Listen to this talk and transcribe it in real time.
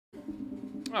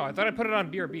Oh, I thought I put it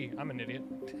on BRB. I'm an idiot.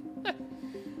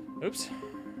 Oops.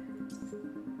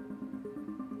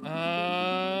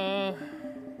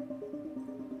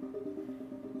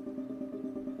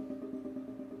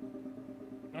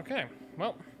 Okay,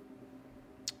 well,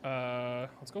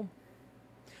 let's go.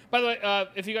 By the way,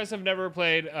 if you guys have never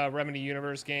played a Remedy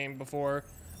Universe game before,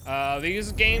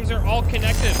 these games are all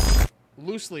connected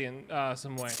loosely in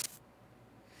some way.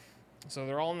 So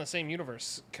they're all in the same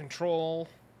universe. Control.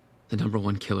 The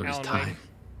 #1 killer is Alan time. Wake.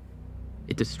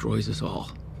 It destroys us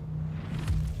all.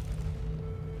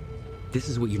 This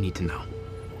is what you need to know.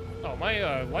 Oh,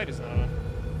 my light is not on.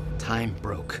 Time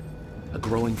broke. A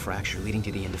growing fracture leading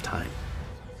to the end of time.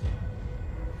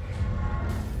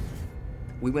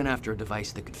 We went after a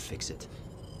device that could fix it.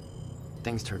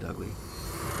 Things turned ugly.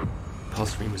 Paul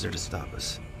Serene was there to stop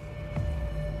us.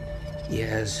 He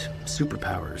has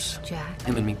superpowers. Jack.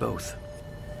 Him and me both.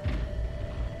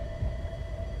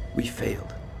 We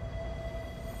failed.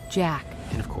 Jack.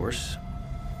 And of course,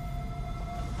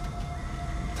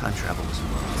 time travel was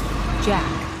involved.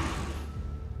 Jack.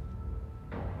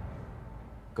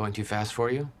 Going too fast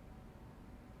for you?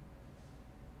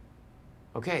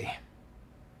 Okay.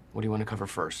 What do you want to cover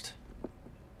first?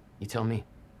 You tell me.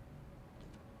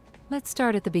 Let's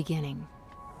start at the beginning.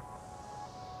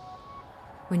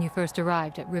 When you first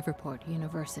arrived at Riverport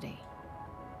University.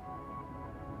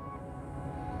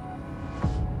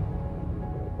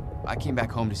 I came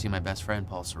back home to see my best friend,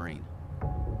 Paul Serene.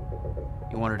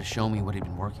 He wanted to show me what he'd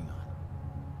been working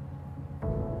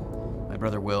on. My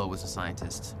brother Will was a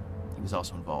scientist. He was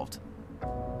also involved.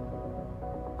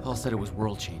 Paul said it was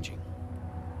world-changing.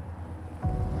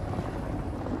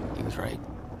 He was right.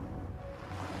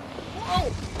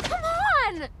 Whoa! Come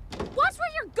on! Watch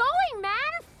where you're going,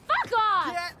 man! Fuck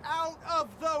off! Get out of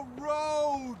the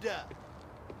road!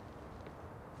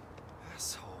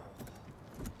 Asshole.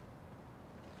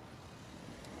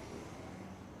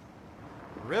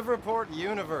 Riverport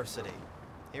University.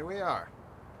 Here we are.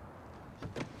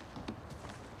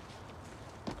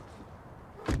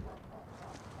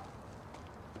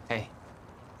 Hey,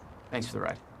 thanks for the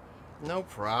ride. No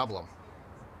problem.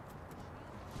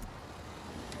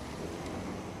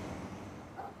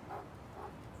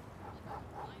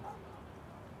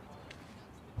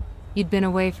 You'd been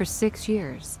away for 6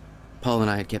 years. Paul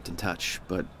and I had kept in touch,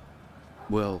 but,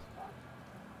 well,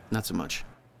 not so much.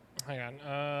 Hang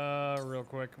on, real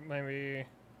quick, maybe.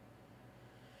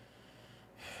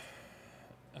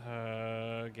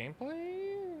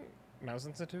 Gameplay, mouse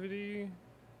sensitivity,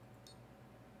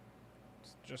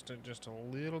 just a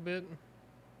little bit.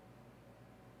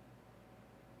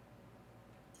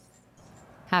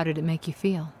 How did it make you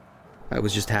feel? I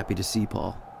was just happy to see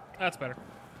Paul. That's better.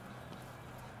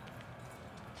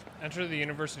 Enter the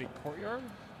university courtyard.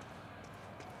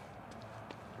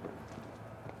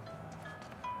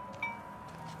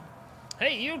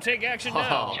 Hey, you take action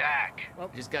now. Jack. Oh.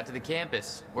 Just got to the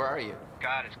campus. Where are you?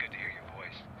 God, it's good to hear your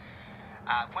voice.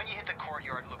 When you hit the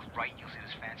courtyard, look right, you'll see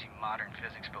this fancy modern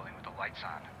physics building with the lights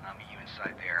on. I'll meet you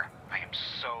inside there. I am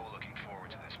so looking forward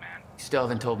to this, man. You still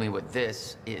haven't told me what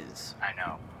this is. I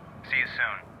know. See you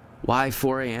soon. Why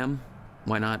 4 a.m.?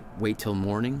 Why not wait till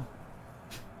morning?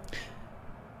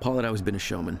 Paul had always been a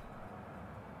showman.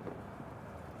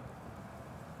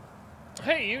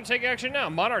 Hey, you take action now.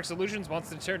 Monarch Solutions wants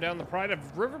to tear down the pride of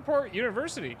Riverport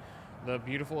University. The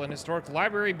beautiful and historic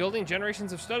library building generations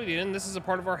have studied in. This is a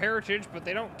part of our heritage, but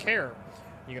they don't care.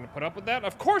 You gonna put up with that?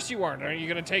 Of course you aren't. Are you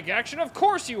gonna take action? Of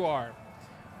course you are.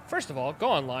 First of all, go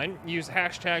online, use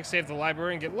hashtag save the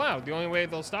library and get loud. The only way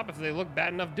they'll stop if they look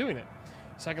bad enough doing it.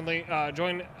 Secondly,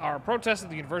 join our protest at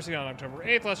the university on October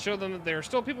 8th. Let's show them that there are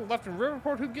still people left in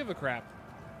Riverport who give a crap.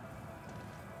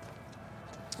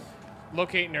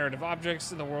 Locate narrative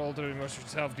objects in the world to immerse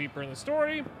yourself deeper in the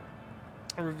story.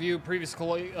 Review previous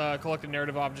collected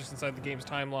narrative objects inside the game's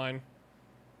timeline.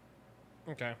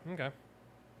 Okay, okay.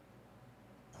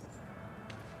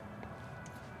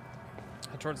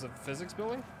 Head towards the physics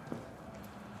building.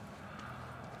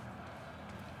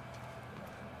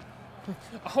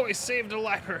 Always save the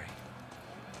library.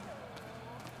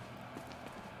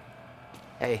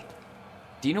 Hey,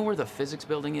 do you know where the physics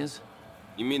building is?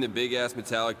 You mean the big-ass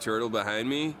metallic turtle behind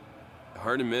me?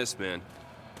 Hard to miss, man.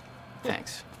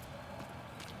 Thanks.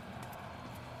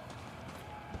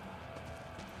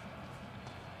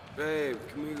 Babe,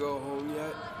 can we go home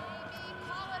yet?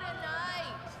 Call it a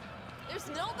night. There's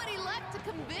nobody left to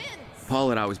convince. Paul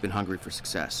had always been hungry for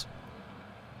success.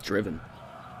 Driven.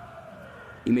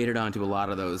 He made it onto a lot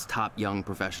of those top young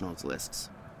professionals lists.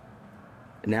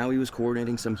 And now he was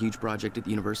coordinating some huge project at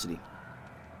the university.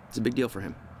 It's a big deal for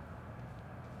him.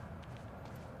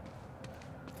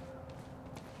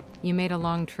 You made a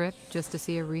long trip just to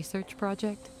see a research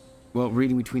project? Well,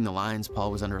 reading between the lines,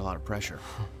 Paul was under a lot of pressure.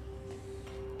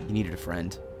 He needed a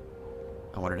friend.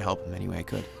 I wanted to help him any way I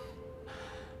could.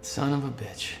 Son of a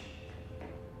bitch.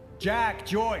 Jack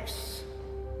Joyce.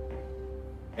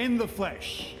 In the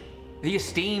flesh. The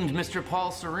esteemed Mr.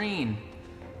 Paul Serene.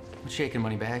 What's shaking,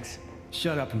 Moneybags?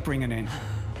 Shut up and bring it in.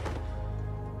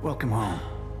 Welcome home.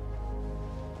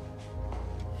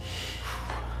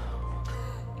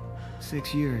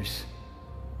 6 years.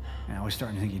 And I was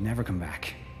starting to think you'd never come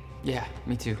back. Yeah,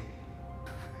 me too.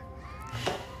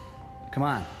 Come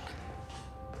on.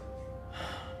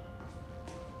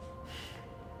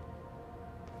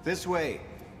 This way.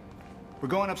 We're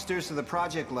going upstairs to the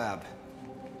project lab.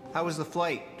 How was the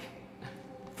flight?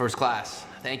 First class.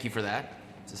 Thank you for that.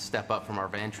 It's a step up from our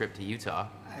van trip to Utah.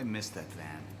 I missed that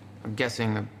van. I'm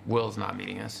guessing that Will's not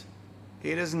meeting us.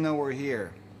 He doesn't know we're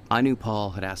here. I knew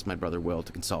Paul had asked my brother Will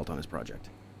to consult on his project.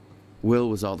 Will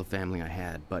was all the family I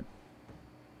had, but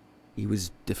he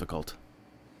was difficult.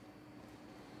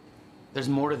 There's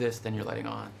more to this than you're letting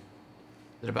on.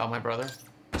 Is it about my brother?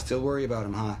 Still worry about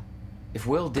him, huh? If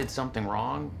Will did something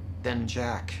wrong, then...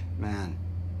 Jack, man.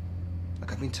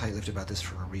 Look, I've been tight-lipped about this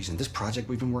for a reason. This project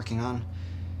we've been working on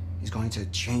is going to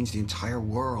change the entire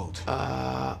world.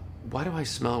 Why do I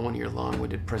smell one of your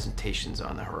long-winded presentations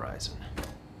on the horizon?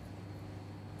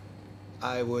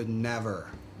 I would never.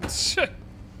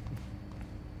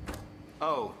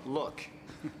 Oh, look.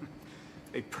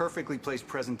 A perfectly placed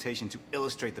presentation to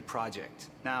illustrate the project.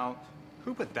 Now,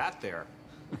 who put that there?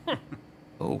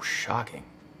 Oh, shocking.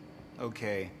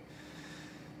 Okay.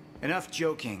 Enough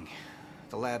joking.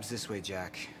 The lab's this way,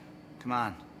 Jack. Come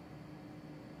on.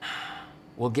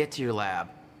 We'll get to your lab.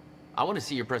 I want to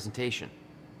see your presentation.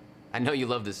 I know you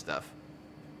love this stuff.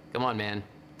 Come on, man.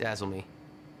 Dazzle me.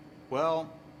 Well,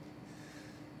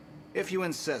 if you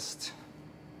insist.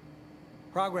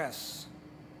 Progress.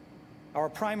 Our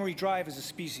primary drive as a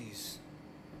species.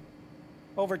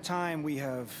 Over time, we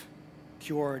have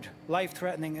cured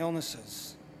life-threatening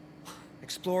illnesses.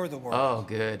 Explore the world. Oh,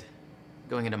 good.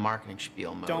 Going into marketing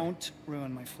spiel mode. Don't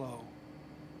ruin my flow.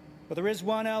 But there is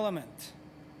one element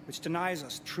which denies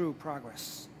us true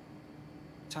progress.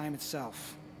 Time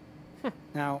itself.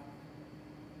 Now,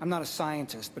 I'm not a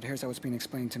scientist, but here's how it's been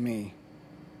explained to me.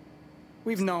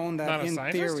 We've known that, in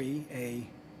theory, a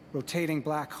rotating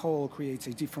black hole creates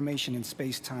a deformation in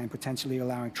space-time, potentially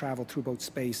allowing travel through both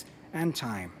space and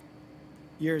time.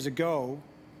 Years ago,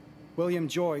 William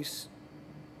Joyce,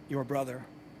 your brother,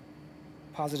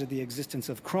 posited the existence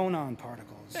of chronon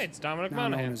particles. Hey, it's Dominic now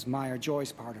Monaghan. known as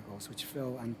Meyer-Joyce particles, which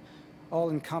fill an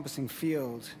all-encompassing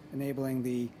field, enabling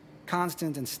the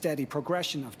constant and steady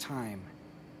progression of time.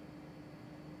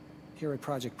 Here at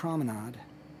Project Promenade,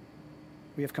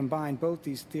 we have combined both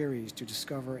these theories to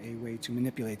discover a way to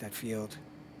manipulate that field.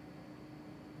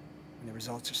 And the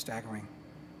results are staggering.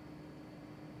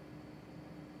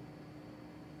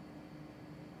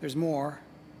 There's more,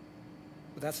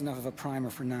 but that's enough of a primer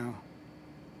for now.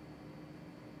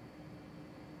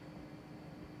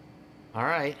 All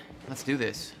right, let's do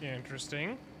this.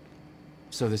 Interesting.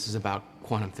 So this is about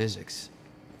quantum physics.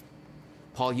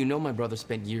 Paul, you know my brother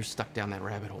spent years stuck down that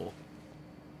rabbit hole.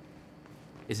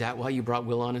 Is that why you brought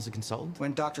Will on as a consultant?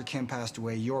 When Dr. Kim passed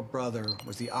away, your brother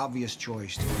was the obvious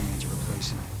choice to bring in to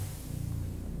replace him.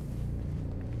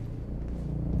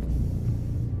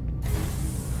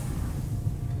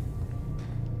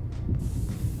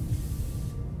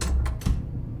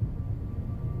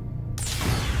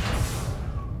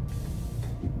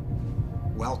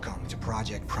 Welcome to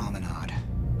Project Promenade.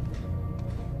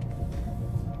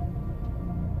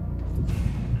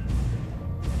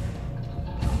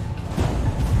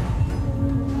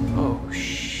 Oh,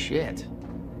 shit.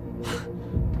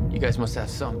 You guys must have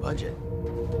some budget.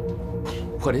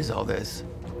 What is all this?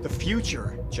 The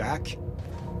future, Jack.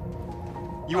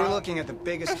 You were looking at the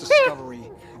biggest discovery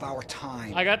of our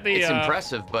time. I got the. It's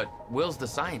impressive, but Will's the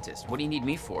scientist. What do you need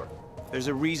me for? There's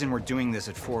a reason we're doing this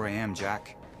at 4 a.m.,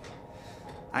 Jack.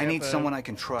 I need someone I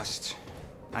can trust.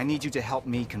 I need you to help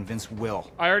me convince Will.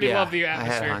 I already Yeah, love the I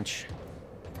atmosphere. had a hunch.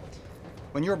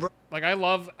 When you're Like I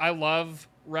love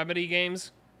Remedy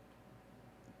games.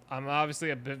 I'm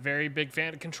obviously a very big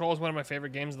fan. Control is one of my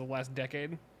favorite games of the last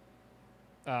decade.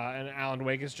 And Alan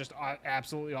Wake is just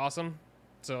absolutely awesome.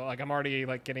 So like I'm already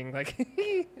like getting like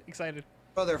excited.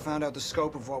 brother found out the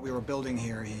scope of what we were building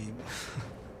here, he...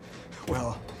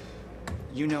 well,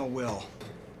 you know Will.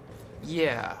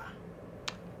 Yeah.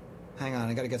 Hang on,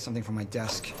 I gotta get something from my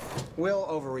desk. Will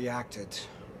overreacted.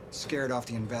 Scared off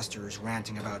the investors,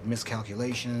 ranting about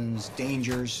miscalculations,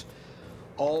 dangers,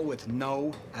 all with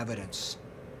no evidence.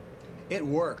 It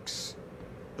works.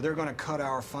 but they're gonna cut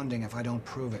our funding if I don't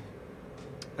prove it.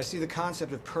 I see the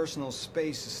concept of personal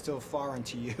space is still foreign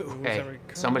to you. Hey,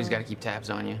 somebody's got to keep tabs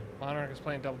on you. Monarch is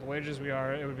paying double the wages we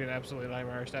are. It would be an absolute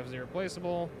nightmare. Our staff is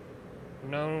irreplaceable.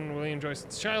 Known William Joyce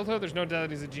since childhood. There's no doubt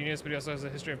that he's a genius, but he also has a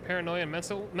history of paranoia and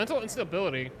mental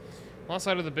instability. Lost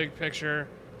sight of the big picture.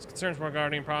 His concerns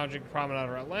regarding Project Promenade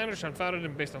are outlandish, unfounded,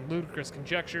 and based on ludicrous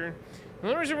conjecture. The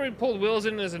only reason we pulled Wills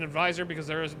in as an advisor because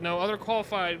there is no other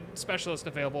qualified specialist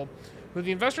available who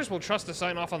the investors will trust to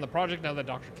sign off on the project now that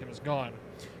Dr. Kim is gone.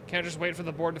 Can't just wait for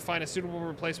the board to find a suitable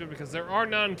replacement because there are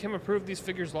none. Kim approved these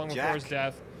figures long before his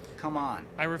death. Come on.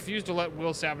 I refuse to let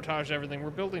Will sabotage everything we're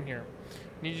building here.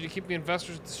 Need you to keep the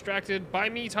investors distracted. Buy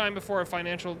me time before a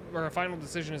final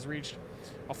decision is reached.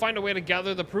 I'll find a way to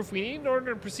gather the proof we need in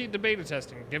order to proceed to beta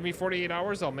testing. Give me 48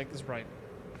 hours, I'll make this right.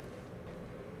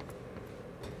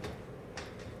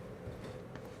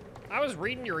 I was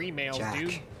reading your emails, Jack,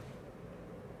 dude.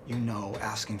 you know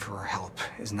asking for our help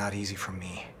is not easy for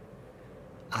me.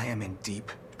 I am in deep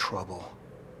trouble.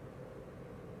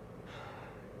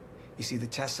 You see, the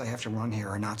tests I have to run here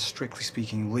are not strictly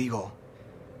speaking legal.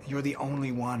 You're the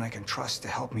only one I can trust to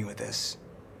help me with this.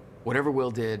 Whatever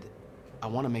Will did, I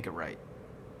want to make it right.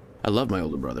 I love my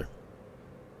older brother,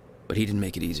 but he didn't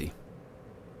make it easy.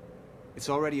 It's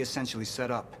already essentially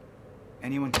set up.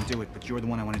 Anyone can do it, but you're the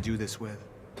one I want to do this with.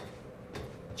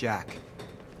 Jack,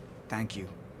 thank you.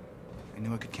 I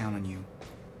knew I could count on you.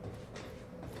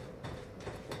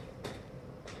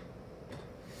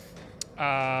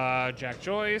 Jack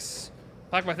Joyce.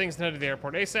 Pack my things and head to the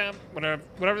airport ASAP.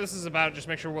 Whatever this is about, just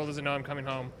make sure Will doesn't know I'm coming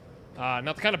home.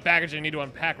 Not the kind of baggage I need to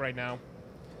unpack right now.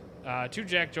 To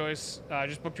Jack Joyce.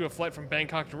 Just booked you a flight from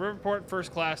Bangkok to Riverport.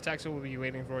 First class. Taxi will be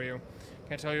waiting for you.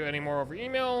 Can't tell you any more over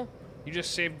email. You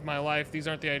just saved my life. These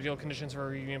aren't the ideal conditions for a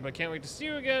reunion, but I can't wait to see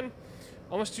you again.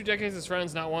 Almost 2 decades as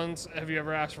friends, not once have you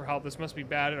ever asked for help. This must be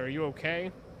bad. Are you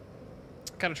okay?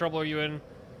 What kind of trouble are you in?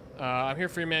 I'm here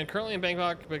for you, man. Currently in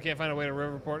Bangkok, but can't find a way to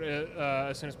Riverport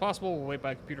as soon as possible. We'll wait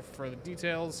by computer for further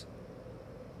details.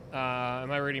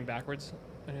 Am I reading backwards?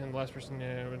 And the last person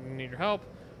would need your help.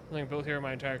 I've built here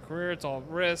my entire career. It's all at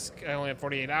risk. I only have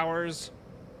 48 hours.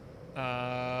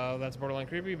 That's borderline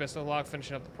creepy. Best of luck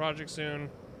finishing up the project soon.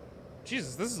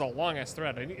 Jesus, this is a long-ass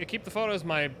thread. I keep the photos,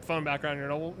 my phone background. Your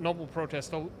noble protest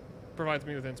still provides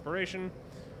me with inspiration.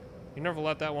 You never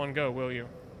let that one go, will you?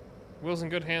 Will's in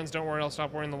good hands. Don't worry, I'll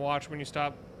stop wearing the watch when you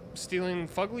stop stealing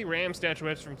fugly ram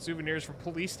statuettes from souvenirs from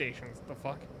police stations. What the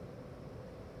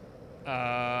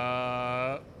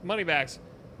fuck? Moneybags.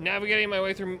 Navigating my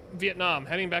way through Vietnam.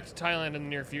 Heading back to Thailand in the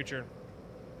near future.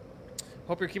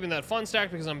 Hope you're keeping that fun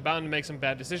stacked because I'm bound to make some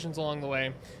bad decisions along the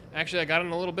way. Actually, I got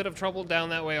in a little bit of trouble down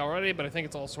that way already, but I think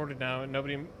it's all sorted now and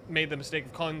nobody made the mistake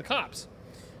of calling the cops.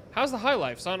 How's the high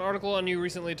life? Saw an article on you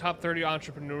recently, top 30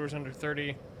 entrepreneurs under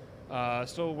 30.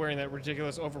 Still wearing that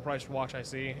ridiculous overpriced watch I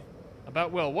see.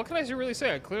 About Will, what can I really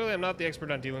say? Clearly I'm not the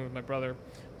expert on dealing with my brother.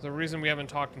 There's a reason we haven't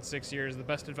talked in 6 years. The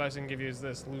best advice I can give you is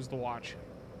this: lose the watch.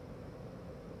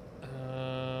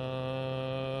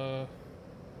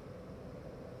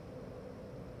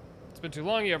 It's been too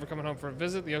long. You ever coming home for a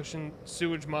visit? The ocean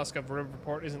sewage musk of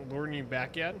Riverport isn't luring you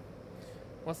back yet.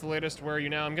 What's the latest? Where are you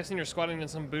now? I'm guessing you're squatting in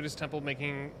some Buddhist temple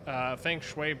making feng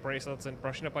shui bracelets and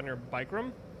brushing up on your bike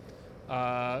room.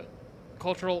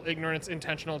 Cultural ignorance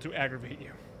intentional to aggravate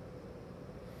you.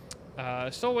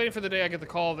 Still waiting for the day I get the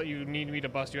call that you need me to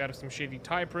bust you out of some shady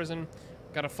Thai prison.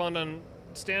 Got a fund on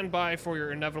standby for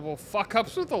your inevitable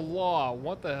fuck-ups with the law.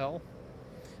 What the hell?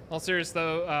 All serious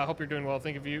though, hope you're doing well.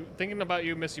 Thinking about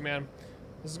you, miss you, man.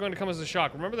 This is going to come as a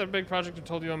shock. Remember that big project I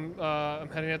told you I'm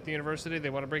heading at the university? They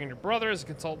want to bring in your brother as a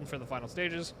consultant for the final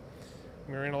stages.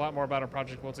 We're hearing a lot more about our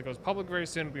project once it goes public very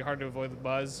soon. It'll be hard to avoid the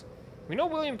buzz. We know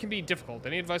William can be difficult.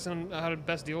 Any advice on how to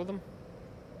best deal with him?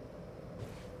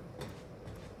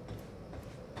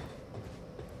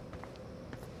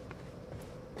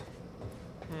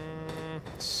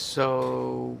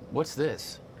 So, what's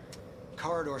this?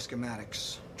 Corridor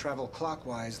schematics. Travel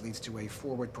clockwise leads to a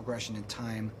forward progression in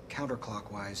time.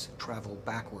 Counterclockwise, travel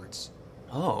backwards.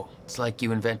 Oh, it's like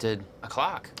you invented a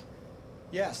clock.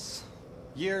 Yes.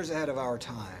 Years ahead of our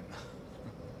time.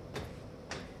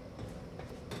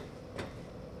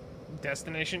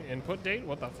 Destination input date?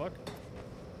 What the fuck?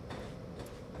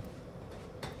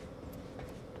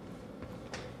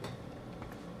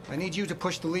 I need you to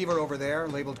push the lever over there,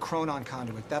 labeled Chronon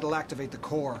Conduit. That'll activate the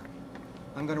core.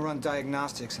 I'm gonna run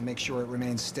diagnostics and make sure it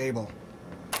remains stable.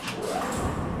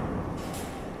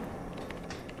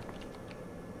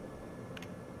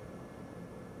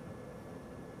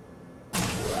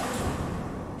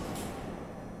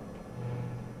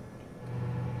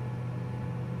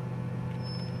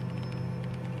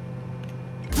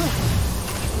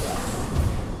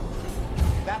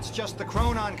 That's just the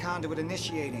Chronon conduit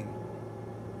initiating.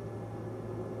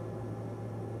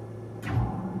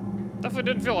 Definitely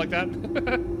didn't feel like that.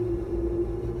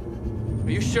 Are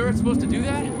you sure it's supposed to do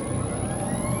that?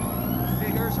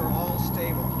 Figures are all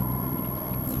stable.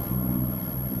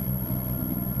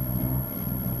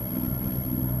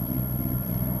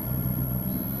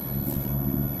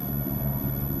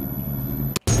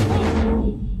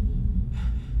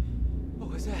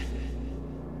 What was that?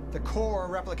 The core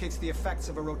replicates the effects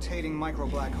of a rotating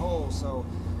micro-black hole, so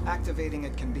activating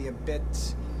it can be a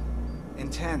bit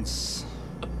intense.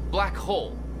 A black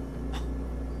hole?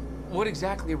 What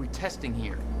exactly are we testing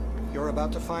here? You're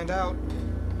about to find out.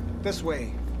 This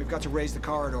way. We've got to raise the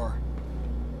corridor.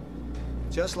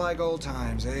 Just like old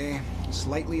times, eh?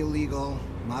 Slightly illegal,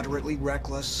 moderately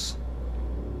reckless.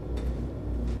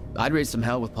 I'd raised some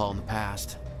hell with Paul in the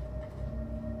past.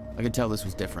 I could tell this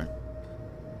was different.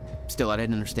 Still, I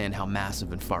didn't understand how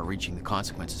massive and far-reaching the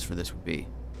consequences for this would be.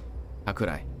 How could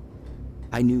I?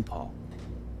 I knew Paul.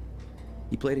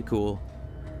 He played it cool,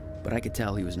 but I could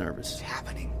tell he was nervous. What's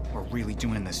happening? We're really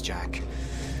doing this, Jack.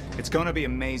 It's gonna be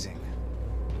amazing.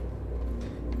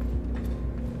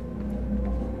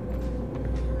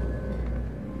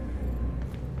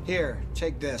 Here,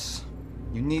 take this.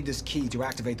 You need this key to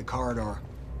activate the corridor.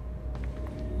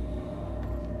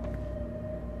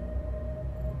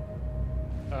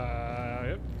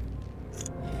 Yep.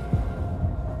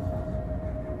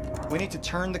 We need to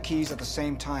turn the keys at the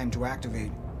same time to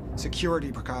activate.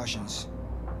 Security precautions.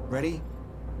 Ready?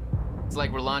 It's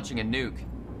like we're launching a nuke.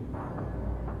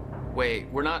 Wait,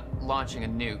 we're not launching a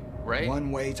nuke, right?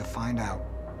 One way to find out.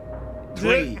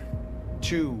 3,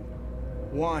 2,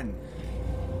 1.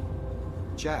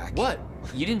 Jack. What?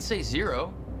 You didn't say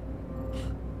 0.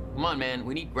 Come on, man.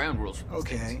 We need ground rules for these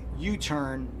Okay, things. you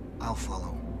turn, I'll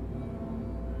follow.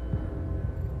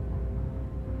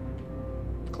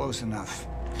 Close enough.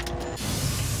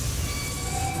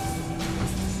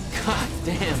 God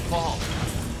damn, Paul.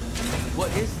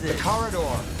 What is The this?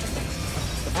 corridor.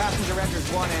 The passenger enters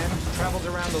one end, travels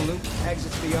around the loop,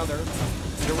 exits the other,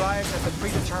 and arrives at the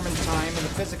predetermined time in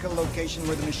the physical location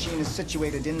where the machine is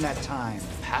situated in that time.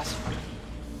 Password.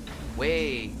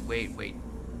 Wait.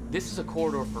 This is a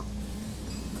corridor for...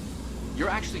 You're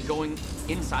actually going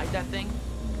inside that thing?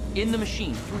 In the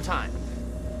machine, through time?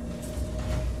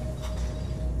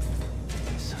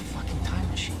 It's a fucking time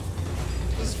machine.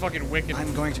 This is fucking wicked.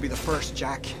 I'm going to be the first,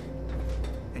 Jack.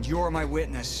 And you're my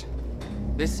witness.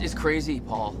 This is crazy,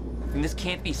 Paul. And this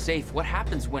can't be safe. What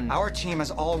happens when... Our team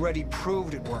has already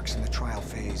proved it works in the trial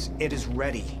phase. It is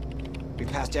ready. We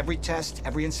passed every test,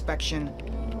 every inspection.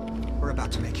 We're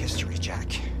about to make history,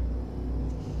 Jack.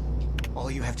 All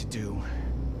you have to do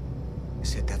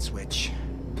is hit that switch.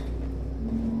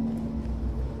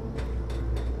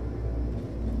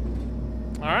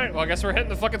 Alright, well I guess we're hitting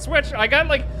the fucking switch. I got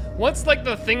like, once like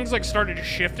the things like started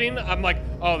shifting, I'm like,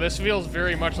 oh, this feels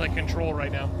very much like Control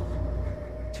right now.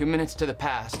 2 minutes to the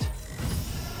past.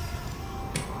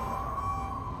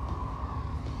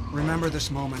 Remember this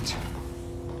moment.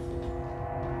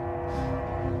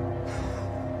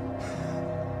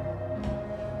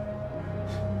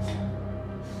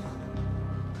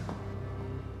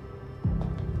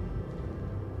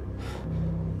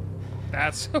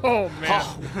 That's, oh man. Paul!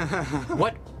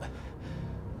 What?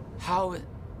 How...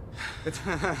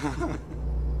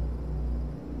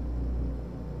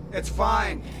 It's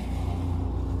fine.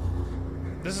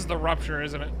 This is the rupture,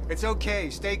 isn't it? It's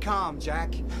okay. Stay calm,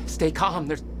 Jack. Stay calm.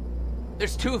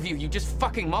 There's 2 of you. You just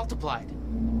fucking multiplied.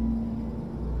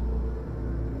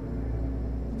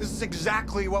 This is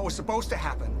exactly what was supposed to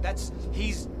happen.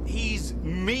 He's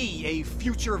me, a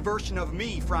future version of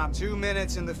me from 2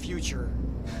 minutes in the future.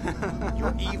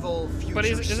 Your evil future But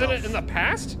isn't self. it in the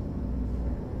past?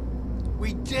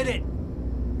 We did it!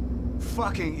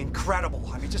 Fucking incredible.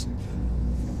 I mean, just...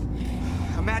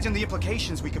 imagine the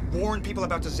implications. We could warn people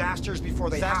about disasters before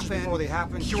they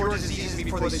happen, cure diseases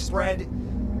before they spread.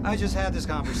 I just had this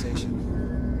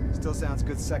conversation. Still sounds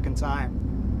good second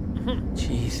time.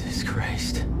 Jesus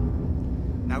Christ.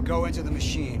 Now go into the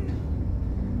machine.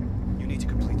 You need to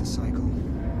complete the cycle.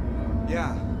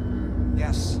 Yeah.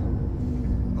 Yes.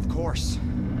 Of course.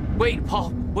 Wait, Paul,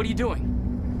 what are you doing?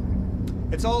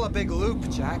 It's all a big loop,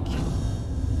 Jack.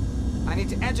 I need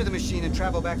to enter the machine and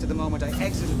travel back to the moment I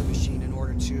exited the machine in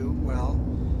order to, well,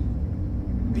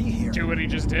 be here. Do what he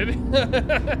just did?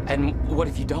 And what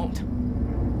if you don't?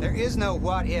 There is no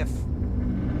what if.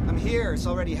 I'm here. It's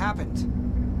already happened.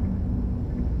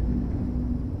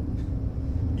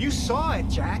 You saw it,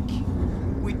 Jack.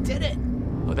 We did it.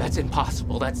 Oh, that's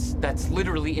impossible. That's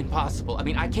literally impossible. I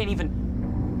mean, I can't even...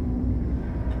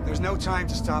 There's no time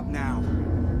to stop now.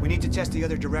 We need to test the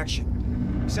other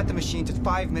direction. Set the machine to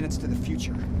 5 minutes to the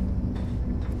future.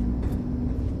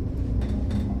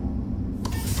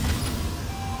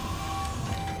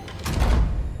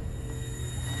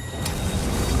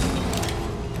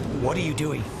 What are you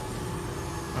doing?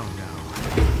 Oh no.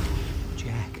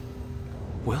 Jack.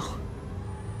 Will?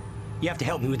 You have to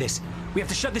help me with this. We have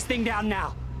to shut this thing down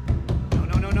now.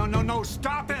 No,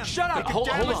 stop him! Shut up! Hold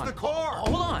on. The core!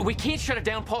 Hold on. We can't shut it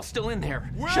down. Paul's still in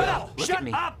there. Will! Shut up! Look Shut at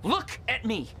me. up! Look at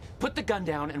me. Put the gun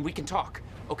down and we can talk,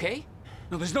 okay?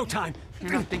 No, there's no time.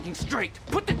 You're not thinking straight.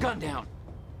 Put the gun down.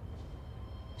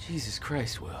 Jesus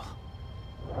Christ, Will.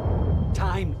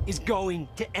 Time is going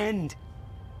to end.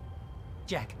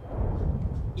 Jack,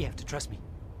 you have to trust me.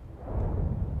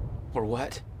 Or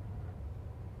what?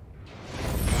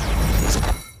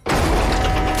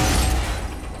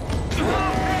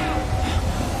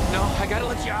 No, I gotta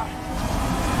let you out.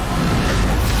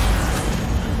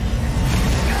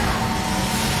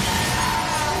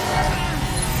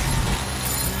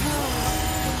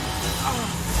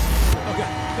 Oh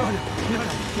God!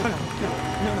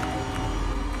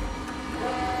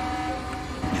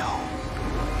 No.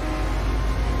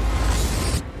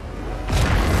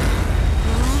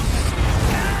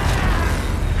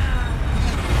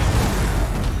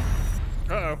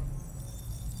 Uh-oh.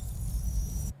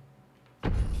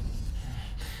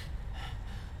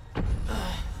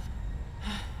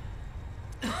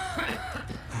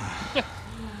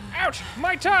 Ouch!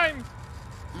 My time!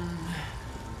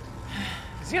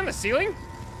 Is he on the ceiling?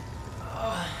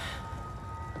 Oh,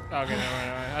 okay, no.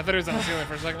 I thought he was on the ceiling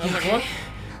for a second. I was like, what?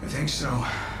 I think so.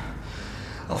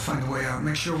 I'll find a way out.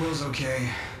 Make sure Will's okay.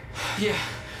 Yeah.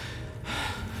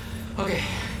 Okay.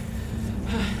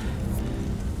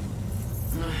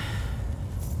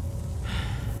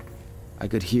 I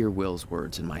could hear Will's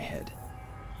words in my head.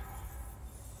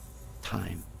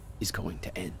 Time is going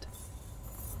to end.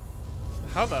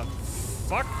 How the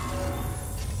fuck?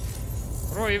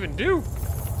 What do I even do?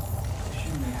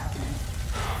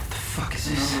 What the fuck is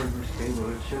this?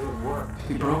 It should have worked.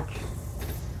 We broke.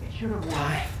 It should have worked.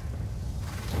 Time.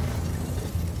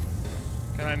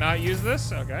 Can I not use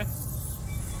this? Okay.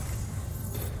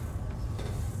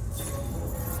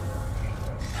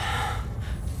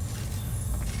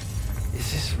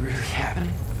 Is this really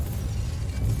happening?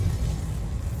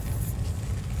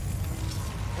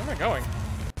 Where am I going?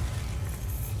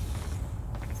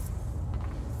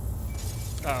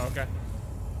 Oh, okay.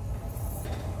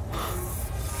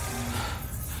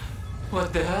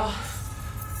 What the hell?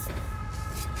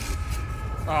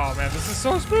 Oh man, this is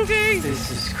so spooky!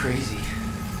 This is crazy.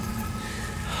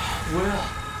 Will.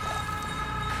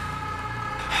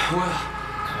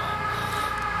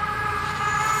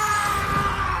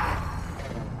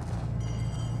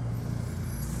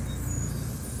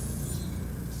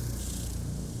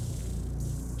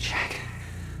 Jack.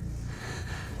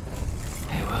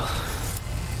 Hey, Will.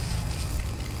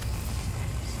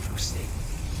 Mistake.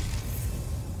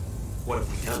 What have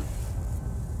we done?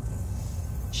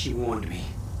 She warned me.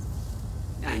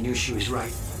 I knew she was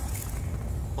right.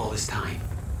 All this time.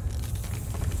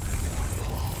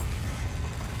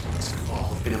 It's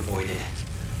all been avoided.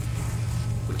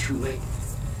 We're too late.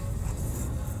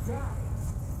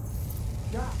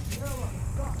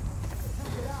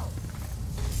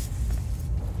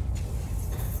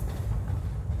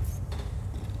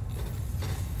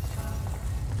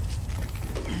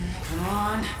 Come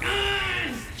on.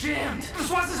 It's jammed. This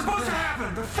wasn't supposed to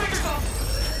happen! The fingers up!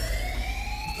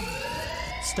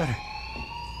 Stutter.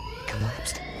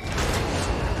 Collapsed.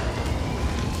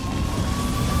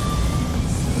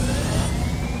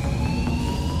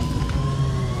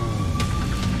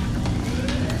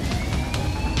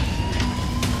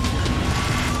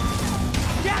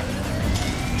 Jack!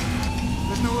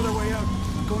 There's no other way out.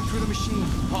 I'm going through the machine.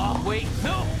 Oh, wait.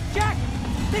 No! Jack!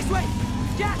 This way!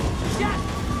 Jack! Jack!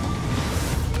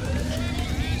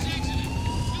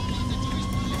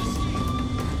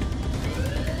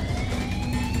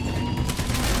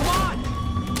 Come on!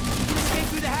 You escaped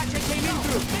through the hatch I came in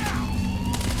through.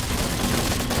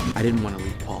 I didn't want to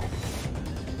leave Paul,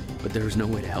 but there was no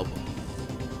way to help him.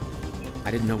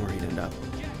 I didn't know where he'd end up.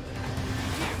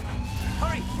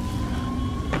 Hurry!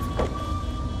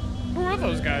 Who are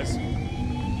those guys?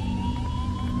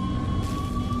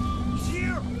 He's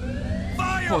here!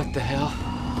 Fire! What the hell?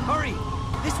 Hurry!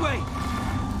 This way!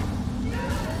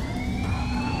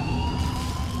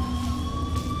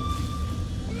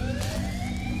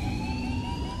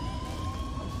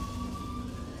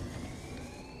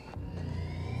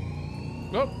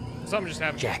 Oh, something just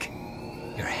happened. Jack,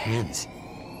 your hands.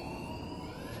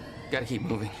 Gotta keep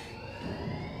moving.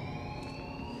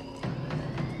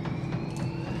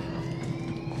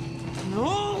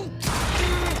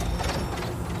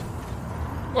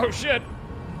 Oh, shit.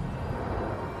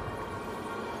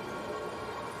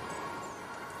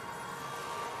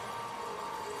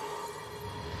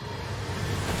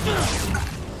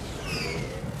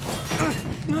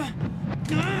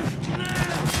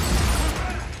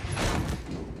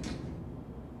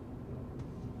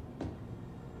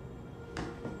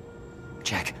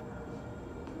 Jack.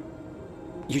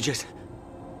 You just...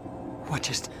 What,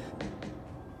 just...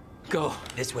 Go.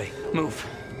 This way. Move.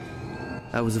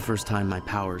 That was the first time my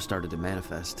powers started to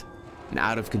manifest. An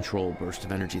out-of-control burst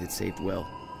of energy that saved Will.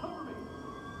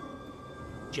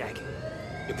 Jack,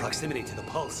 your proximity to the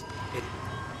pulse,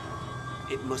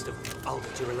 it must have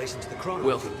altered your relation to the chrono.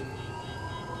 Will,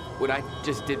 what I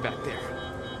just did back there,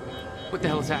 what the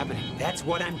hell is happening? That's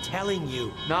what I'm telling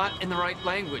you. Not in the right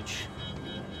language.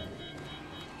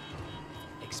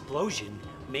 Explosion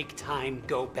make time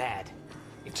go bad.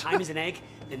 If time is an egg,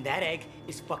 then that egg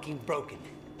is fucking broken.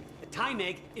 The time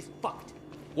egg is fucked.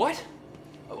 What?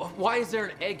 Why is there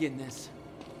an egg in this?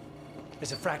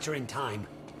 There's a fracture in time.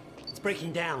 It's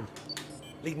breaking down,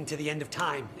 leading to the end of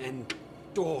time, and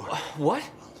door. What?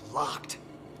 Locked.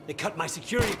 They cut my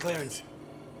security clearance.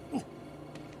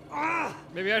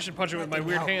 Maybe I should punch it with my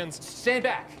weird hell. hands. Stand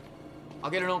back. I'll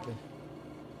get it open.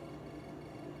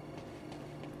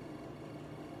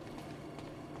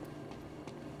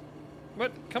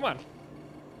 What? Come on.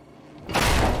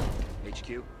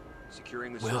 HQ,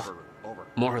 securing the Will, server. Over.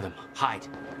 more of them. Hide.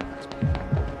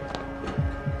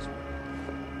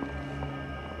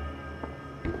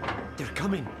 They're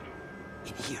coming.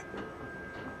 In here.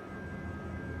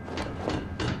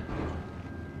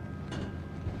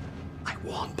 I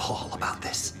warned Paul about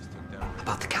this.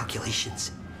 About the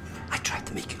calculations. I tried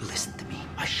to make you listen to me.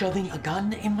 By shoving a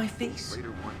gun in my face?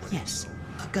 Yes,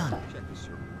 a gun.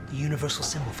 The universal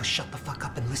symbol for shut the fuck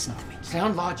up and listen to me.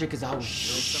 Sound logic is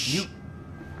always mute.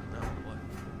 No, what?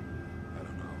 I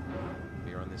don't know.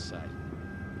 We're on this side.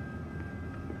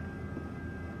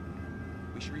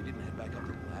 We sure he didn't head back up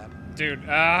to the lab? Dude,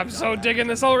 I'm so digging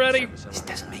this already. This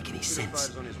doesn't make any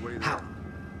sense. How?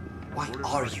 Why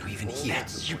are you even here?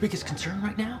 That's your biggest concern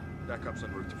right now? Backup's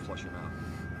en route to flush him out.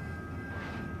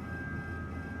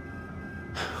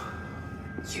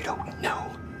 You don't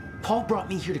know. Paul brought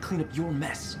me here to clean up your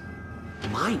mess.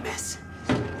 My mess?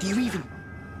 Do you even...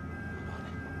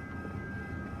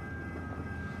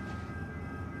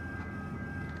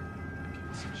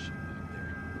 Some shit back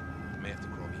there. May have to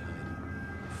crawl behind.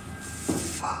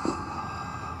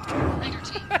 Ranger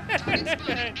team, target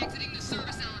spotted, exiting the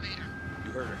service elevator.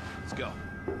 You heard her. Let's go.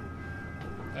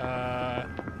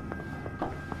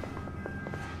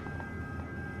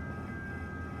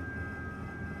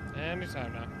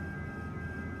 Anytime now.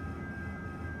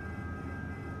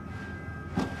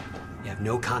 You have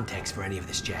no context for any of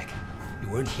this, Jack. You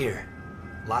weren't here.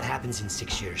 A lot happens in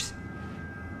 6 years.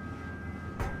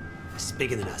 This is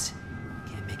bigger than us.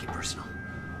 Can't make it personal.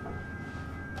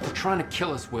 They're trying to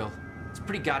kill us, Will. It's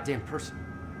pretty goddamn personal.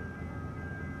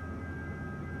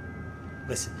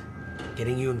 Listen,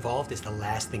 getting you involved is the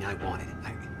last thing I wanted.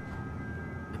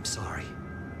 I'm sorry.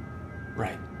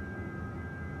 Right.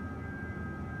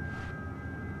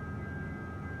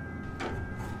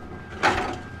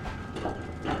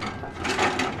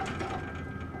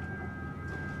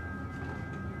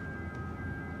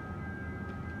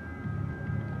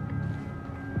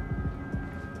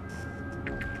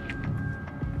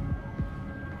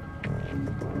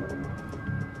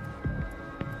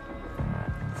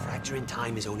 Fracture in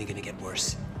time is only gonna get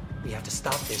worse. We have to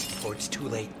stop this before it's too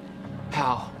late.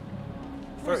 How?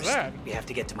 What's First, that? we have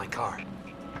to get to my car.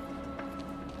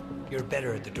 You're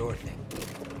better at the door thing.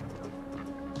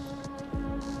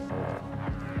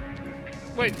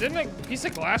 Wait, didn't a piece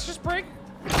of glass just break?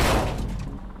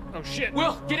 Oh shit.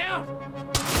 Will, get out!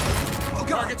 Oh,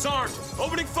 target's armed.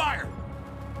 Opening fire.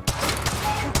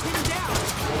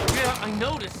 Yeah, I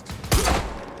noticed.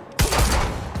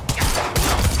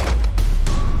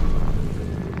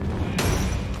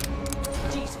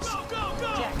 Jesus. Go, go,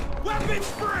 go! Jack.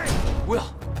 Weapons free!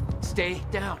 Will, stay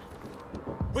down.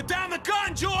 Put down the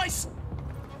gun, Joyce!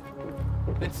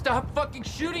 Then stop fucking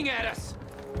shooting at us!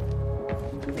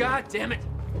 God damn it!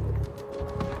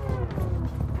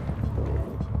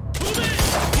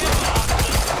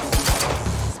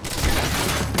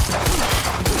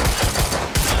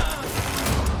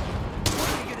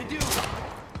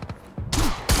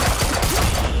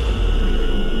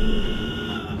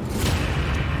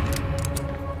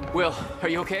 Will, are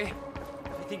you okay?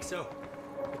 I think so.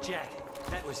 But Jack,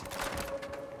 that was...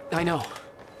 I know.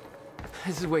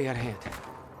 This is way out of hand.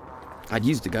 I'd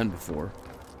used a gun before.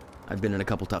 I've been in a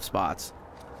couple tough spots.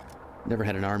 Never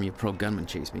had an army of pro gunmen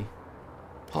chase me.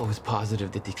 Paul was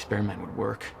positive that the experiment would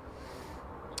work.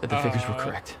 That the figures were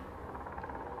correct.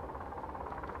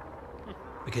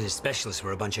 Because his specialists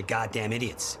were a bunch of goddamn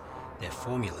idiots. Their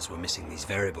formulas were missing these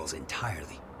variables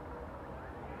entirely.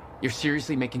 You're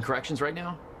seriously making corrections right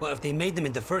now? Well, if they made them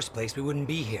in the first place, we wouldn't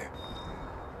be here.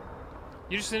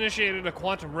 You just initiated a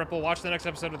quantum ripple. Watch the next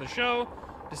episode of the show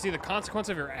to see the consequence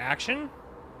of your action.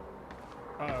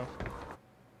 Uh-oh.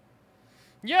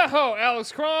 Yo-ho,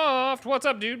 Alex Croft! What's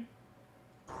up, dude?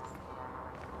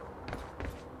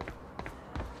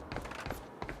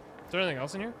 Is there anything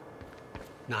else in here?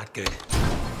 Not good.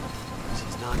 This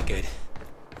is not good.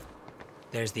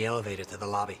 There's the elevator to the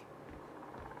lobby.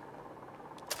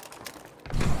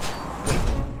 Wait.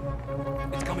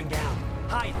 It's coming down.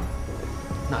 Hide!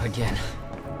 Not again.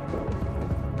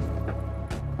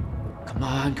 Come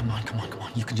on, come on, come on, come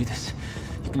on. You can do this.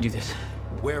 You can do this.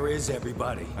 Where is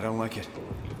everybody? I don't like it.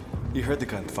 You heard the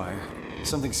gunfire.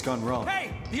 Something's gone wrong.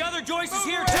 Hey! The other Joyce is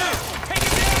here, too! Take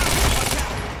it down! Watch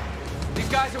out! These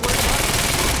guys are working on...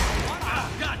 Oh,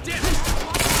 God damn it!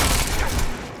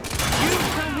 You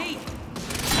from me!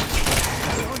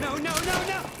 No, no, no, no,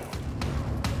 no!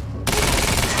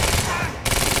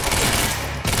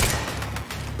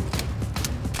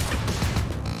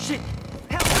 Shit!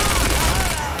 Help!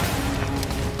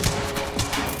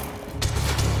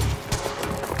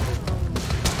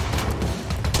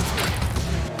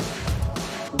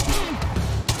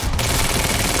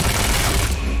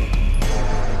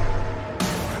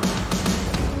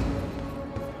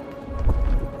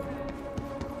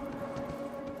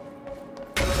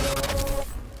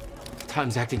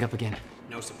 Time's acting up again.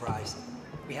 No surprise.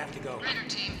 We have to go. Raider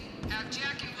team, have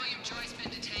Jack and William Joyce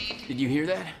been detained? Did you hear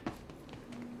that?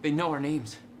 They know our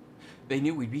names. They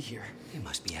knew we'd be here. They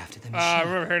must be after the I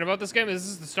remember hearing about this game. Is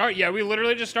this the start? Yeah, we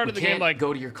literally just started the game like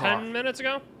go to your car. 10 minutes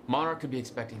ago? Monarch could be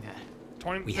expecting that.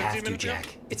 20, We 15 have to, minutes ago?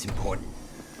 Jack. It's important.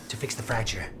 To fix the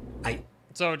fracture,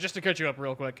 So, just to cut you up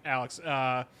real quick, Alex,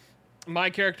 my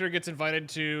character gets invited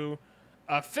to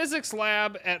a physics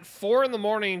lab at 4 in the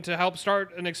morning to help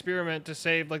start an experiment to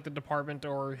save, like, the department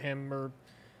or him or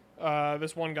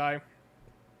this one guy.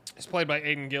 He's played by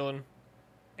Aidan Gillen.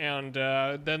 And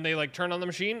then they, like, turn on the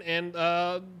machine and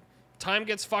time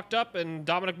gets fucked up and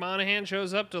Dominic Monaghan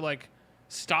shows up to, like,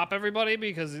 stop everybody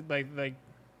because, like,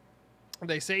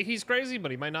 they say he's crazy,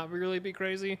 but he might not really be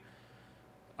crazy.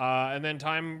 And then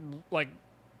time, like,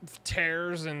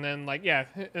 tears, and then, like, yeah,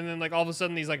 and then, like, all of a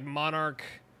sudden these, like, Monarch,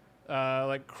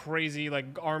 like, crazy, like,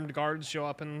 armed guards show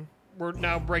up, and we're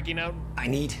now breaking out. We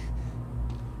need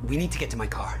to get to my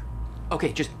car.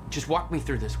 Okay, just walk me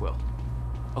through this, Will.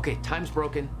 Okay, time's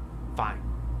broken, fine.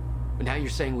 But now you're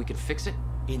saying we can fix it?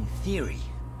 In theory,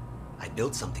 I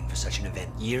built something for such an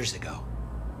event years ago.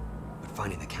 But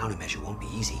finding the countermeasure won't be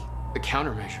easy. The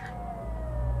countermeasure?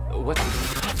 What?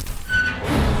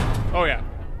 Oh, yeah.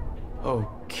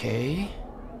 Okay.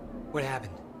 What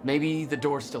happened? Maybe the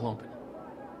door's still open.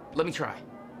 Let me try.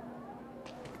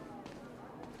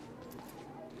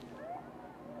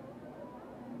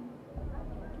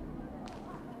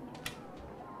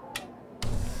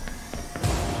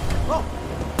 Oh!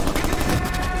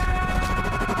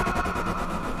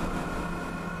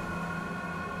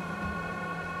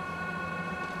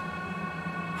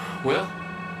 Will?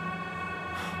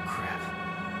 Oh,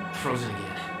 crap. Frozen again.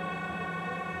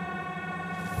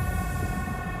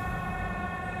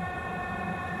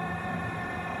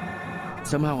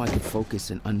 Somehow I could focus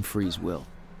and unfreeze Will,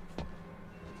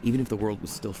 even if the world was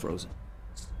still frozen.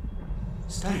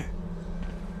 Stunner.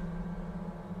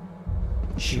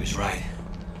 She was right.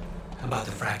 About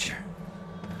the fracture.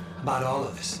 About all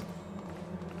of this.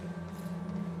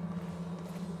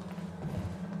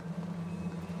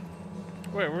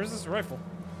 Wait, where's this rifle?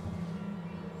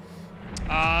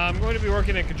 I'm going to be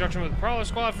working in conjunction with the Prowler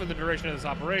Squad for the duration of this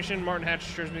operation. Martin Hatch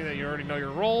assures me that you already know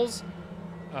your roles.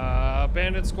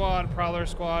 Bandit Squad, Prowler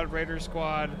Squad, Raider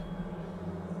Squad.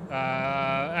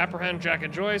 Apprehend Jack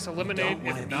and Joyce. Eliminate You don't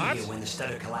if want to not. be here when the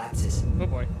stutter collapses. Oh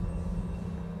boy.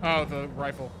 Oh, the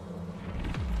rifle.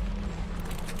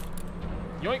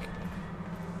 Yoink.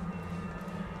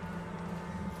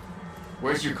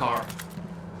 Where's your car?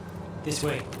 This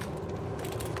way.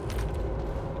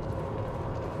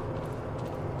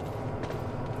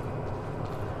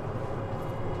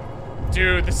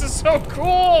 Dude, this is so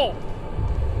cool!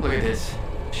 Look at this.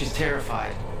 She's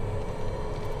terrified.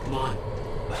 Come on.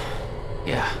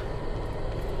 Yeah.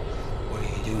 What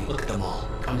are you doing? Look at them all.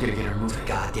 I'm gonna get her It's moving. a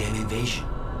goddamn invasion.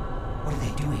 What are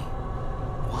they doing?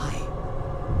 Why?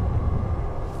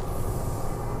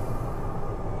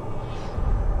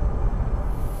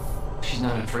 She's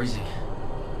not unfreezing.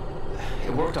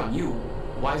 It worked on you.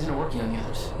 Why isn't it working on the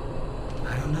others?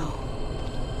 I don't know.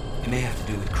 It may have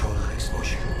to do with chronon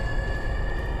exposure.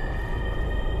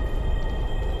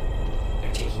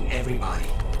 They're taking everybody,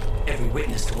 every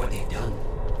witness to what they've done.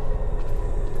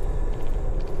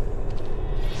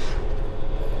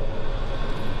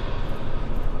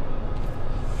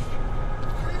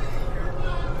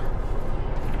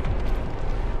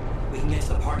 We can get to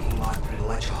the parking lot through the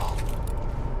lecture hall.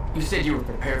 You said you were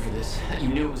prepared for this. You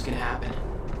knew it was gonna happen.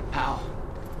 How?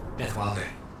 Beth Wilder.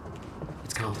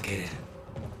 It's complicated.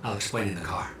 I'll explain in the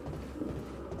car.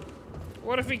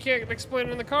 What if he can't explain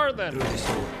it in the car then? Through this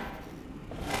door.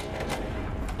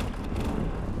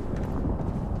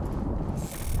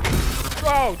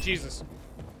 Oh, Jesus.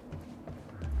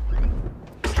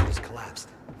 It's collapsed.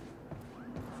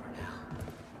 For now.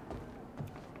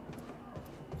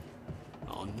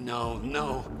 Oh, no,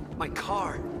 no. My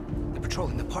car. They're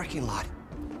patrolling the parking lot.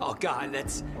 Oh, God,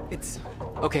 it's...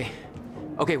 Okay.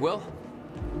 Okay, Will.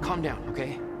 Calm down,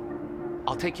 okay?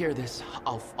 I'll take care of this.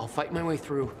 I'll fight my way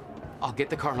through. I'll get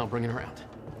the car and I'll bring it around.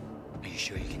 Are you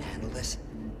sure you can handle this?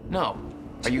 No.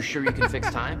 Are you sure you can fix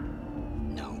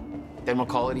time? No. Then we'll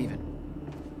call it even.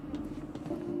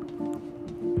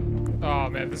 Oh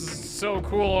man, this is so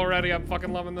cool already. I'm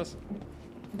fucking loving this.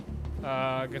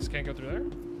 I guess can't go through there.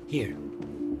 Here.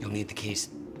 You'll need the keys.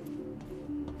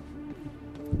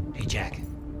 Hey, Jack.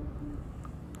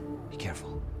 Be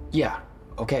careful. Yeah.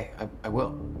 Okay, I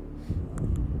will.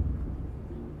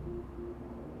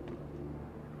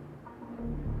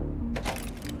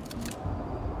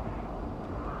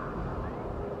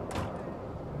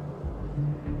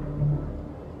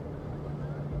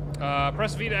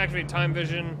 Press V to activate time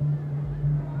vision.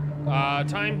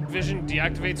 Time vision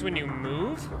deactivates when you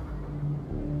move?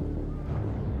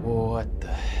 What the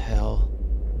hell?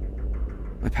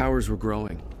 My powers were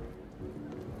growing.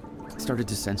 I started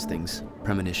to sense things,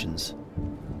 premonitions,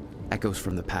 echoes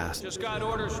from the past. Just got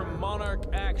orders from Monarch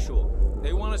Actual.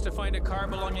 They want us to find a car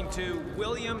belonging to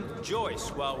William Joyce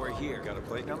while we're here. Got a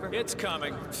plate number? It's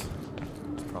coming. It's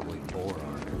probably boron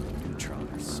or neutron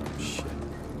or some shit.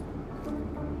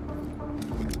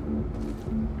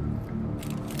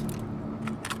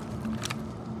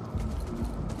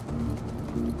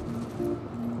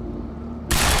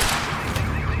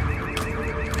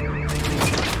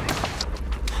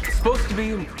 Supposed to be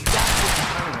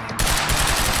CPatRan.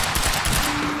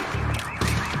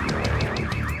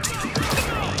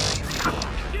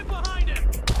 Get behind him!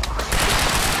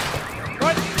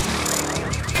 What?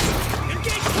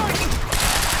 Engage target!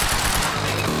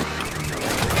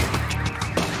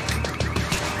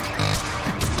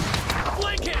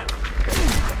 Flank him!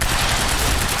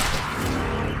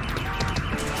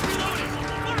 Reloading!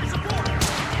 Fire support!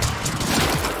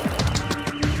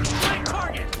 Flank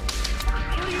target!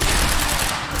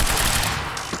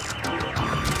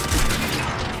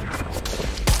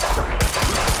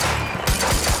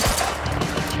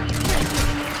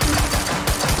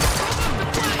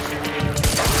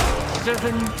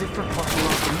 Seven different parking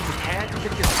lots. We just had to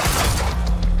get this.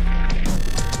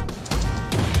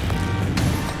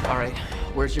 All right,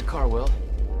 where's your car, Will?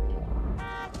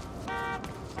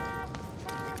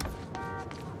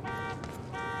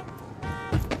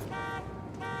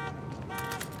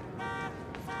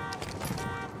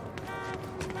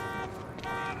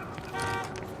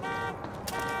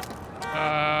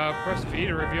 Press V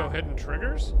to reveal hidden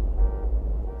triggers?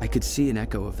 I could see an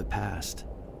echo of the past.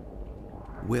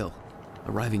 Will,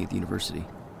 arriving at the university.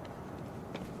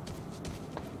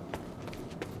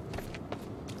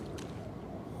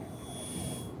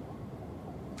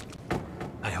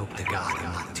 I hope to God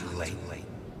I'm not too late.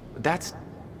 That's...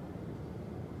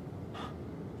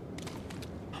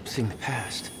 I'm seeing the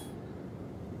past.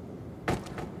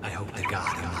 I hope to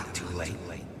God I'm not too late.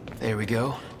 There we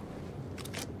go.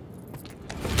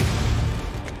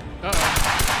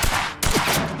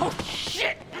 Uh-oh. Oh,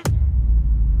 shit!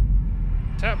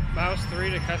 Tap mouse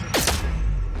 3 to cut it.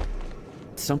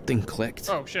 Something clicked.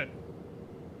 Oh, shit.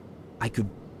 I could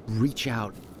reach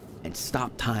out and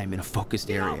stop time in a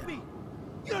focused area.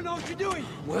 You don't know what you're doing!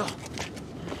 Will.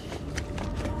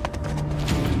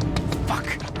 Fuck.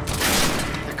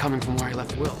 They're coming from where I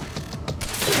left Will.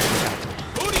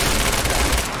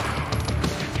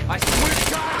 I swear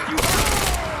to God, you...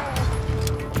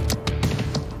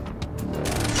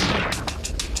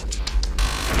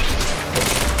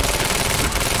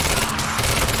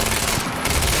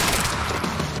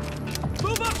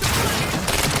 Move up the flank!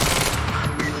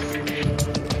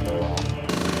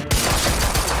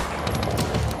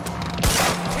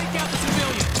 Take out the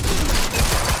civilian!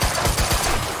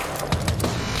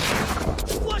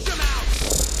 Flush him out!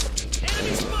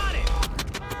 Enemy spotted!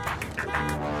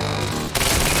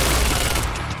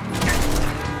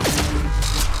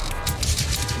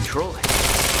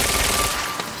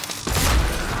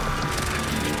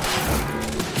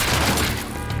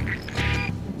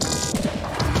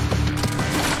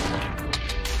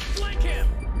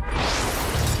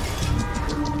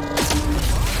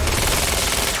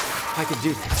 to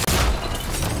do this.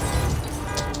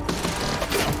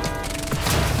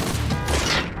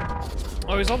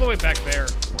 Oh, he's all the way back there.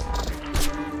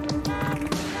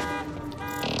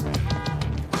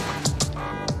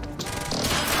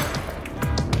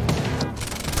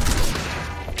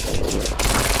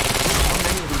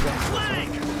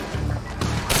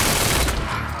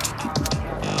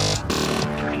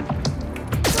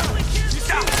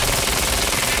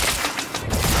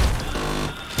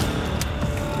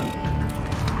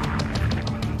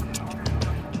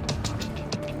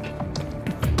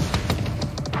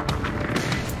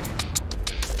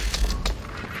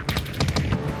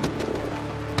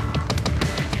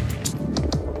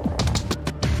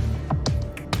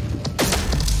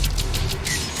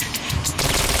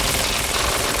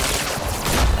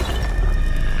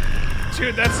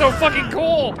 Dude, that's so fucking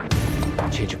cool!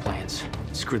 Change of plans.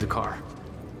 Screw the car.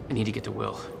 I need to get to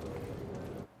Will.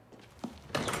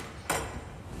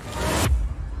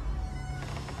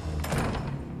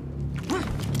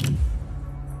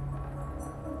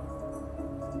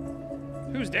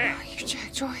 Who's that? Oh, you're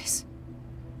Jack Joyce.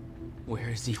 Where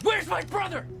is he? Where's my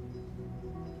brother?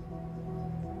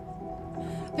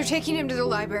 They're taking him to the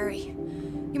library.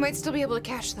 You might still be able to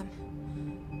catch them.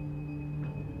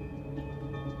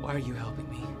 Why are you helping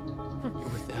me? You're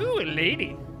with them. Ooh, a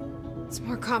lady. It's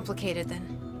more complicated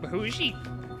than... But who is she?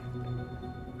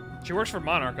 She works for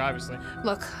Monarch, obviously.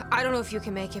 Look, I don't know if you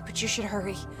can make it, but you should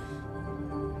hurry.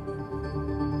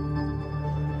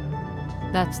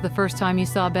 That's the first time you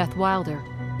saw Beth Wilder.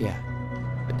 Yeah,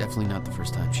 but definitely not the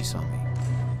first time she saw me.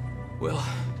 Will.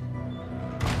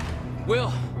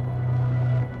 Will.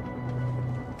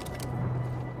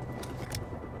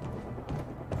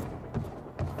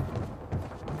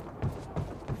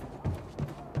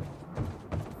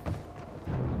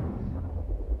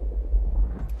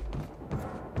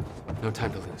 No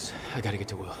time to lose. I gotta get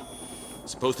to Will.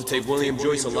 Supposed to take William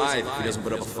Joyce alive if he doesn't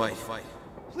put up a fight.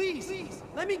 Please,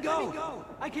 let me go.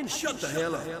 I can Shut the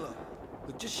hell up.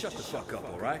 Look, just shut the fuck up,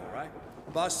 all right?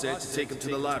 Boss said to take him to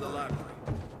the library.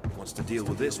 Wants to deal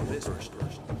with this one first.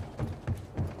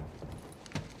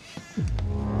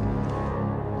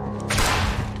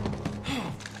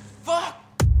 Fuck!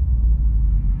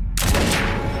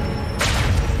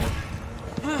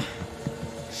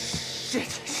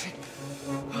 Shit.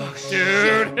 Oh,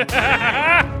 dude.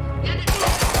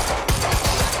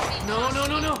 No.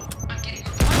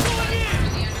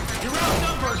 You're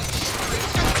outnumbered.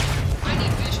 I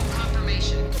need visual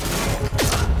confirmation.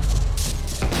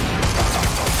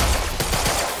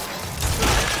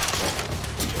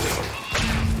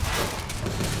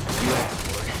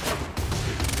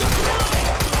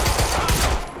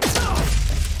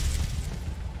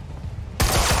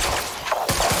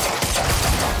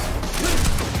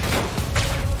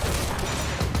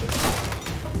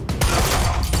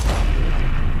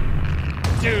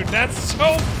 Dude, that's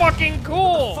so fucking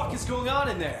cool! What the fuck is going on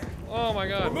in there? Oh my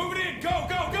god. We're moving in! Go,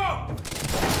 go, go!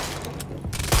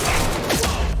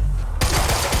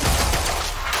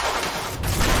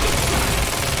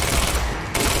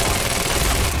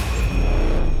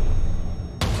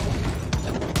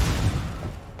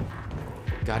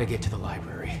 Gotta get to the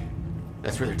library.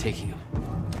 That's where they're taking him.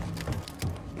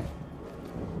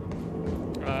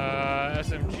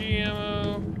 SMG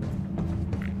ammo.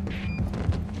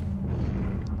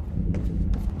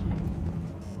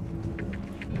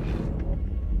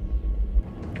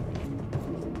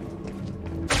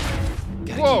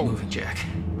 Gotta Whoa. keep moving, Jack.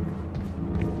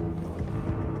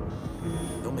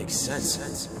 Don't make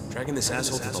sense. Dragging this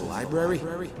asshole to the library?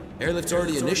 Airlift's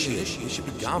already initiated. He should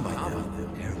be gone by now.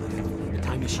 The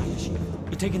time machine.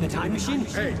 You taking the time machine?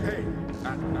 Hey.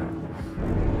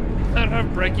 Not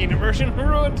enough braking immersion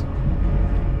ruined.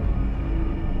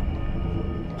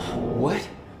 What?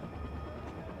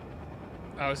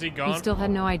 Oh, is he You gone? still had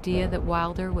no idea that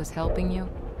Wilder was helping you?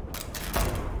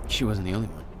 She wasn't the only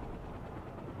one.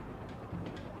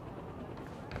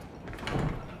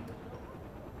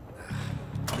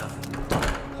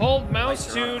 Hold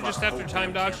mouse 2 just after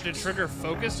time dodge to trigger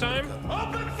focus time.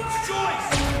 Open fire!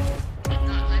 Joyce!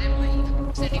 Not let him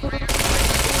leave. Sending radar.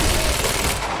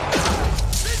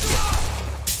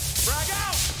 Frag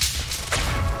out!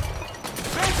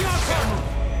 Bounty on cover!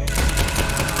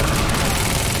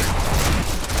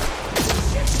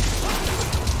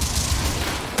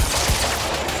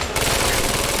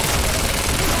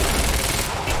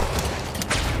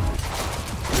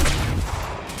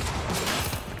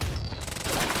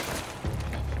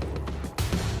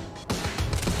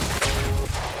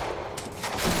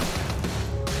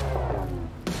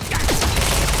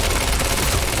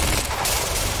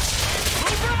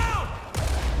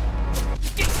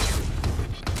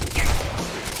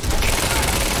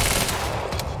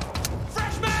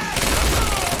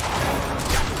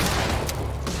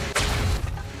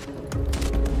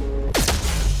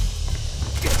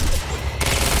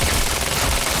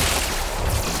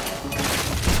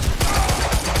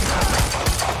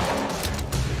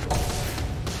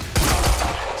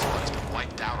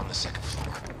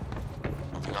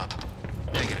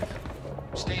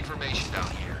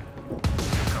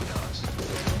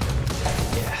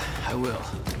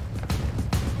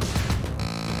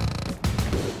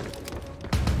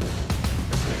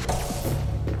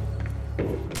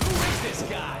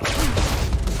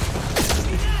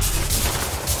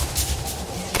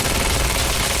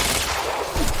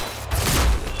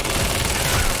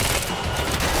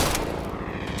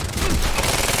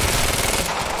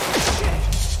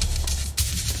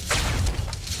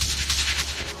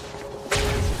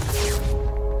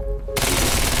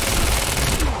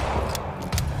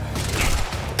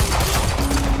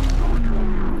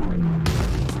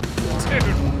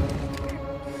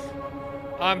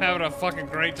 I'm having a fucking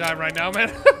great time right now,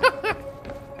 man.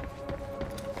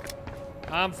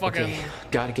 I'm fucking... Okay,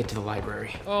 gotta get to the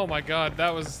library. Oh my god,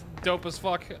 that was dope as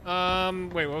fuck. Wait,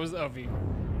 what was the... Oh, V.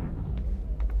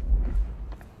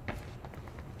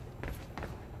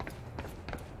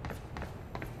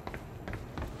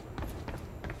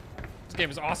 This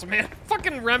game is awesome, man.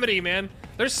 Fucking Remedy, man.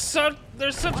 There's such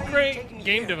great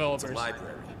game developers.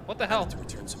 Library. What the hell? To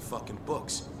return some fucking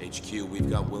books. HQ, we've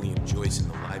got William Joyce in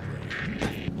the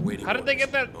library. Waiting How did they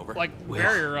get that, Over. like,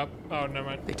 barrier up? Oh, never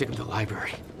mind. They took him to the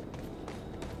library.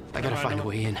 I gotta find a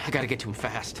way in. I gotta get to him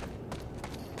fast.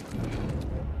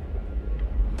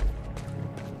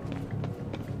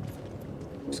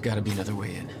 There's gotta be another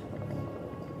way in.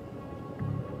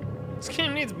 This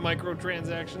game needs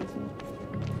microtransactions.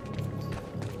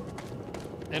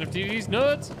 NFTs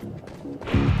nuts.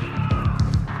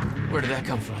 Where did that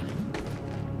come from?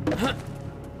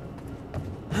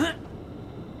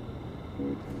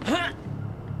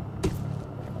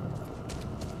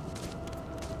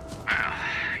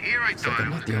 Here I thought it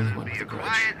was the only going one to be with a a grudge.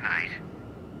 quiet night.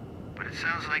 But it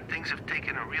sounds like things have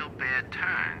taken a real bad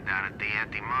turn down at the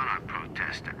anti-monarch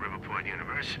protest at Riverport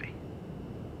University.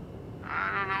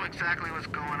 I don't know exactly what's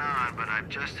going on, but I've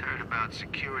just heard about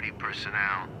security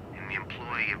personnel in the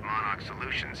employee of Monarch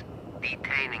Solutions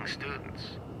detaining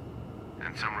students.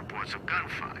 And some reports of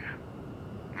gunfire.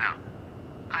 Now,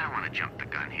 I don't want to jump the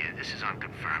gun here. This is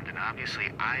unconfirmed, and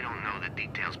obviously I don't know the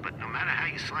details, but no matter how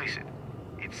you slice it,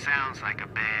 it sounds like a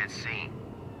bad scene.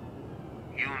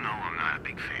 You know I'm not a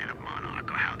big fan of Monarch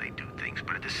or how they do things,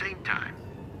 but at the same time,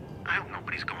 I hope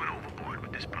nobody's going overboard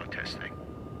with this protest thing.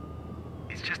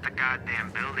 It's just a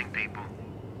goddamn building, people.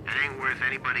 It ain't worth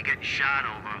anybody getting shot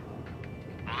over.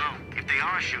 Although, if they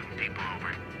are shooting people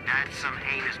over, that's some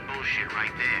heinous bullshit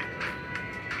right there.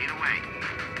 Either way,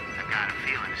 I've got a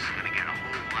feeling this is gonna get a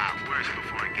whole lot worse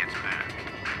before it gets better.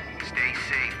 Stay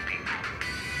safe, people.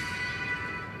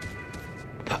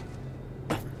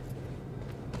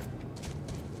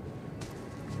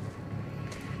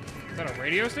 Is that a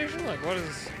radio station? Like, what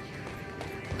is...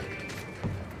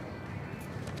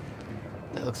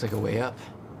 That looks like a way up.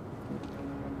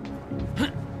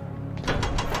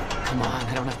 Come on,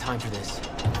 I don't have time for this.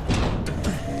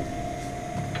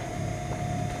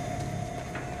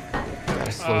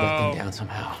 Gotta slow that thing down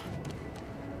somehow.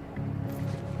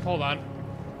 Hold on.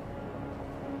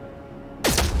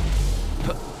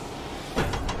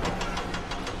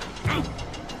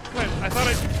 Wait, I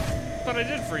thought I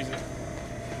did freeze it.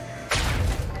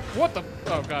 What the?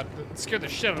 Oh god, it scared the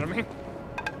shit out of me.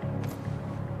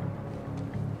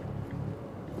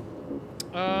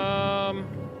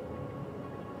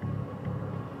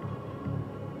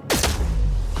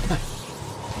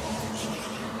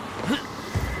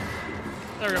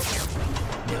 There we go.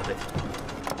 Nailed it.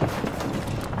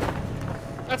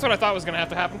 That's what I thought was gonna have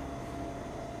to happen.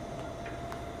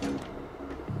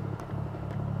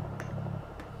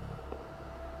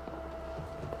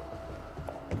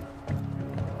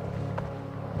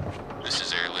 This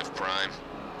is Airlift Prime.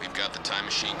 We've got the Time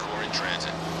Machine Corps in transit.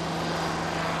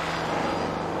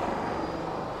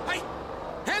 Hey!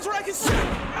 Hands where I can see!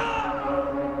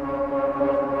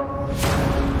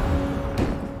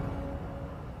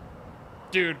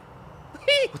 Dude.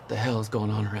 What the hell is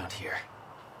going on around here?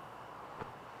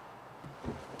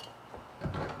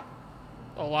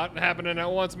 A lot happening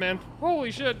at once, man. Holy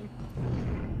shit.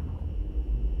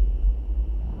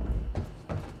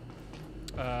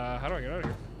 How do I get out of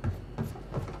here?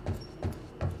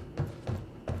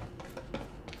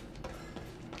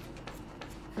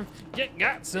 Get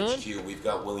got, son. HQ, we've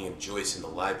got William Joyce in the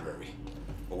library.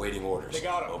 Awaiting orders. They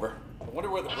got him. Over. I wonder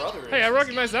where the brother is. Hey, I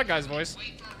recognize that guy's voice.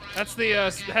 That's the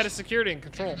head of security and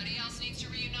control.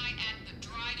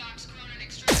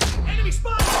 Enemy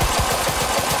spotted!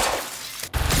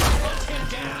 Hunt him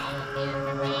down.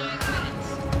 5 minutes.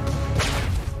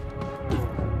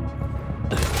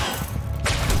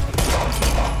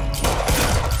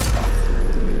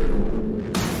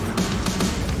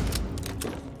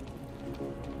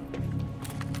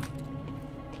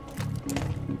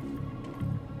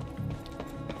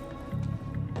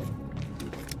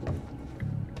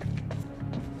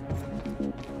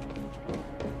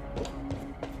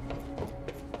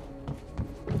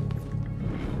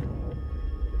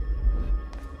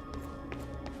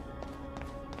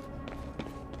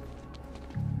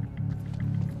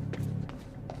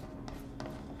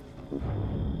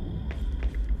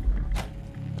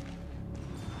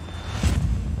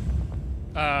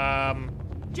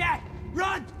 Jack,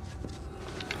 run!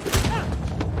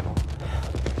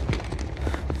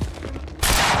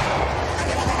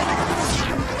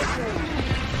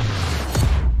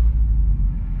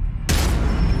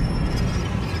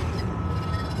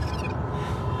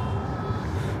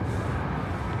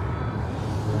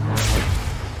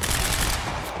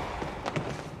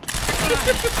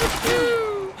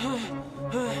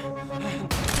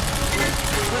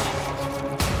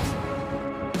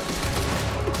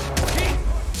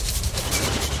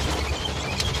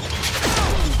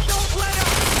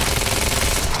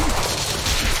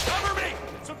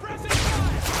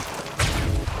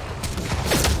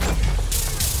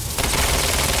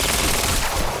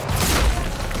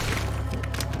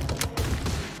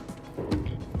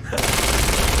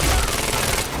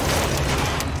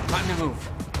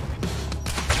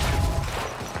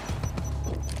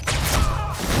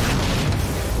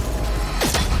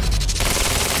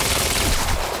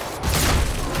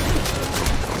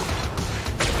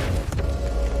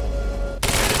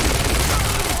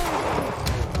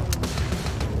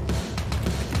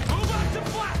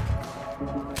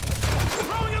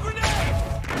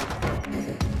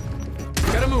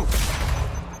 move.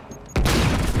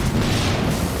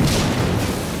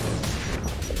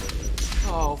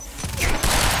 Oh.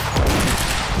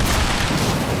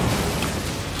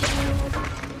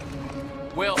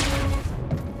 Will,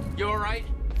 you all right?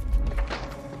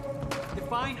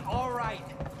 Define all right.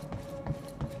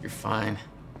 You're fine.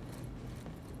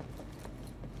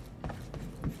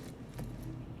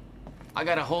 I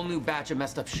got a whole new batch of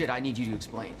messed up shit I need you to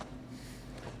explain.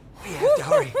 We have to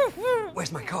hurry.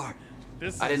 Where's my car?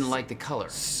 I didn't like the color.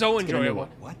 So Let's get a new enjoyable.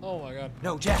 one. What? Oh my god.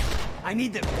 No, Jack. I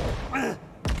need them.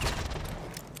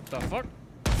 The fuck?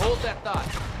 Hold that thought.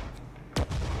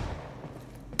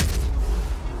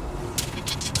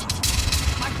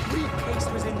 My briefcase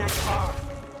was in that car.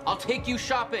 I'll take you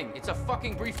shopping. It's a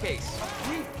fucking briefcase. A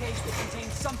briefcase that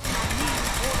contains something I need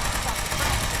in order to stop the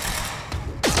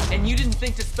fracture. And you didn't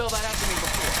think to spell that out to me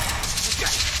before.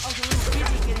 I was a little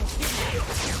busy getting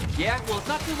kidnapped. Yeah? Well, it's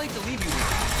not too late to leave you here.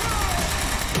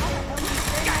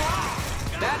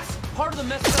 That's part of the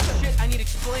messed up shit I need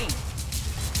explained.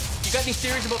 You got any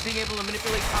theories about being able to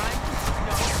manipulate time?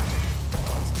 No.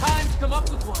 It's time to come up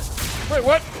with one. Wait,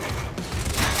 what?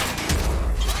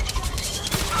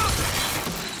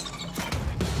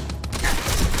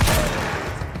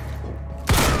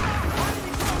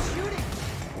 Shooting.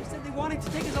 They said they wanted to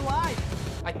take us alive.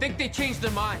 I think they changed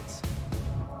their minds.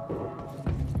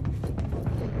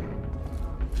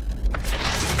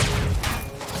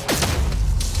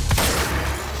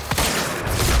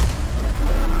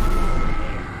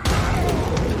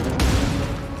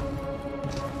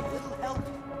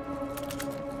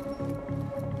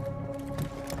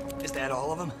 Is that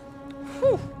all of them?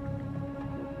 Whew.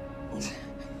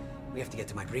 We have to get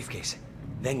to my briefcase.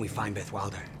 Then we find Beth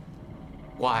Wilder.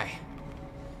 Why?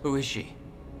 Who is she?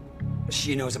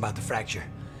 She knows about the fracture.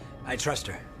 I trust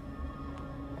her.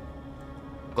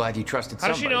 Glad you trusted How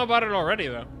does somebody. she know about it already,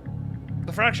 though?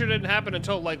 The fracture didn't happen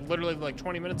until, like, literally, like,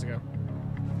 20 minutes ago.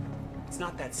 It's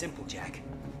not that simple, Jack.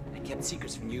 I kept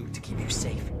secrets from you to keep you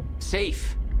safe.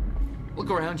 Safe? Look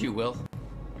around you, Will.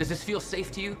 Does this feel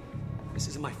safe to you? This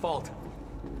isn't my fault.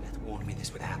 Beth warned me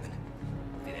this would happen.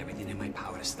 I did everything in my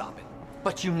power to stop it.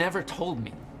 But you never told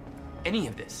me any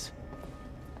of this.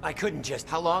 I couldn't just...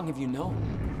 How long have you known?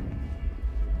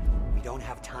 We don't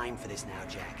have time for this now,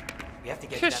 Jack. We have to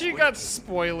get to Because that she got briefcase.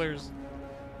 spoilers.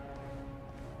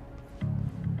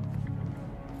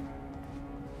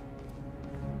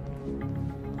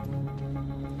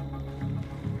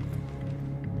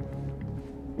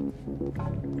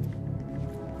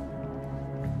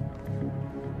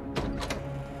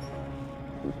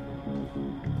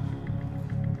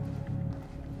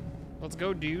 Let's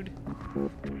go, dude.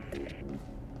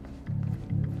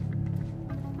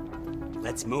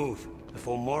 Let's move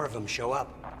before more of them show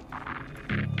up.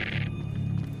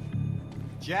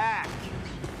 Jack!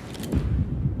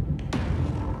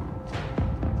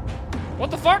 What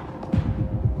the fuck?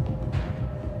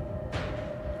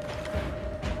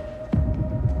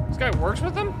 This guy works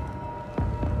with them?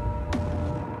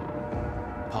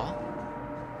 Paul?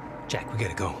 Jack, we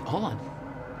gotta go. Hold on.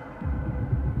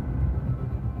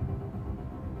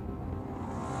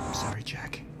 I'm sorry,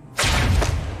 Jack.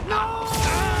 No!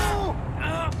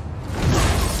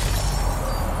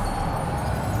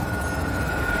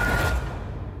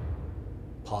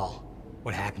 Paul,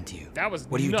 what happened to you? That was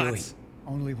What are you doing? nuts.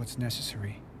 Only what's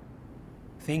necessary.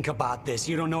 Think about this.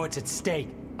 You don't know what's at stake.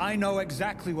 I know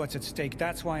exactly what's at stake.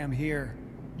 That's why I'm here.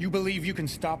 You believe you can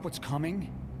stop what's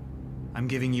coming? I'm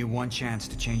giving you one chance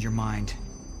to change your mind.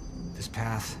 This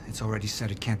path, it's already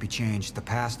said it can't be changed. The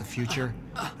past, the future,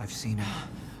 I've seen it.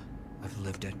 I've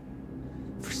lived it.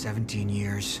 For 17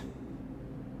 years.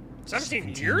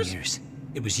 17 years?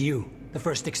 It was you, the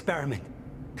first experiment.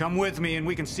 Come with me and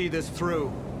we can see this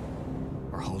through.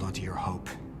 Or hold on to your hope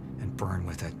and burn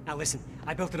with it. Now listen,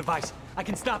 I built a device. I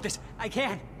can stop this. I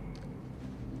can.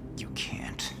 You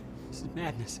can't. This is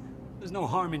madness. There's no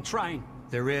harm in trying.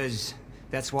 There is.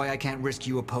 That's why I can't risk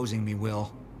you opposing me,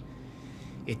 Will.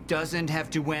 It doesn't have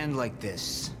to end like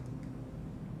this.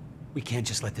 We can't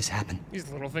just let this happen. He's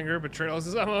Littlefinger, betrayal is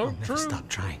his MO. I'll never stop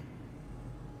trying.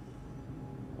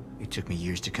 It took me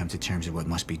years to come to terms with what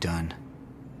must be done.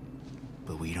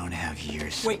 But we don't have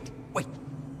years. Wait.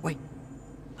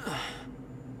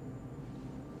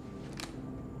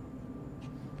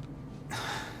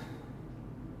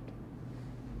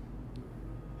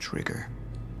 Trigger.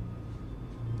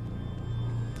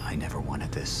 I never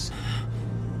wanted this.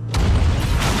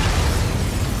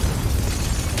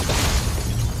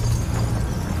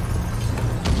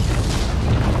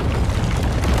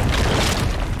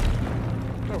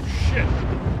 Oh shit.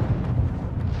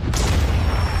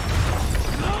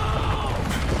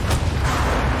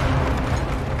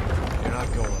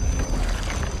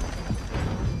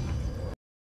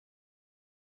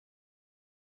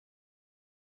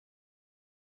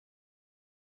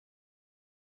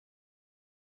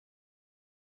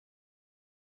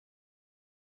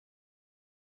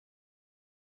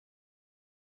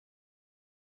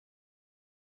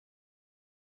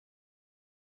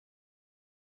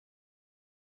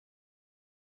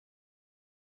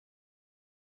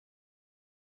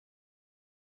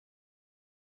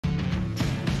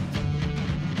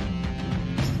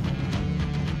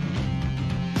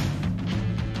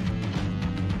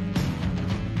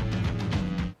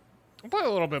 play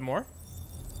a little bit more.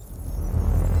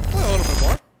 Play a little bit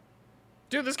more.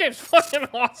 Dude, this game's fucking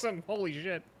awesome. Holy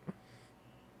shit.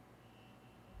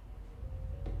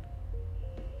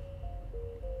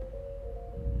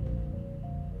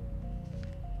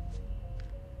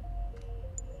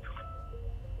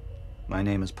 My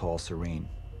name is Paul Serene.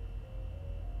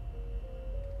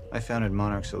 I founded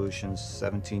Monarch Solutions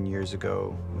 17 years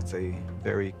ago with a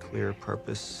very clear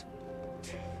purpose.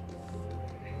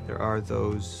 There are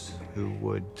those who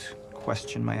would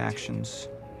question my actions.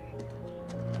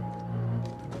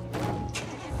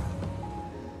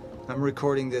 I'm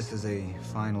recording this as a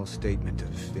final statement of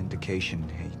vindication,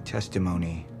 a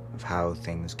testimony of how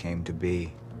things came to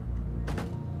be.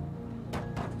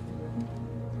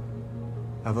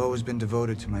 I've always been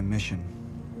devoted to my mission.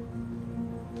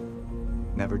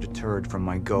 Never deterred from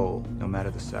my goal, no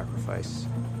matter the sacrifice.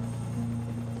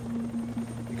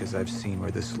 Because I've seen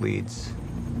where this leads.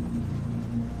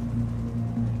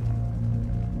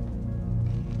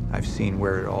 I've seen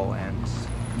where it all ends.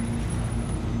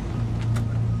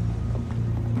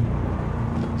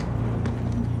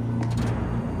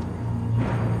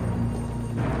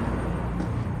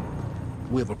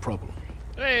 We have a problem.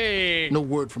 Hey! No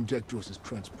word from Jack Joyce's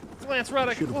transport. It's Lance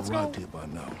Reddick. Should have Let's arrived go. here by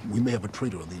now. We may have a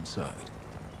traitor on the inside.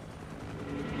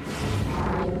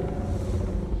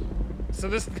 So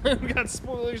this got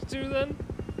spoilers too, then?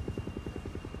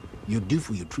 You're due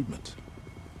for your treatment.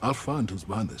 I'll find who's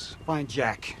behind this. Find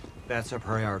Jack. That's our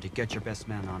priority. Get your best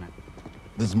man on it.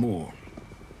 There's more.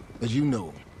 As you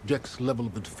know, Jack's level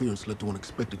of interference led to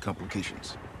unexpected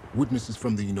complications. Witnesses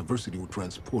from the university were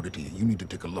transported here. You need to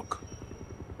take a look.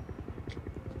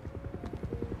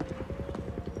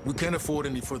 We can't afford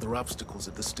any further obstacles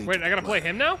at this stage. Wait, I gotta play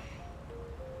him now?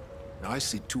 Now, I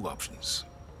see two options.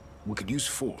 We could use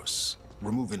force,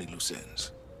 remove any loose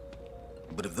ends.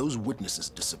 But if those witnesses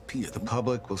disappear, The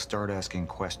public will start asking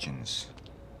questions.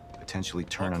 Potentially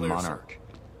turn on Monarch.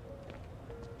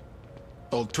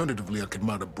 Alternatively, I could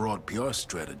mount a broad PR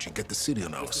strategy, get the city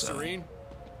on our Mr. side. Serene?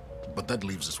 But that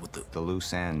leaves us with the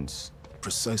loose ends.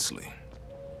 Precisely.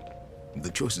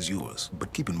 The choice is yours,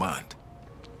 but keep in mind,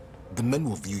 the men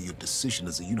will view your decision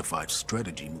as a unified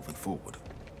strategy moving forward.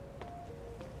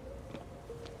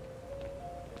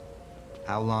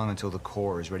 How long until the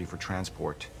core is ready for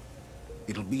transport?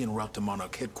 It'll be en route to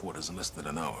Monarch headquarters in less than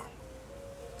an hour.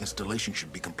 Installation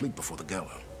should be complete before the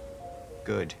gala.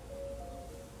 Good.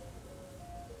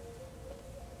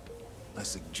 I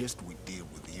suggest we deal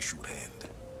with the issue at hand.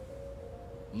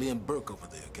 Liam Burke over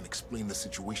there can explain the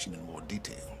situation in more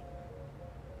detail.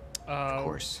 Of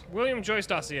course. William Joyce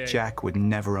dossier. Jack would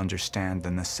never understand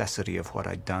the necessity of what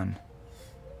I'd done.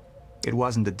 It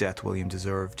wasn't the death William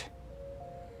deserved.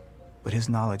 But his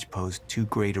knowledge posed too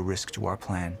great a risk to our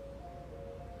plan.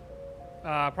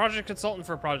 Project consultant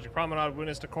for Project Promenade,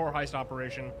 witnessed a core heist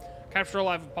operation. Capture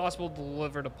alive if possible,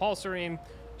 delivered to Paul Serene,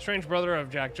 strange brother of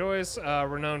Jack Joyce,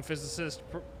 renowned physicist,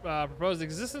 proposed the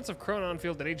existence of Chronon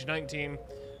field at age 19,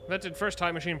 invented first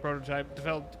time machine prototype,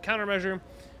 developed countermeasure,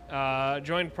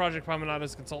 joined Project Promenade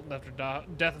as consultant after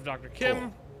death of Dr.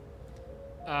 Kim.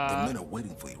 The men are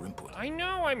waiting for your input. I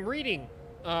know, I'm reading.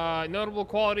 Notable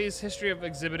qualities: history of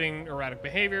exhibiting erratic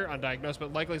behavior, undiagnosed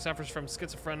but likely suffers from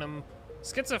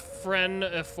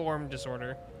schizophreniform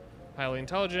disorder. Highly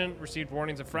intelligent, received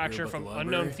warnings of fracture from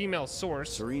unknown female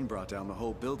source. Serene brought down the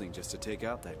whole building just to take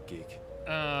out that geek.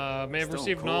 May have Stone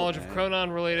received cold, knowledge man. of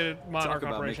Chronon-related Monarch Talk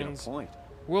about making a operations. point.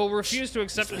 Will refuse to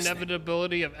accept He's listening.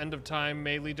 inevitability of end of time,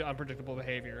 may lead to unpredictable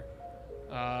behavior.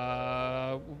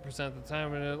 Will present at the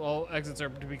time when all exits are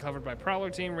to be covered by Prowler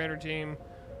team, Raider team.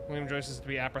 William Joyce is to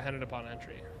be apprehended upon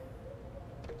entry.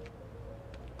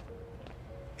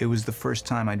 It was the first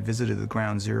time I'd visited the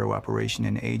Ground Zero operation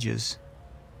in ages.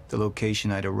 The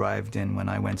location I'd arrived in when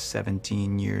I went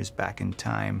 17 years back in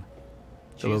time.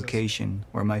 The Jesus. location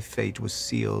where my fate was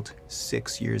sealed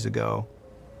 6 years ago.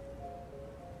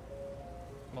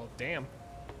 Well, damn.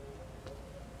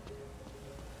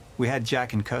 We had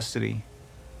Jack in custody,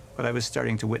 but I was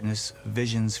starting to witness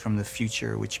visions from the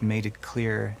future which made it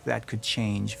clear that could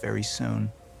change very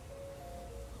soon.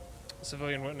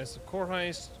 Civilian witness of core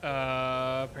heist.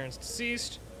 Parents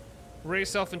deceased.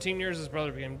 Raised self in teen years, his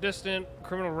brother became distant.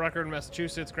 Criminal record in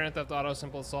Massachusetts, grand theft auto,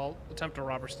 simple assault, attempt to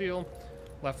rob or steal.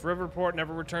 Left Riverport,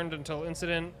 never returned until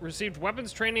incident. Received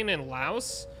weapons training in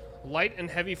Laos. Light and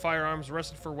heavy firearms,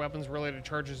 arrested for weapons-related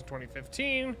charges in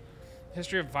 2015.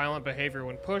 History of violent behavior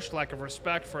when pushed, lack of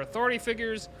respect for authority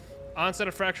figures. Onset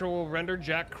of fracture will render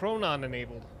Jack Chronon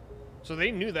enabled. So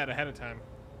they knew that ahead of time.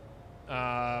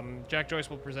 Jack Joyce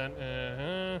will present...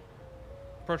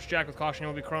 Approach Jack with caution. He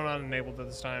will be Chronon enabled at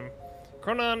this time.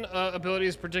 Chronon ability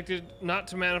is predicted not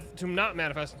to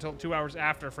manifest until 2 hours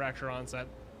after fracture onset.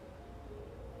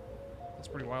 That's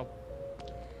pretty wild.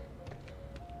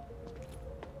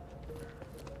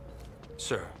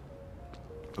 Sir,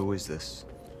 Who is this?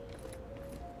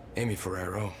 Amy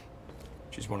Ferrero.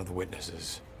 She's one of the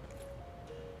witnesses.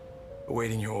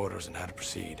 Awaiting your orders on how to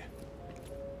proceed.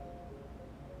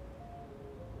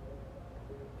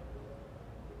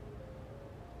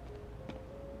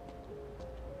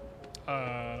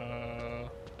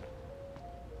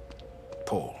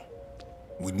 Paul,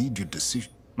 we need your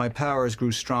decision. My powers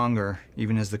grew stronger,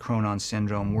 even as the Chronon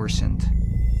syndrome worsened.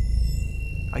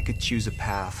 I could choose a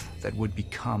path that would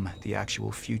become the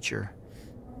actual future,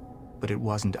 but it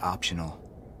wasn't optional.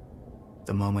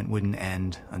 The moment wouldn't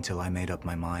end until I made up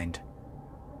my mind.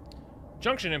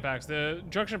 Junction impacts. The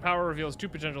junction power reveals 2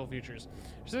 potential futures.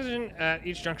 Decision at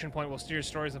each junction point will steer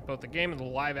stories of both the game and the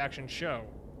live-action show.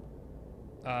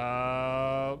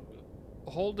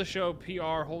 Hold to show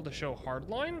PR, hold to show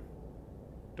hardline?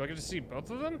 Do I get to see both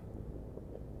of them?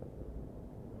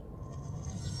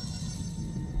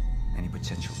 Any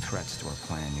potential threats to our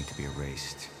plan need to be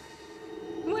erased.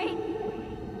 Wait!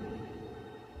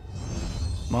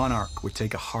 Monarch would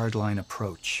take a hardline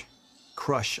approach.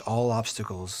 Crush all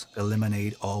obstacles,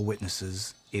 eliminate all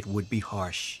witnesses. It would be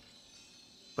harsh.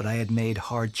 But I had made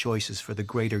hard choices for the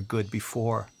greater good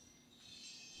before.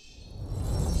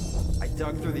 I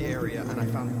dug through the area and I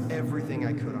found everything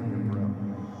I could on your bro.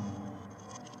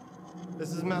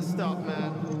 This is messed up,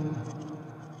 man.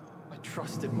 I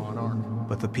trusted Monarch.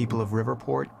 But the people of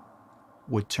Riverport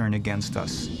would turn against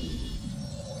us.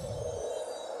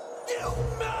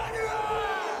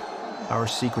 Our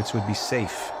secrets would be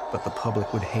safe, but the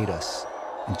public would hate us,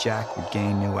 and Jack would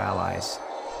gain new allies.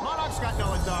 Monarch's got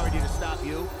no authority to stop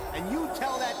you, and you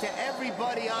tell that to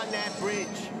everybody on that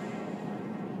bridge.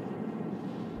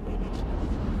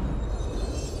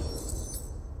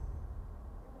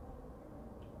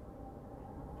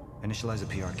 Initialize a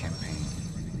PR campaign.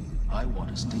 I want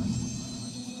to stay.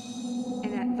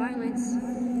 And that violence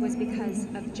was because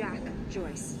of Jack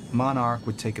Joyce. Monarch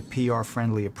would take a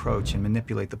PR-friendly approach and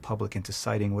manipulate the public into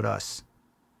siding with us.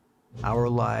 Our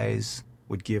lies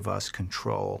would give us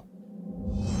control.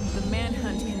 The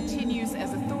manhunt continues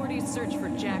as authorities search for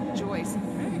Jack Joyce.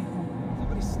 Hey,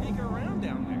 somebody's sneaking around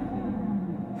down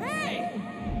there. Hey!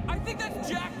 I think that's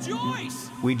Jack Joyce!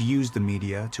 We'd use the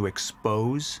media to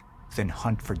expose, then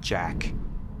hunt for Jack.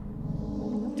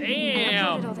 I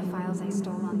uploaded all the files I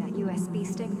stole on that USB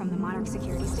stick from the Monarch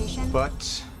security station.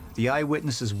 But the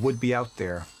eyewitnesses would be out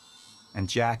there, and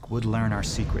Jack would learn our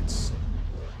secrets.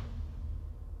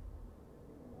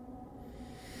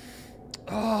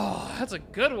 Oh, that's a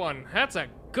good one. That's a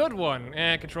good one.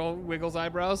 Control wiggles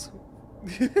eyebrows.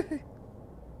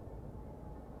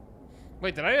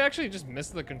 Wait, did I actually just miss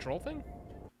the control thing?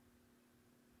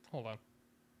 Hold on.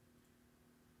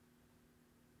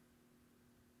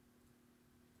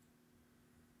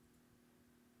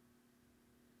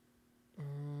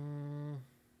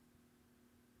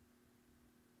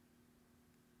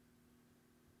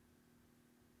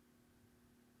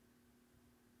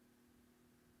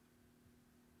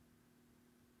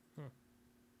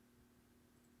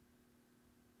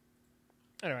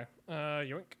 Anyway,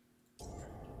 yoink.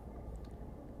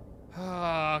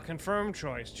 Confirm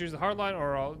choice. Choose the hardline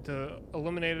or the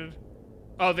eliminated.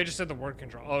 Oh, they just said the word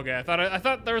control. Okay, I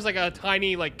thought there was like a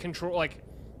tiny like control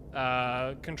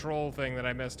control thing that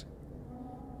I missed.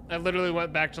 I literally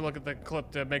went back to look at the clip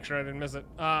to make sure I didn't miss it.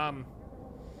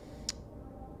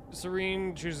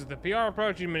 Serene chooses the PR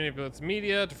approach. He manipulates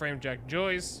media to frame Jack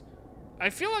Joyce. I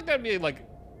feel like that'd be like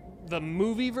the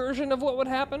movie version of what would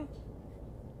happen.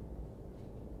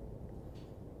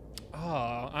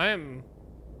 Oh, I'm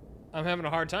having a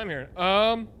hard time here.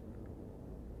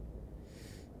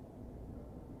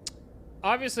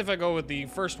 Obviously, if I go with the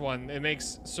first one, it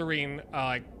makes Serene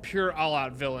like pure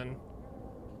all-out villain.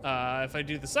 If I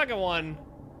do the second one,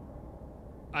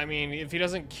 I mean, if he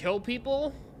doesn't kill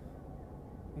people,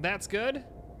 that's good.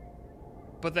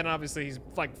 But then obviously he's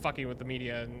like fucking with the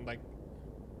media and like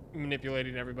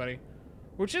manipulating everybody,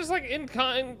 which is like in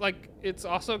kind, like it's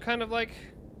also kind of like.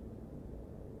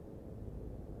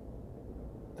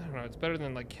 I don't know, it's better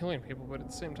than like killing people, but at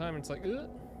the same time it's like ugh.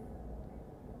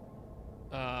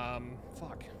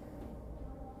 Fuck.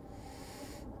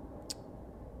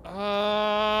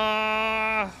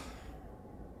 I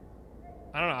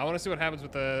don't know, I want to see what happens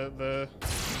with the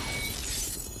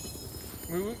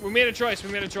we made a choice,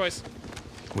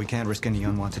 We can't risk any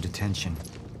unwanted attention.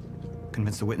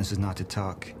 Convince the witnesses not to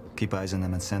talk. Keep eyes on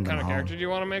them and send them home. What kind of character do you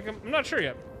want to make him? I'm not sure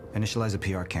yet. Initialize a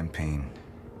PR campaign.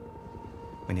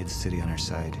 We need the city on our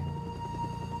side.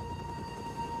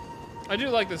 I do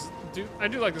like this. I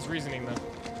do like this reasoning though.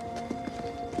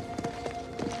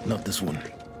 Not this one.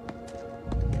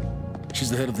 She's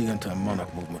the head of the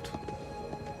anti-monarch movement.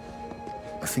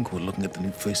 I think we're looking at the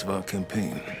new face of our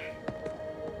campaign.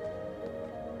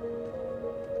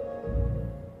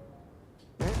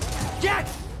 Jack!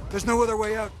 There's no other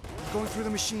way out. We're going through the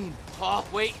machine. Oh,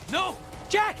 wait. No!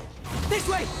 Jack! This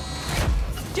way!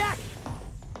 Jack!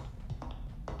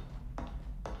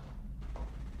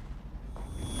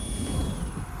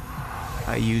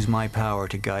 I use my power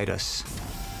to guide us.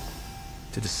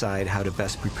 To decide how to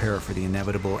best prepare for the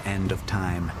inevitable end of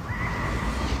time.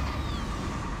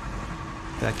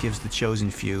 That gives the chosen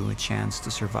few a chance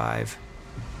to survive.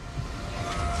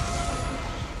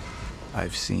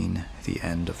 I've seen the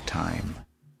end of time.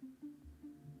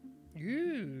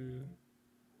 Ooh.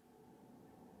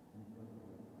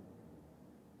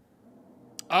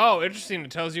 Oh, interesting.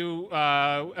 It tells you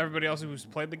everybody else who's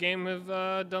played the game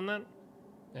have done that.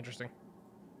 Interesting.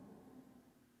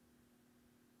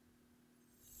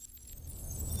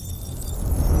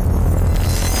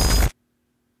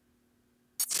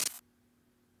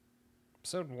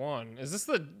 Episode 1. Is this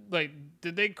the, like,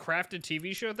 did they craft a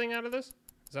TV show thing out of this?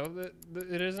 Is that what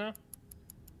it is now?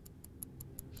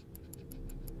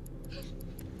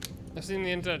 I've seen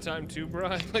the end of time too, bro.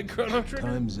 I like Chrono Trigger.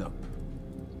 Time's up.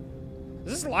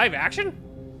 Is this live action?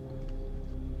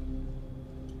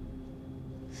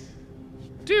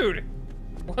 Dude,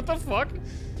 what the fuck?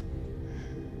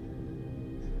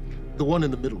 The one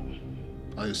in the middle,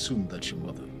 I assume that's your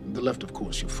mother. On the left, of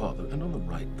course, your father. And on the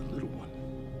right, the little one.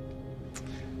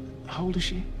 How old is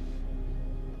she?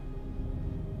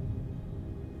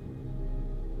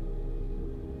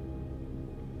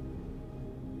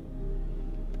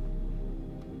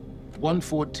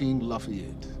 "114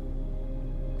 Lafayette.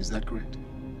 Is that correct?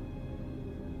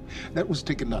 That was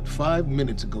taken not 5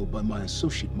 minutes ago by my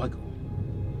associate, Michael.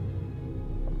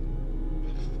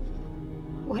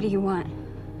 What do you want?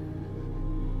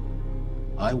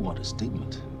 I want a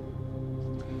statement.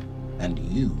 And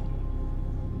you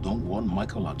don't want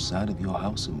Michael outside of your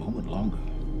house a moment longer.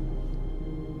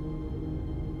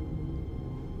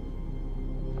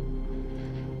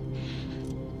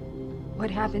 What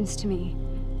happens to me?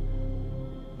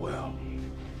 Well,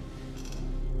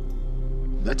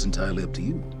 that's entirely up to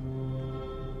you.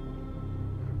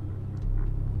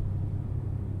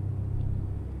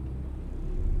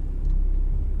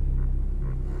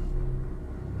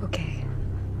 Okay,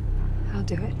 I'll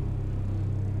do it.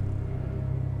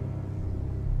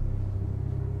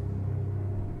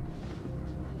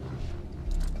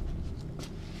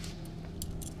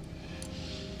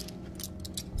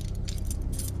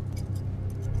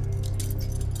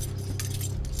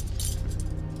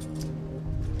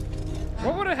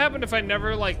 What would have happened if I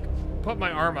never, like, put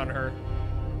my arm on her?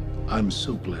 I'm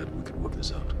so glad we could work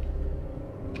this out.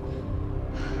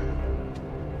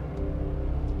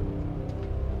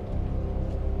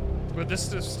 Would this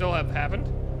still have happened?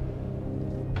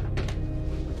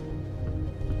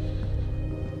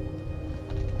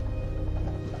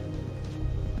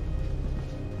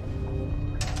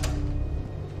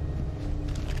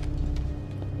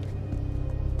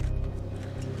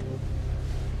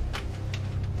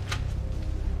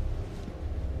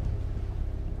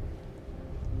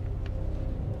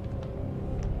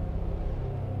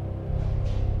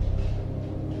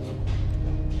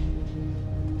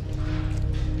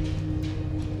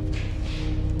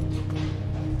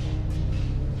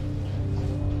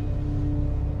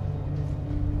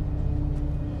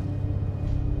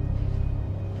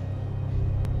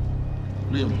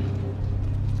 Liam,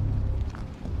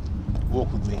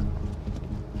 walk with me.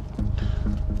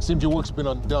 Seems your work's been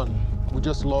undone. We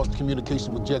just lost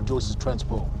communication with Jack Joyce's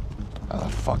transpo. How the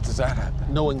fuck does that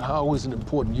happen? Knowing how isn't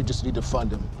important. You just need to find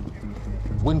him.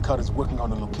 Wincott is working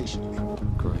on a location.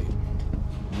 Great.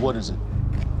 What is it?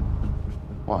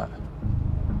 What?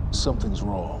 Something's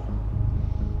wrong.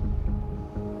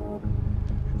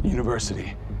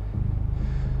 University.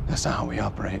 That's not how we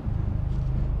operate.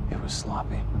 It was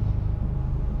sloppy.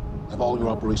 Have all your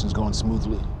operations gone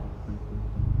smoothly?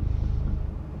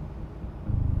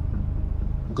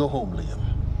 Go home, Liam.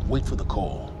 Wait for the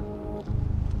call.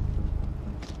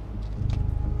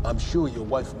 I'm sure your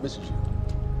wife misses you.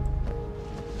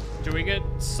 Do we get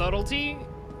subtlety?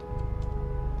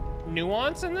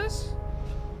 Nuance in this?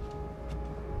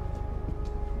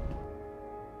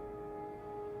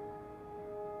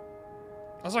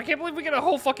 Also, I can't believe we get a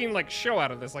whole fucking, like, show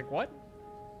out of this. Like, what?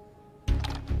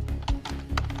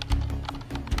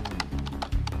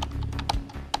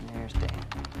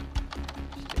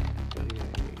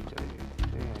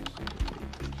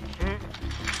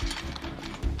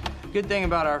 Good thing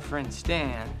about our friend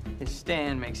Stan is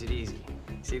Stan makes it easy.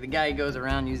 See, the guy goes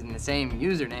around using the same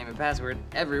username and password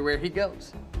everywhere he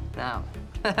goes. Now,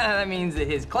 that means that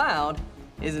his cloud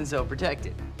isn't so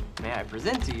protected. May I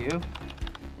present to you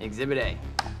Exhibit A.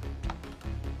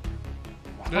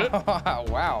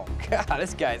 Wow. God,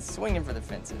 this guy's swinging for the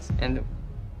fences. And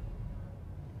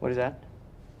what is that?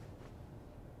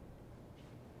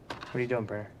 What are you doing,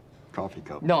 Brenner? Coffee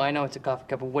cup. No, I know it's a coffee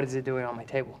cup, but what is it doing on my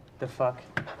table? The fuck?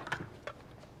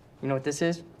 You know what this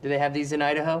is? Do they have these in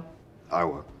Idaho?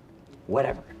 Iowa.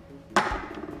 Whatever.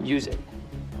 Use it.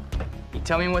 You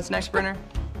tell me what's next, Brenner?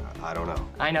 I don't know.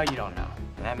 I know you don't know,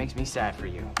 and that makes me sad for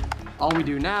you. All we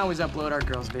do now is upload our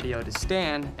girl's video to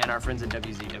Stan, and our friends at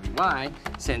WZWY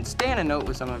send Stan a note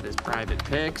with some of his private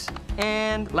pics,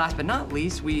 and last but not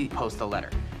least, we post a letter.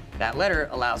 That letter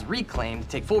allows Reclaim to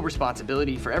take full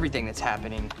responsibility for everything that's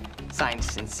happening. Signed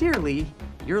sincerely,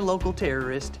 your local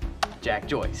terrorist, Jack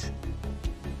Joyce.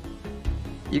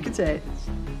 You can say it.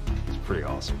 It's pretty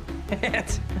awesome.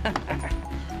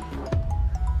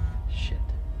 Shit.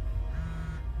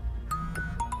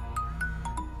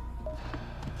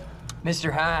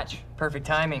 Mr. Hatch, perfect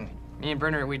timing. Me and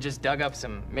Brenner, we just dug up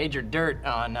some major dirt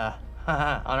on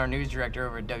our news director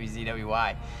over at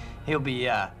WZWY. He'll be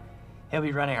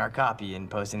running our copy and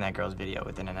posting that girl's video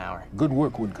within an hour. Good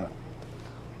work, Woodcock.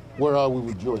 Where are we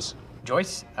with Joyce?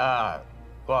 Joyce?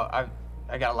 Well,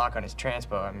 I got a lock on his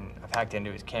transpo. I mean, I've hacked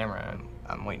into his camera, and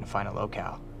I'm waiting to find a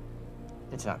locale.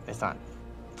 It's not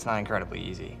incredibly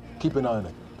easy. Keep an eye on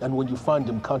it. And when you find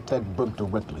him, contact Burke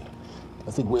directly.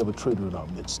 I think we have a traitor in our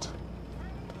midst.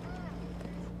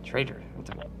 Traitor?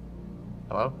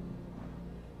 Hello?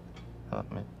 Hello,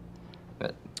 man.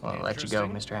 I'll let you go,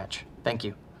 Mr. Hatch. Thank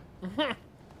you.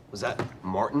 Was that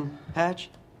Martin Hatch?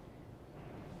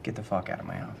 Get the fuck out of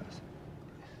my office.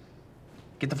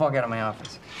 Get the fuck out of my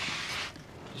office.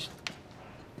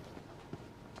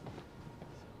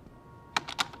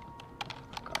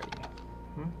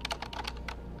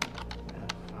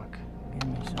 Fuck. Give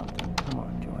me something. Come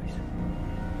on, Joyce.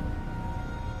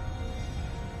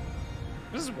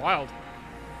 This is wild.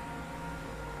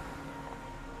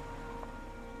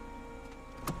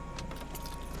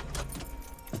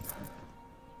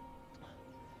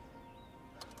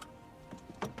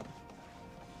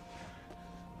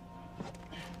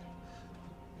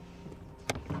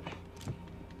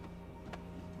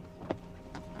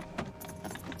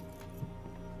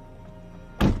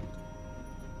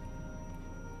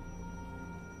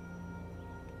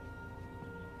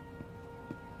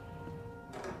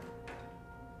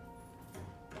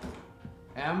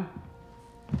 Em?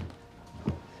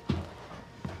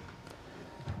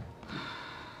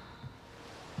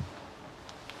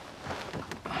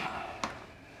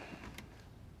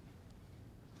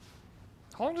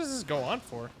 How long does this go on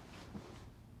for?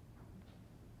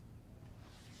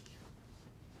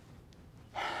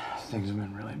 Things have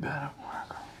been really bad at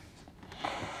work.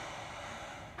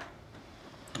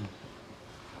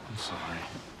 I'm sorry.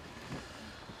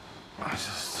 I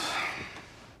just...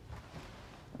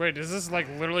 Wait, does this like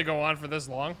literally go on for this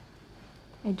long?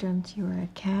 I dreamt you were a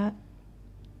cat.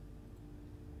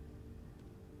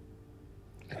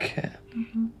 A cat?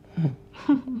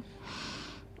 Mm-hmm.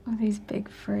 With these big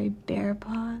furry bear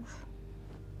paws.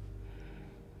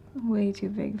 Way too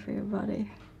big for your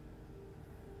body.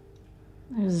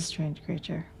 It was a strange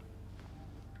creature.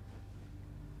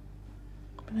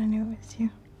 But I knew it was you.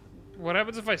 What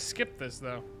happens if I skip this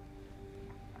though?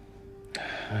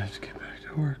 I have to get back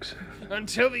to work soon.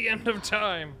 Until the end of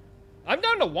time. I'm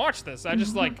down to watch this. I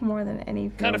just like more than any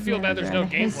kind of feel bad there's no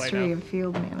gameplay history now. of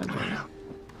field managers.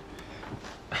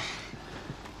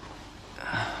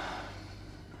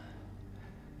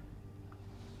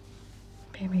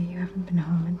 Baby, you haven't been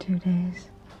home in 2 days.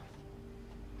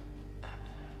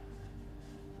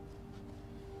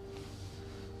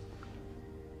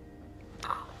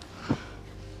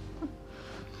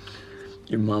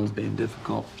 Your mom's being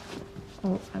difficult.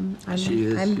 Oh, I'm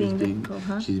being difficult,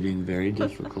 huh? She's being very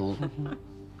difficult.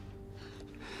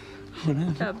 What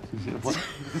happened? What?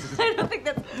 I don't think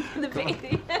that's the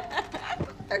baby.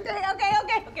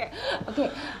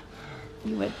 Okay.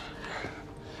 You would.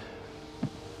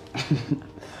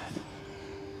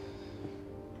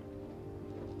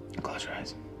 Close your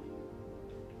eyes.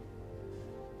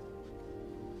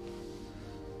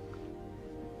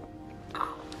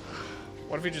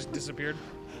 What if he just disappeared?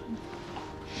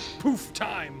 Poof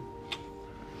time.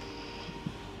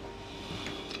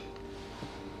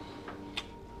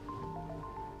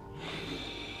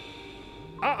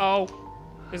 Uh-oh.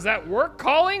 Is that work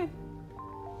calling?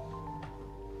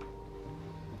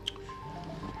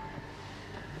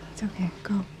 It's okay,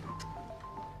 go.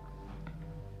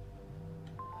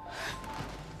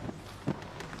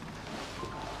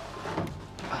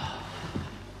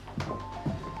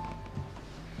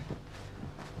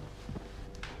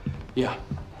 Yeah.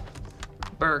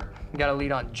 Burke, we got a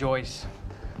lead on Joyce.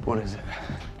 What is it?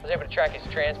 I was able to track his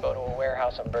transpo to a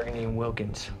warehouse on Burgundy and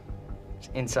Wilkins. It's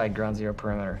inside Ground Zero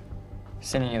perimeter.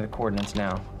 Sending you the coordinates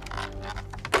now.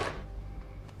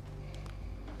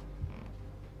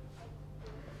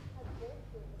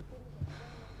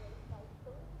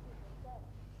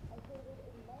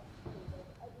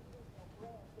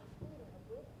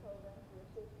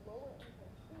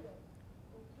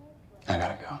 I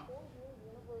gotta go.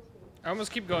 I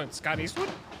almost keep going. Scott Eastwood?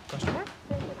 Question mark?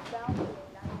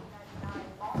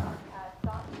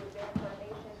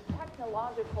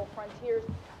 Technological frontiers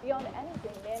beyond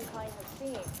anything mankind has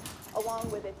seen. Along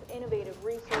with its innovative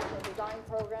research and design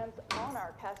programs,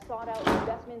 Monarch has sought out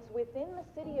investments within the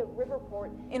city of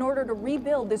Riverport in order to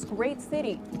rebuild this great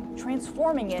city,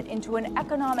 transforming it into an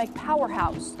economic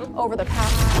powerhouse over the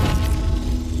past...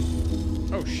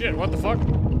 Oh shit, what the fuck?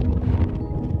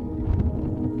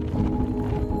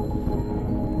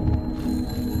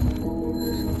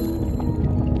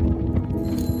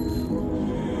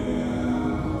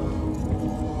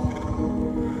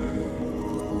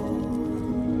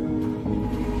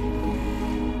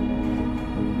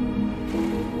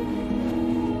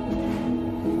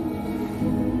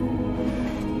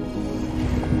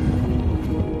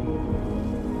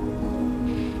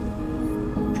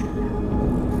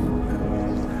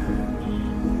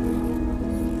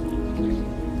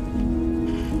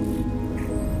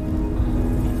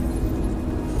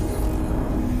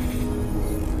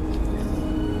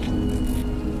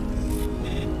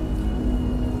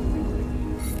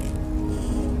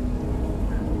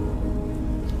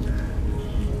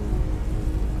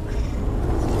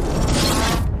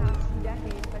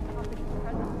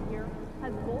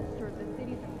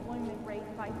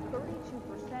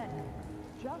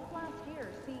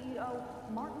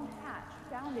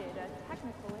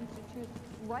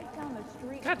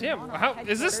 God damn, how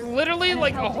is this literally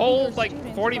like a whole like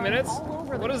 40 minutes?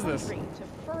 What is this? To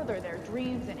further their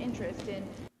dreams and interest in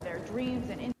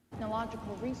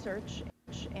technological research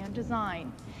and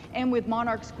design. And with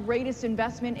Monarch's greatest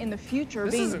investment in the future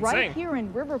being right here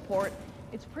in Riverport,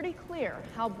 it's pretty clear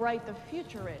how bright the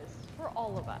future is for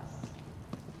all of us.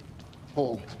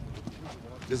 Paul,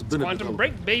 there's been a quantum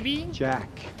break, baby. Jack.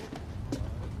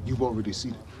 You've already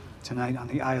seen it. Tonight on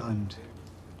the island.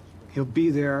 He'll be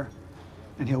there,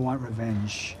 and he'll want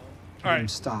revenge. All right. Him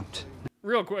stopped.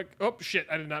 Real quick. Oh, shit.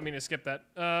 I did not mean to skip that.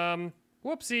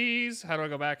 Whoopsies. How do I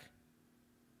go back?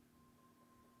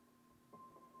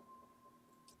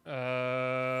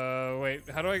 Wait.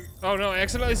 How do I... Oh, no. I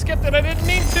accidentally skipped it. I didn't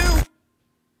mean to.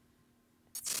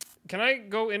 Can I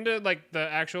go into, like, the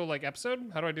actual, like,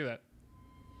 episode? How do I do that?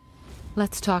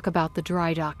 Let's talk about the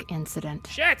dry dock incident.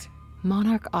 Shit!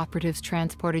 Monarch operatives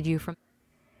transported you from...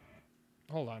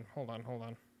 Hold on.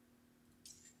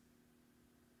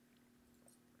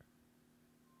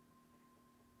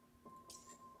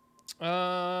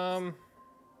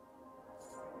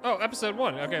 Oh, episode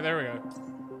 1. Okay, there we go.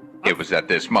 It was at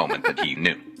this moment that he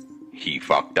knew. He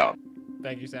fucked up.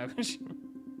 Thank you, Savage.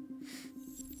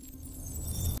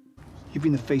 You've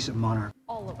been the face of Monarch.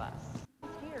 All of us.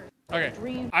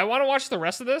 Okay, I want to watch the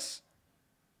rest of this,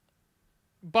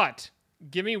 but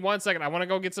give me 1 second. I want to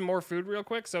go get some more food real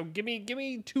quick. So give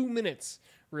me 2 minutes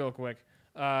real quick,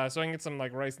 so I can get some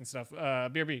like rice and stuff.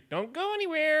 BRB, don't go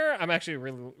anywhere. I'm actually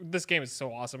really. This game is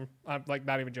so awesome. I'm like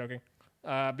not even joking.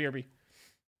 BRB.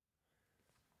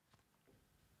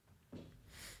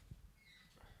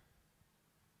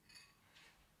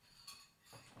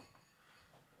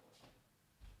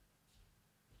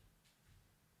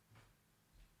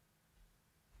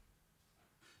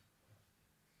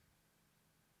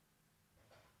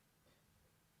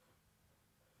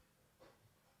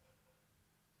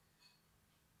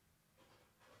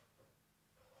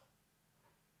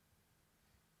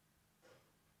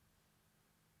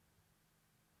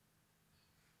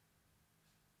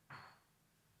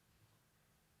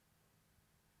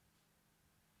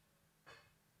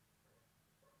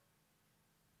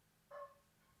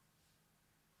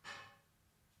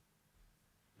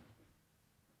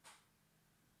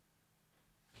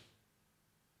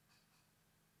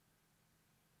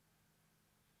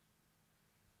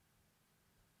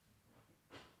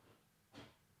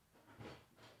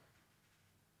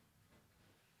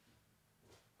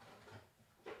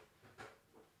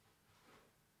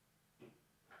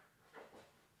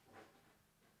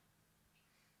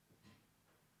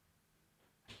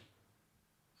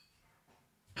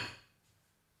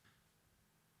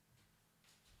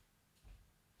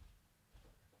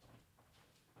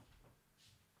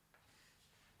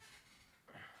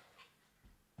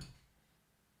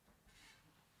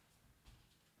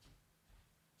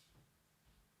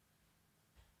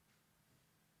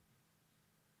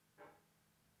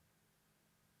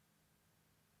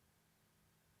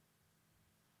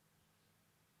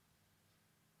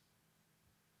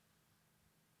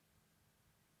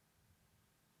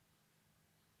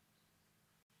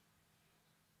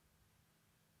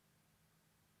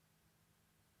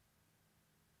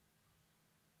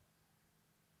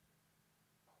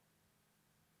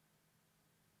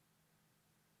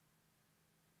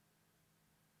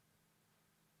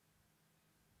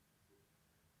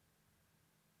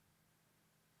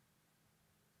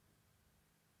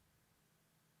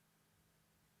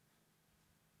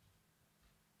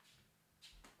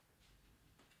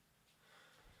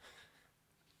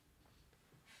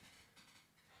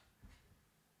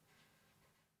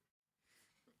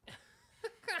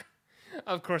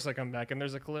 Of course I come back and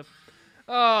there's a clip.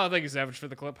 Oh, thank you, Savage, for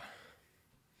the clip.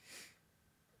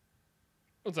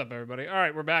 What's up, everybody? All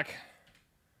right, we're back.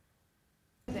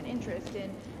 An interest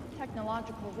in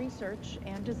technological research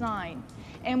and design.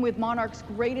 And with Monarch's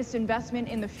greatest investment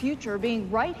in the future being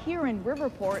right here in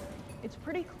Riverport, it's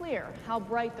pretty clear how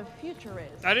bright the future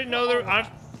is. I didn't know there.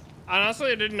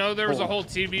 Honestly, I didn't know there was a whole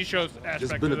TV show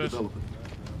aspect to this.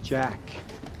 Jack.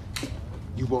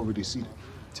 You've already seen it.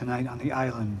 Tonight on the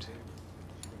island.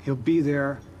 He'll be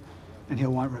there, and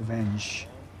he'll want revenge.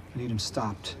 I need him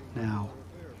stopped now.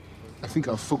 I think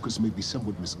our focus may be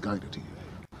somewhat misguided here.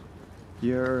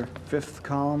 Your fifth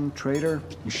column traitor?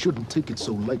 You shouldn't take it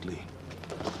so lightly.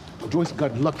 Joyce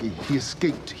got lucky. He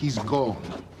escaped. He's gone.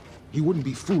 He wouldn't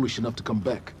be foolish enough to come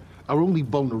back. Our only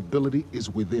vulnerability is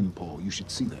within, Paul. You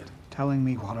should see that. Telling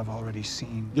me what I've already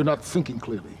seen. You're not thinking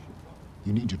clearly.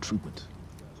 You need your treatment.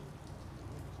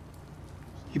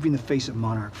 You've been the face of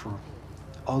Monarch for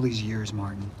all these years,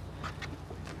 Martin.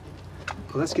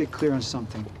 But let's get clear on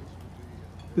something.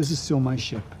 This is still my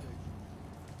ship.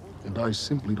 And I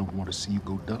simply don't want to see you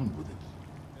go down with it.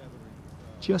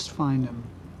 Just find him.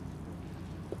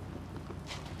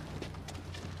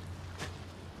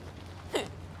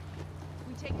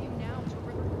 We take you now to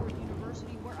Riverport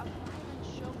University, where a violent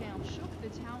showdown shook the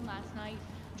town last night.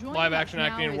 Live action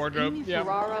acting and wardrobe. Yeah.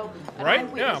 Right?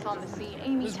 Yeah. On the scene.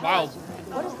 Amy, This is wild.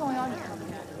 What is going on here?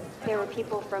 There were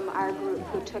people from our group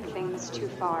who took things too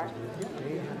far.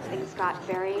 Things got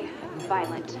very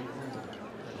violent.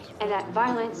 And that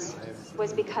violence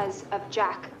was because of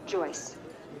Jack Joyce.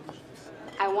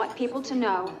 I want people to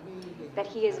know that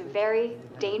he is a very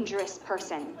dangerous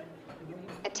person.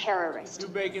 A terrorist. 2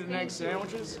 bacon and egg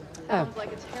sandwiches? Sounds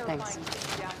like a terrifying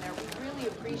thing down there. We really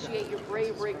appreciate your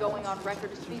bravery going on record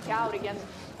to speak out against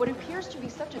what appears to be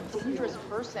such a dangerous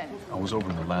person. I was over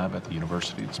in the lab at the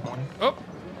university this morning. Oh.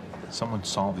 Someone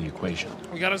solved the equation.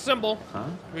 We got a symbol. Huh?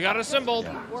 We got a symbol.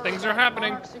 Things are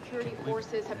happening. Monarch security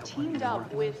forces have teamed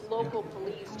up with local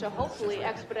police to hopefully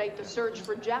expedite the search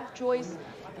for Jack Joyce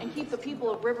and keep the people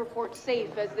of Riverport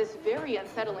safe as this very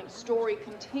unsettling story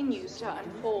continues to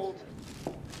unfold.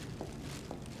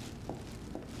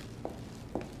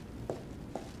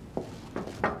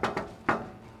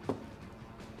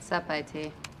 What's up,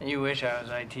 IT? You wish I was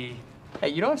IT. Hey,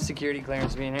 you don't have security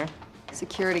clearance being here.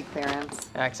 Security clearance.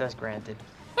 Access granted.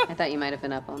 I thought you might have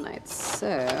been up all night,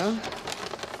 so...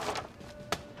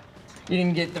 You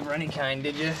didn't get the runny kind,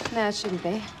 did you? No, it shouldn't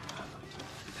be.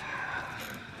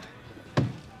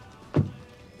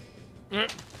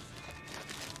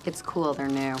 It's cool, they're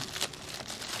new.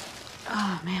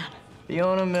 Oh, man.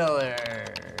 Fiona Miller.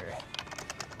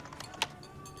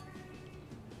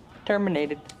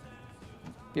 Terminated.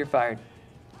 You're fired.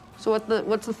 So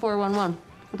what's the 411?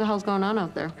 What the hell's going on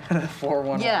out there?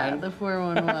 411. Yeah, the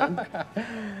 411.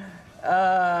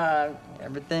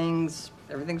 Everything's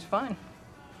fine.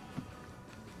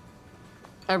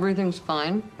 Everything's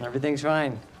fine? Everything's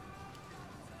fine.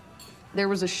 There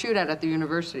was a shootout at the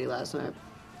university last night.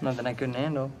 Nothing I couldn't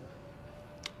handle.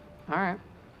 All right.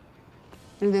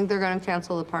 You think they're gonna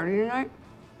cancel the party tonight?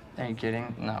 Are you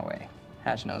kidding? No way.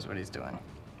 Hatch knows what he's doing.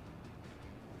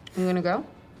 You gonna go?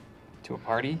 To a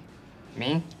party?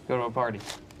 Me? Go to a party.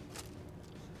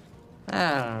 I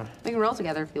don't know. We can roll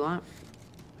together if you want.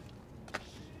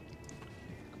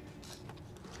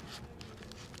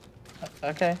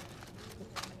 Okay.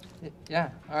 Yeah,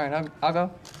 all right, I'll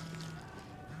go.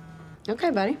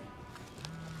 Okay, buddy.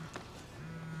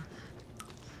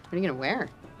 What are you gonna wear?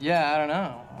 Yeah, I don't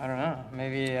know.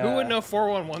 Maybe, Who would know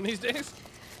 411 these days?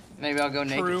 Maybe I'll go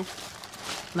naked. True.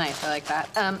 Nice, I like that.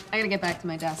 I gotta get back to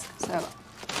my desk, so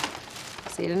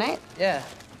see you tonight? Yeah.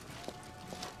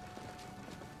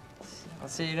 I'll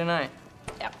see you tonight.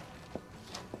 Yep.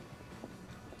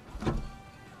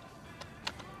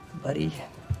 Buddy.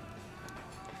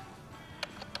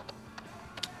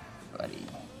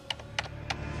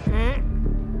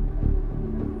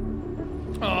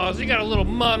 Oh, so you got a little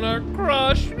Monarch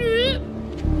crush.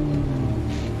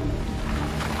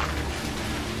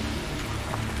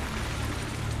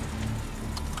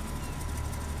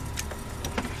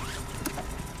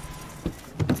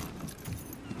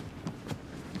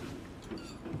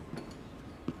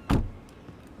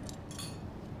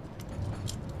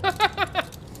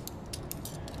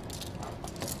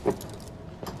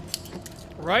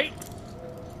 Right?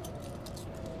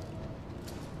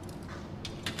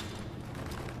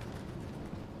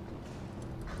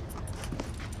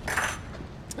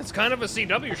 It's kind of a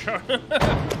CW show.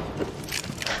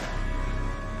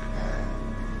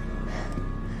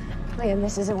 Liam,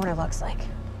 this isn't what it looks like.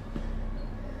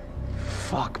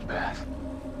 Fuck, Beth.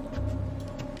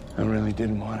 I really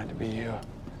didn't want it to be you.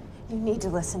 You need to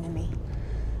listen to me.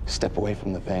 Step away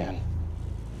from the van.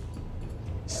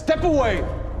 Step away!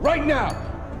 Right now!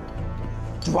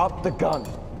 Drop the gun.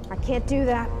 I can't do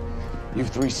that. You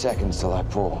have 3 seconds till I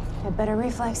pull. I have better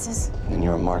reflexes. And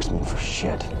you're a marksman for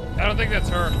shit. I don't think that's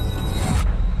her.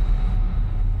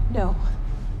 No.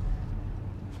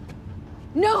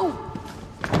 No!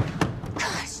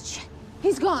 Gosh,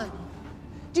 he's gone.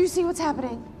 Do you see what's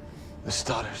happening? The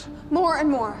stutters. More and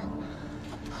more.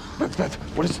 Beth,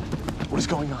 what is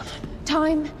going on?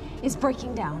 Time is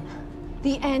breaking down.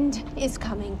 The end is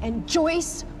coming, and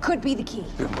Joyce could be the key.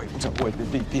 Wait,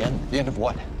 the end of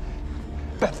what?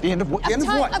 Beth, the end of what? The end of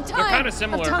what? Of time. They're kind of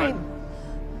similar, Of time.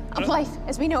 Of life,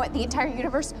 as we know it, the entire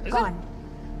universe, gone.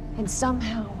 And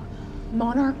somehow,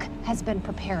 Monarch has been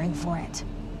preparing for it.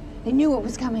 They knew it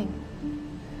was coming.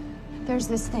 There's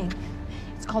this thing.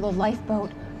 It's called a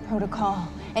lifeboat protocol,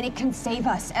 and it can save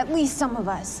us, at least some of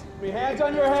us. Hands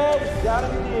on your head, down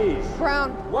on your knees.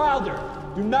 Brown. Wilder,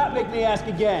 do not make me ask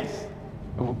again.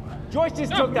 Joyce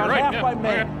just took down half my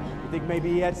men. You think maybe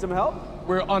he had some help?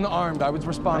 We're unarmed. I was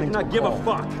responding to a not give call. a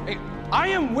fuck. Hey, I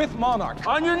am with Monarch.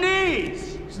 On your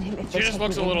knees! She just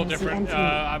looks a little different,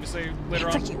 obviously, later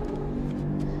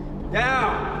on.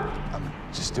 Down!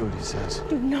 Just do what he says.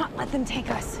 Do not let them take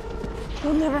us.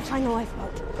 We'll never find the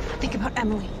lifeboat. Think about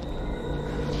Emily.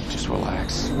 Just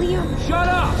relax. Liam! Shut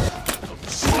up!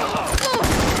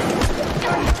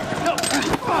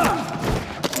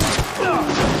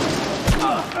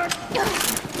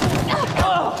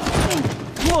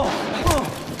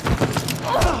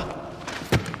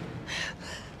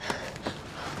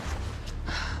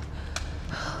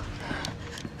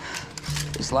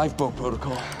 This lifeboat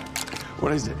protocol,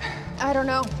 what is it? I don't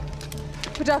know.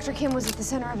 But Dr. Kim was at the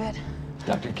center of it.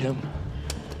 Dr. Kim?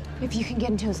 If you can get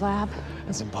into his lab.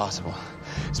 That's impossible.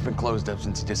 It's been closed up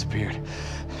since he disappeared.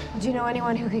 Do you know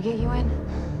anyone who could get you in?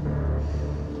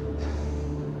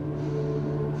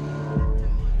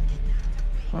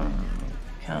 Come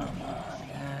on,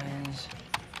 guys.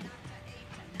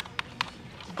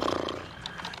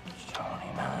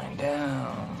 29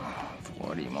 down.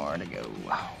 40 more to go.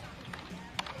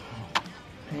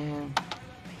 Man.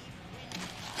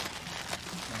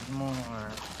 One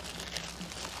more.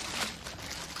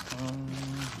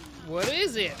 What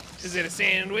is it? Is it a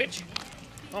sandwich?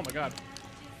 Oh my god.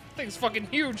 That thing's fucking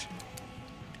huge.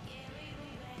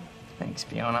 Thanks,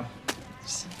 Fiona.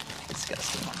 It's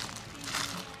disgusting.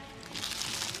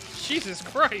 Jesus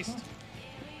Christ.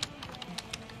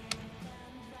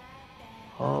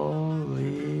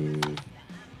 Holy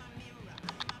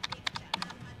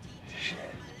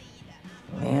shit.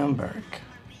 Liam Burke.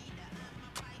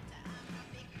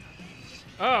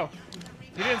 Oh.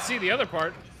 You didn't see the other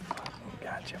part.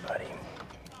 Gotcha, buddy.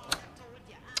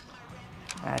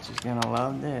 Hatch is gonna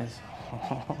love this.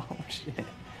 Oh, shit.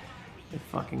 The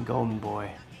fucking golden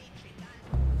boy.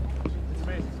 It's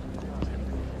amazing.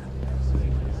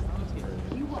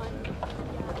 You won.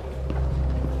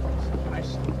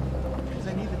 Nice. Because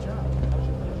I need the job.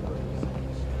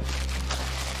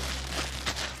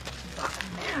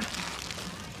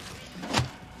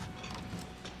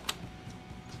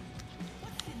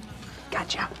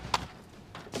 Gotcha.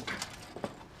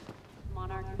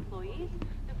 Monarch employees,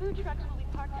 the food trucks will be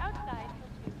parked outside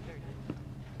till 2:30.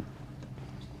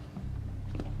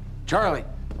 Charlie!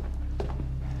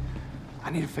 I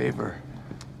need a favor.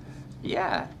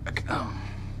 Yeah.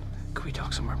 Could we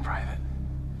talk somewhere private?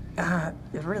 I'd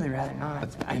really rather not.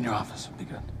 In your office would be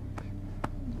good.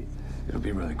 It'll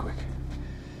be really quick.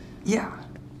 Yeah.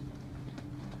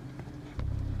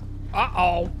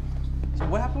 Uh-oh. So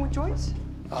what happened with Joyce?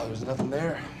 Oh, there's nothing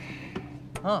there.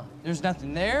 Huh. There's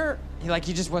nothing there?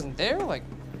 He just wasn't there? Like,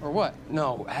 or what?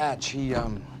 No, Hatch, he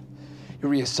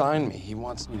reassigned me. He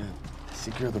wants me to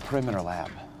secure the perimeter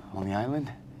lab on the island.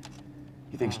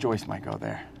 He thinks Joyce might go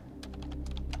there.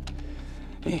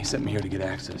 He sent me here to get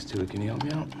access to it. Can you help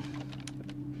me out?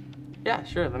 Yeah,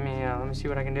 sure. Let me see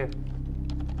what I can do.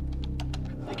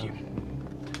 Thank you.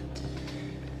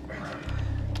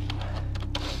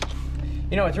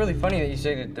 You know, it's really funny that you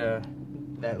say that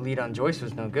that lead on Joyce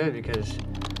was no good because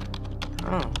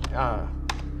I don't know.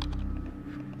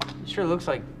 It sure looks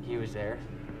like he was there,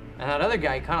 and that other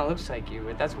guy kind of looks like you.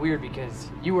 But that's weird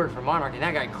because you work for Monarch, and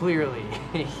that guy clearly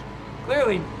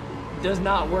does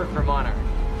not work for Monarch.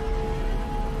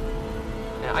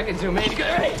 Now I can zoom in.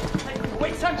 Hey,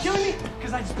 wait, stop killing me!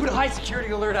 Because I just put a high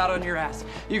security alert out on your ass.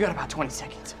 You got about 20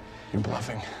 seconds. You're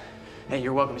bluffing. Hey,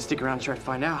 you're welcome to stick around and try to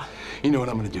find out. You know what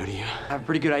I'm gonna do to you. I have a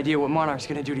pretty good idea what Monarch's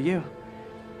gonna do to you.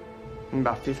 In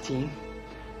about 15,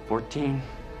 14,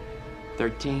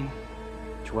 13,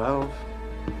 12,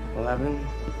 11,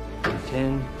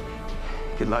 10.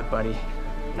 Good luck, buddy.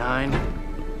 9,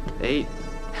 8.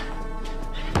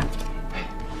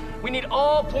 We need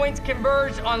all points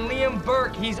converged on Liam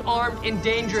Burke. He's armed and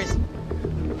dangerous.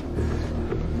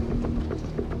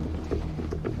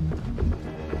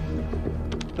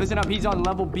 Listen up, he's on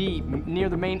level B, near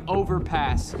the main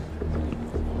overpass. Just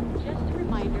a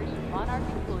reminder to Monarch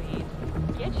employees,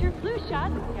 get your flu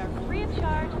shots. They are free of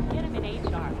charge. Get them in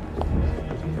HR.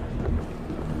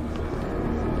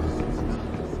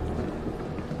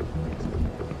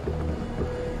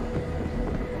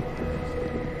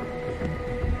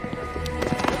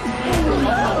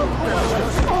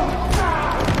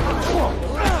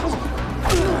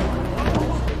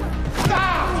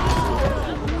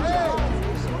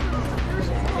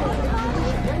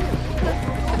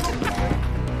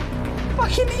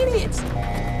 Fucking idiots!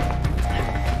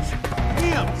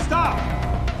 Liam, stop!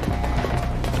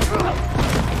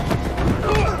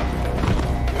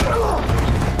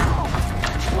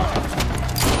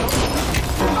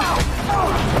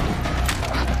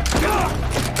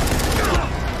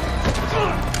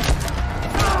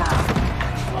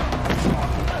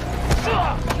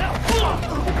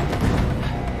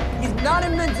 He's not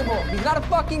invincible. He's not a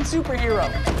fucking superhero.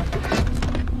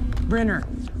 Brenner,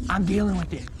 I'm dealing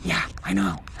with it. Yeah, I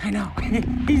know.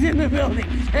 He's in the building.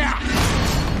 Yeah.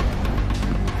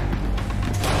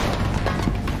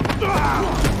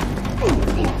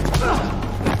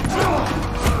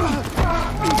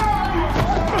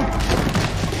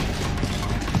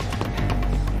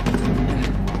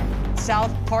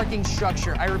 South parking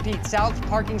structure. I repeat, south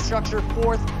parking structure,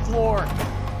 4th floor.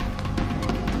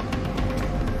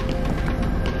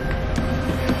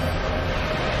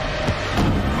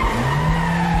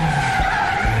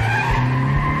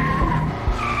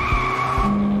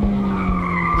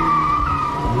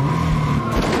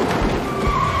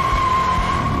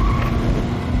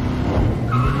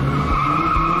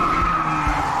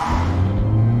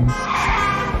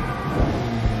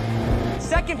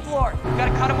 Second floor.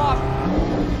 Gotta cut him off.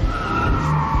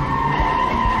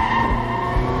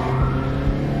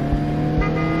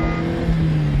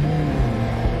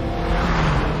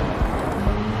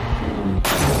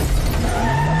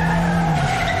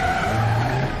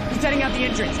 He's heading out the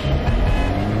entrance.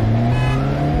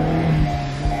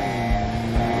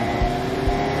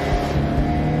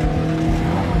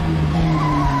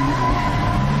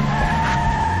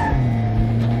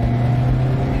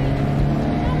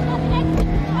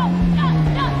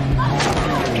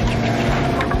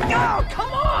 No,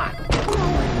 come on!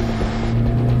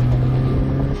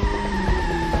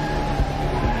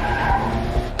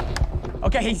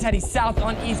 Okay, he said he's south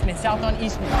on Eastman,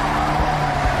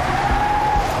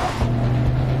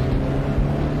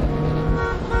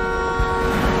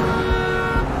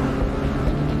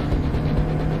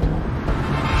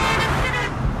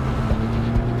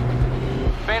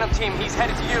 Phantom team, he's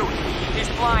headed to you. He's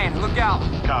flying, look out.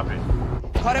 Copy.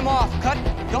 Cut him off,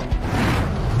 go.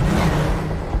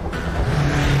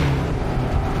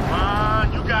 Come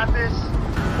on, you got this.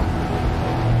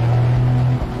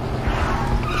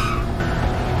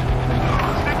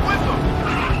 Stick with them.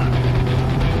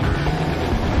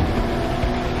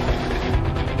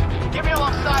 Get me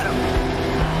alongside him.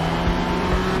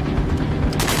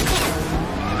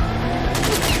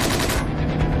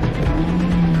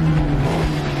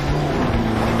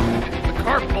 The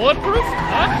car bulletproof?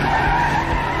 Huh?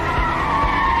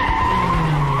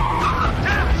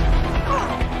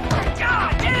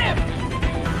 God damn!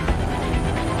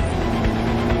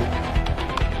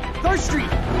 3rd Street,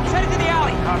 he's headed to the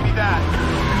alley. Copy that.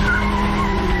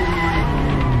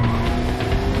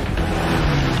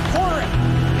 Corner it.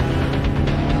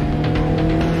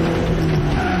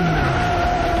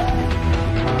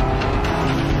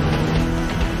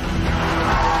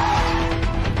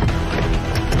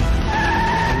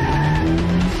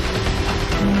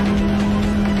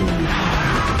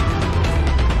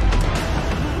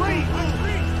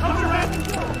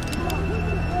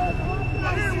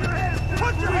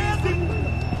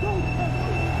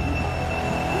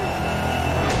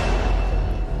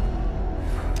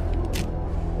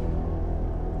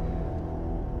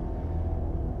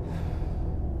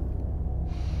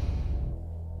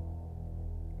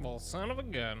 Well, son of a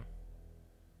gun.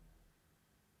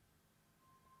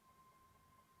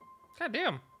 God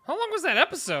damn. How long was that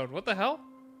episode? What the hell?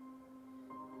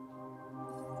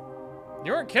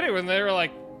 You weren't kidding when they were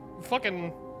like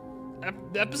fucking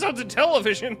episodes of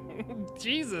television.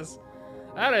 Jesus.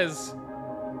 That is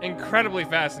incredibly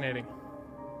fascinating.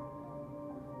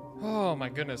 Oh my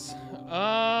goodness. Hold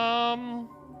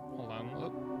on.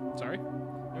 Oh, sorry.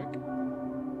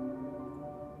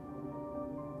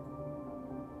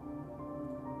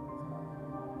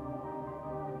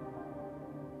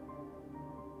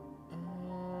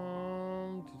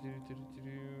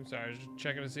 I'm sorry, I was just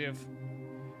checking to see if...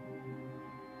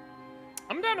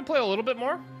 I'm down to play a little bit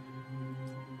more.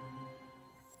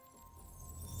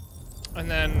 And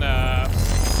then,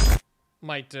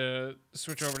 might,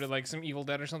 switch over to, like, some Evil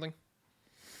Dead or something.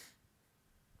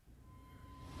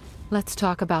 Let's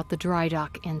talk about the dry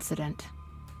dock incident.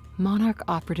 Monarch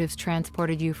operatives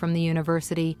transported you from the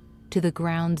university to the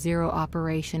Ground Zero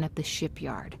operation at the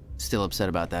shipyard. Still upset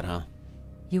about that, huh?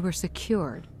 You were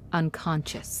secured,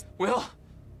 unconscious. Will?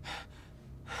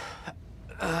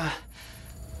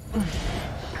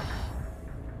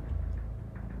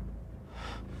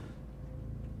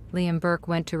 Liam Burke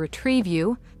went to retrieve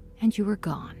you, and you were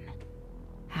gone.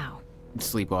 How?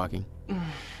 Sleepwalking.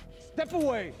 Step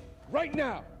away! Right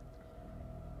now!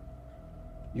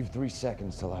 You've 3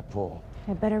 seconds till I pull.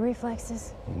 Have better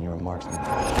reflexes. And you're a marksman.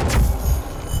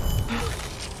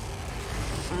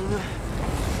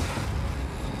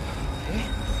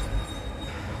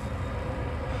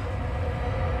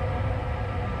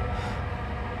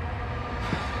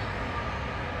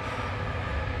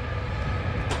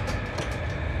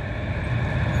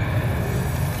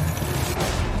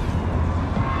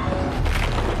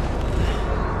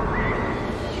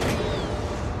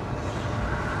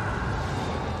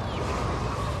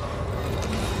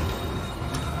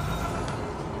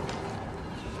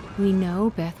 We know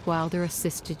Beth Wilder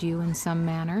assisted you in some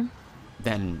manner.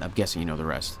 Then I'm guessing you know the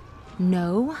rest.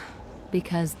 No,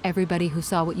 because everybody who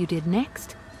saw what you did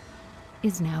next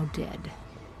is now dead.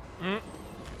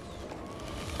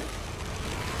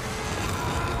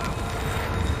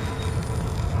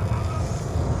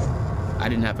 I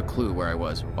didn't have a clue where I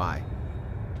was or why.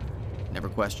 Never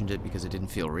questioned it because it didn't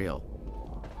feel real.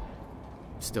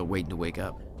 Still waiting to wake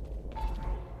up.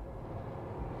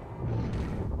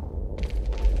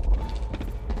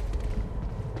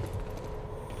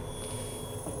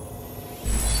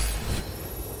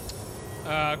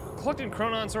 Collecting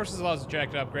chronon sources allows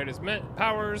Jack to upgrade his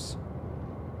powers.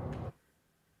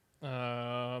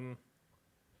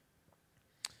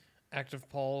 Active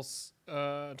pulse,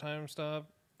 time stop,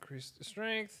 increase the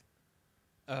strength.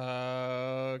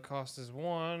 Cost is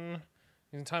 1.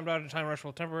 Using time dodge and time rush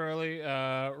will temporarily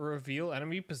reveal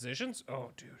enemy positions.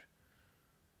 Oh, dude.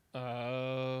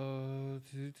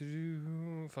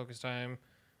 Focus time.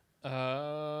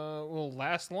 Will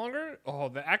last longer. Oh,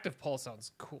 the active pulse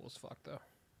sounds cool as fuck, though.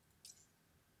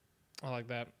 I like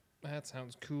that. That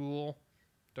sounds cool.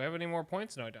 Do I have any more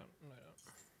points? No, I don't. No, I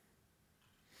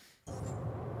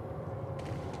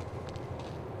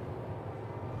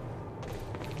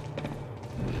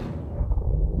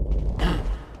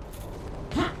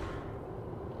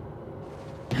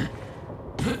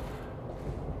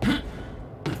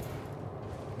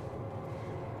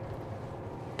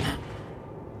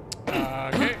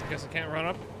don't. Okay, guess I can't run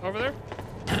up over there.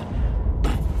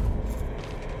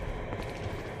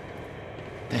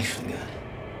 Thanks for the gun,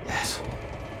 asshole.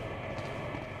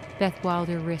 Beth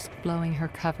Wilder risked blowing her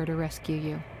cover to rescue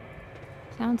you.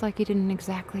 Sounds like you didn't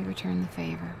exactly return the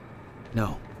favor.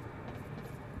 No,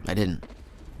 I didn't.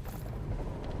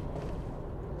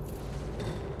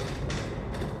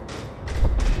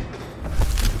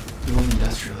 New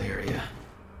industrial area.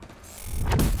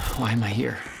 Why am I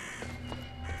here?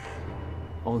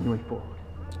 All the way forward.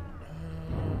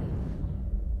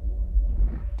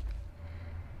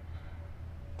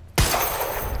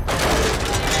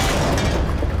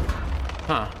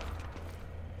 Huh.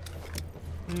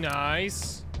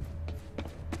 Nice.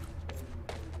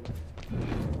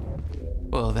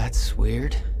 Well, that's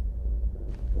weird.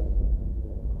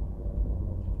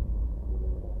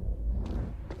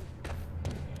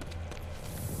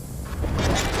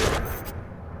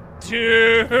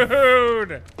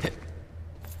 Dude! There's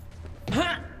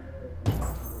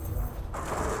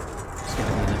gotta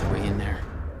be another way in there.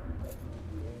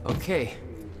 Okay,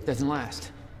 doesn't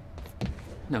last.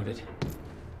 Noted.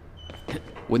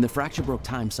 When the fracture broke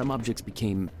time, some objects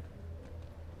became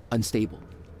unstable.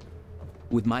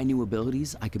 With my new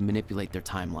abilities, I can manipulate their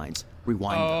timelines,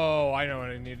 rewind them. Oh, I know what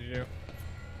I need to do.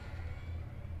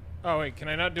 Oh, wait, can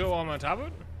I not do it while I'm on top of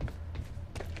it?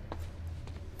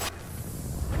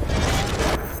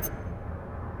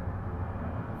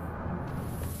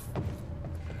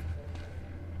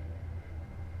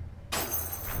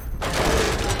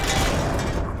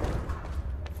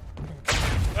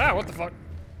 Ah, what the fuck?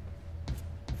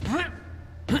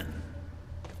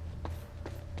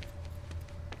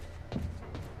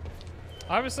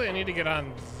 Obviously, I need to get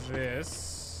on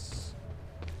this.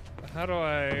 How do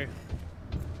I...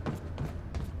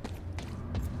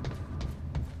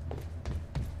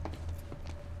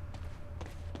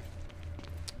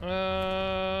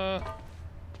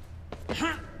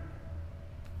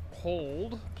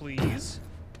 hold, please.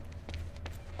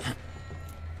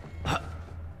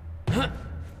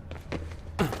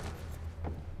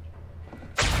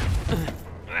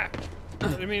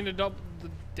 I mean the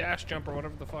dash jump or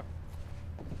whatever the fuck.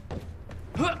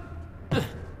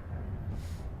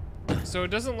 So it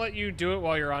doesn't let you do it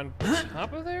while you're on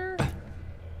top of there?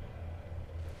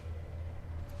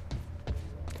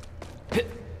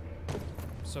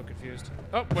 So confused.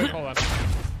 Oh, wait, hold on.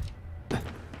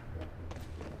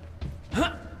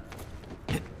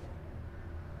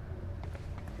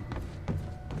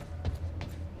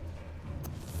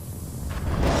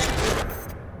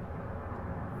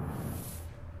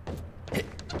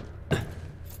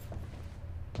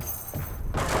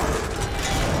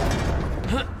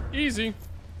 Easy.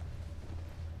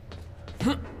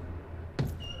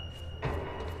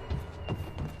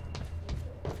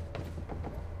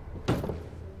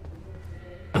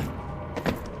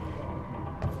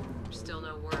 Still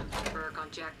no word from Burke on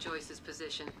Jack Joyce's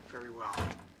position. Very well.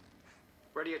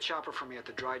 Ready a chopper for me at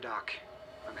the dry dock.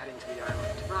 I'm heading to the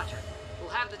island. Roger. We'll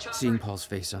have the chopper. Seeing Paul's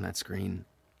face on that screen,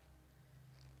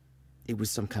 it was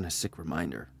some kind of sick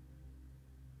reminder.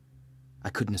 I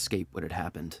couldn't escape what had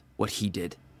happened, what he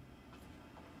did.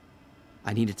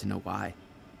 I needed to know why,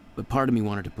 but part of me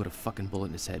wanted to put a fucking bullet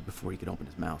in his head before he could open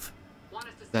his mouth.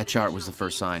 That chart was the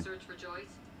first sign.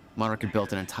 Monarch had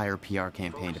built an entire PR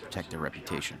campaign to protect their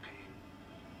reputation.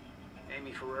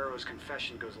 Amy Ferrero's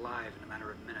confession goes live in a matter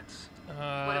of minutes.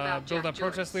 Build up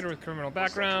protest leader with criminal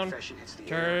background.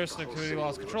 Terrorist activity,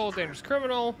 lost control, dangerous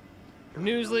criminal.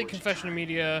 News leak, confession to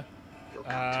media.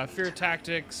 Fear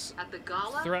tactics.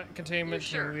 Threat containment,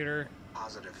 team leader.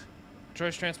 Positive.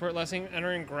 Joyce transport lessing,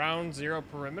 entering ground zero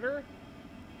perimeter.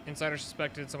 Insider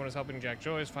suspected someone is helping Jack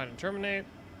Joyce find and terminate.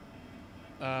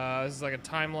 This is like a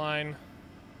timeline.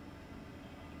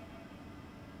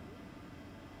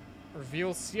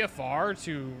 Reveal CFR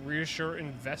to reassure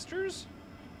investors.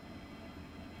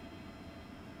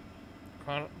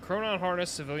 Chronon harness,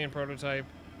 civilian prototype.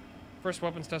 First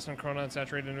weapons test on Chronon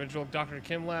saturated individual. Dr.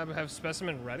 Kim lab have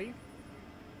specimen ready.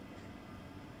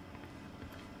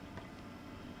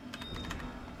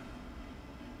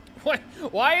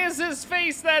 Why is his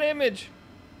face that image?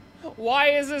 Why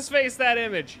is his face that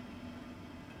image?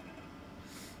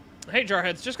 Hey,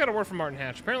 Jarheads, just got a word from Martin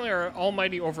Hatch. Apparently our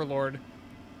almighty overlord,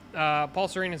 Paul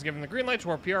Serene, has given the green light to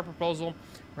our PR proposal.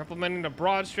 We're implementing a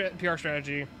broad PR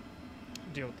strategy to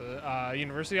deal with the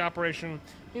university operation.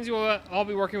 Means you will all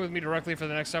be working with me directly for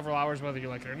the next several hours, whether you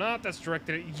like it or not. That's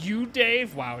directed at you,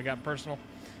 Dave. Wow, we got personal.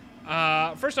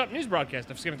 First up, news broadcast.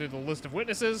 I've skimmed through the list of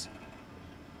witnesses.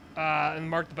 And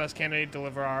Mark, the best candidate,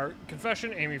 deliver our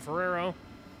confession, Amy Ferrero.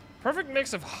 Perfect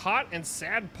mix of hot and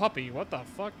sad puppy. What the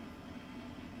fuck?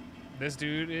 This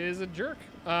dude is a jerk.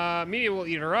 Media will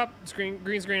eat her up.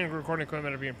 Green screen and recording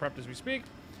equipment are being prepped as we speak.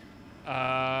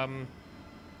 The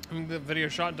video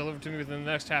shot and delivered to me within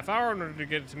the next half hour in order to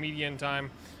get it to media in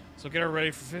time. So get her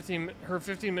ready for her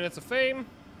 15 minutes of fame.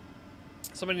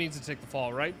 Somebody needs to take the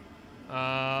fall, right?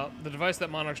 The device that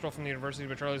Monarch stole from the university,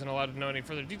 but Charlie isn't allowed to know any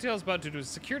further details about due to his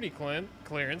security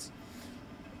clearance.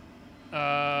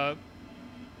 Has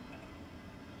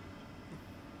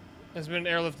been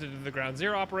airlifted to the Ground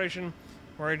Zero operation.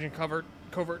 We're agent covert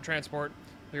transport.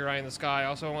 Clear eye in the sky.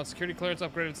 Also wants security clearance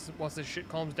upgraded once this shit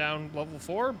calms down. Level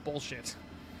 4? Bullshit.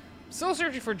 Still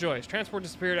searching for Joyce. Transport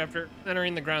disappeared after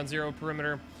entering the Ground Zero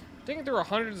perimeter. Digging through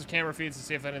hundreds of camera feeds to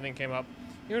see if anything came up.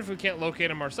 Even if we can't locate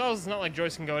them ourselves, it's not like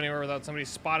Joyce can go anywhere without somebody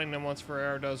spotting them once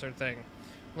Ferrero does her thing.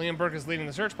 Liam Burke is leading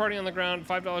the search party on the ground.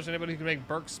 $5 to anybody who can make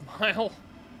Burke smile.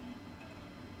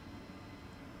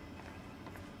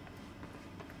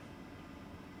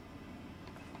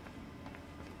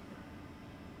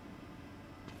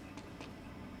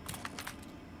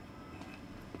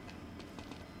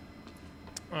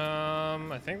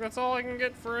 I think that's all I can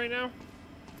get for right now.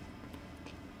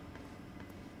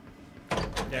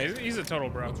 Yeah, he's a total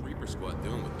bro. What's Reaper Squad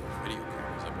doing with those video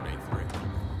cameras up in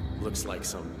A3? Looks like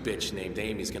some bitch named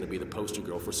Amy's gonna be the poster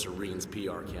girl for Serene's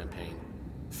PR campaign.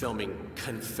 Filming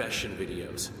confession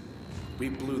videos. We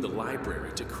blew the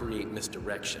library to create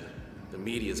misdirection. The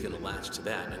media's gonna latch to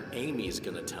that, and Amy's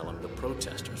gonna tell them the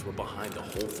protesters were behind the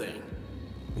whole thing.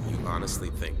 You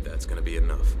honestly think that's gonna be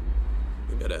enough?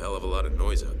 We got a hell of a lot of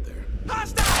noise out there.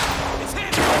 Hostile! It's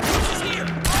him! He's here!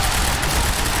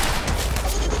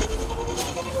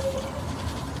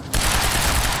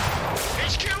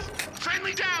 HQ,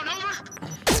 friendly down, over.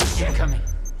 Yeah, coming.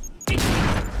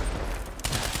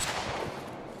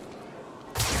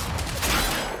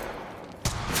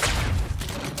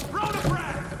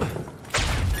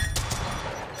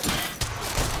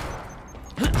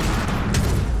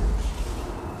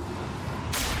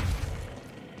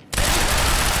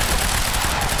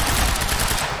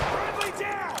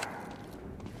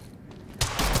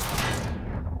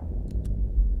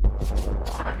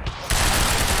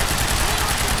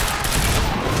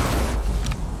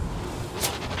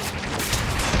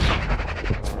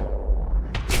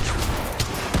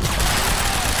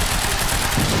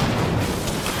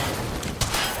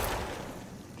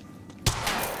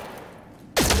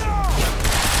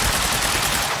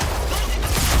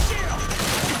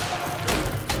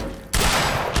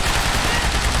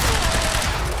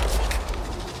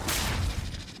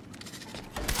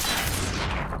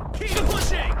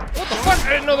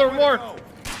 more.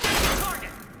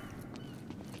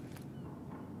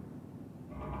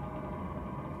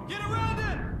 Get around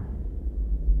it!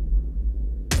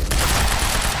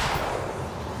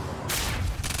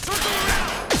 Circle around!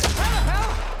 How the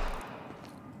hell?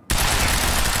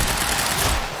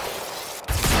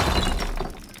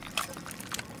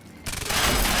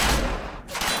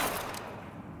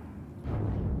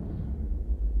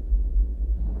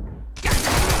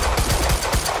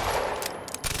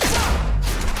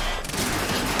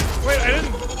 Wait, I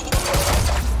didn't.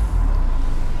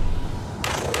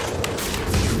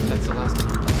 That's the last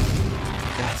one.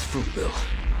 That's Fruitville.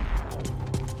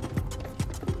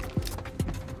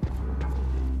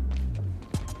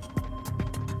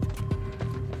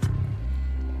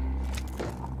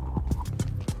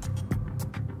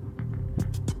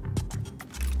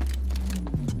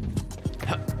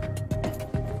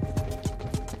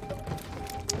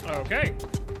 Okay.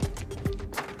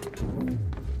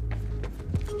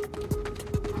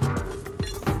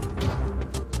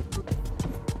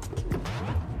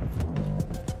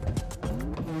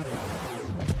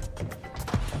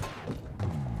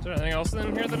 Is there anything else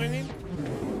in here that I need?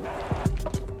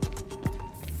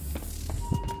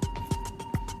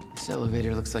 This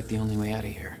elevator looks like the only way out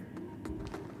of here.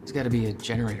 There's got to be a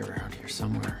generator around here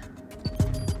somewhere.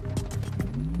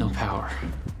 No power.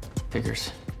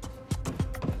 Figures.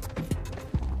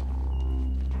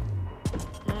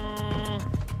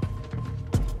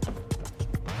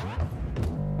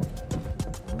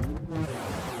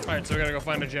 Alright, so we gotta go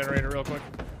find a generator real quick.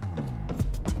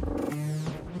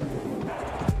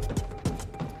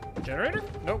 Generator?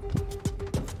 Nope.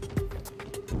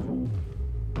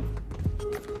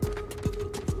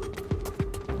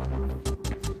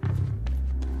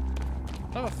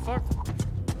 How the fuck?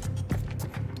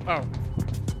 Oh.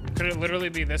 Could it literally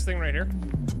be this thing right here?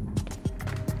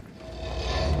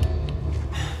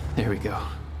 There we go.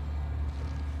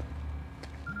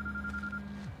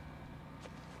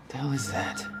 The hell is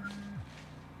that?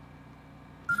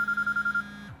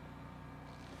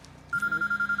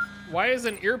 Why is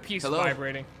an earpiece Hello?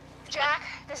 vibrating? Jack,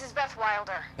 this is Beth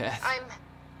Wilder. Beth. I'm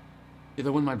You're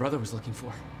the one my brother was looking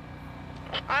for.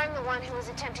 the one who was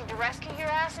attempting to rescue your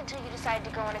ass until you decided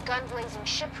to go on a gun-blazing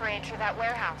ship parade through that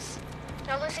warehouse.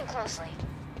 Now listen closely.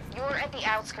 You're at the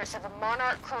outskirts of a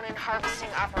Monarch Cronin harvesting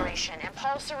operation, and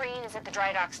Paul Serene is at the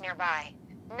dry docks nearby.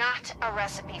 Not a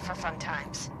recipe for fun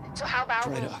times. So how about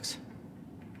Dry docks.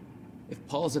 If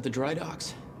Paul's at the dry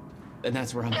docks, then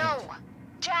that's where I'm No! headed.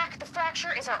 Jack, the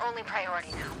fracture is our only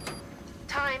priority now.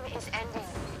 Time is ending.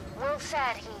 Will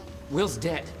said he... Will's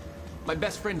dead. My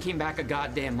best friend came back a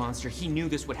goddamn monster. He knew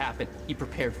this would happen. He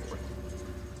prepared for it.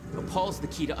 But Paul's the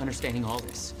key to understanding all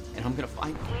this, and I'm gonna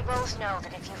find him. We both know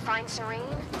that if you find Serene,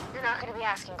 you're not going to be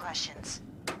asking questions.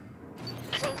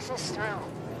 Think this through.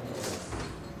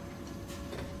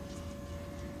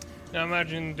 Now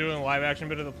imagine doing a live action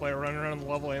bit of the player running around the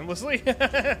level aimlessly.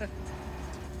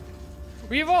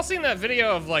 We've all seen that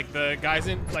video of like the guys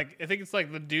in like I think it's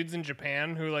like the dudes in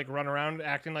Japan who like run around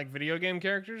acting like video game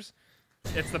characters.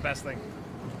 It's the best thing.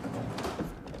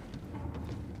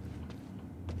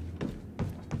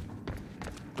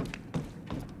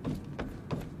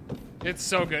 It's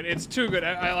so good. It's too good.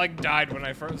 I like died when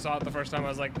I first saw it the first time. I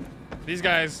was like, these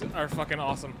guys are fucking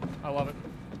awesome. I love it.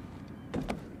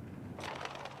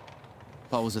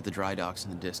 Paul was at the dry docks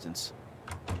in the distance.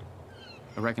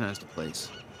 I recognized the place.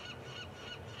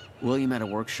 William had a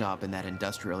workshop in that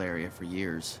industrial area for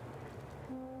years.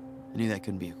 I knew that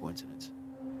couldn't be a coincidence.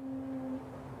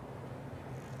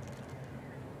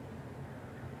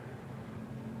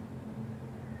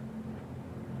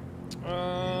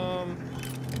 I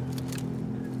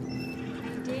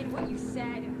did what you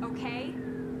said, okay?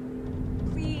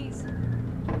 Please.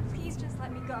 Please just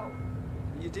let me go.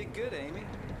 You did good, Amy.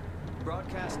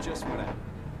 Broadcast just went out,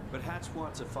 but Hatch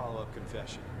wants a follow-up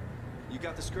confession. You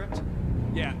got the script?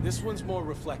 Yeah, this one's more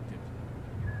reflective.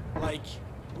 Like,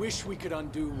 wish we could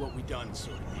undo what we done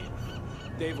sort of deal.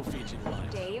 Dave will feed you the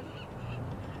lines. Dave?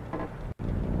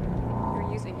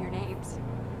 You're using your names.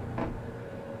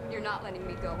 You're not letting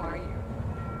me go, are you?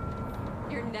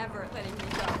 You're never letting me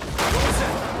go.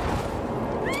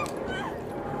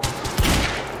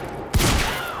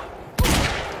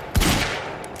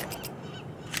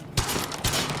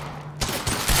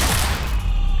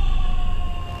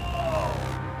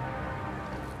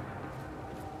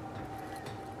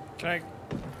 Can I...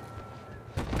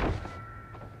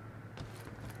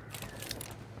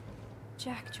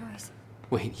 Jack Joyce.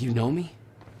 Wait, you know me?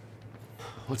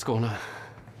 What's going on?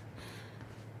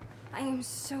 I am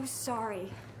so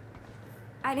sorry.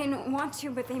 I didn't want to,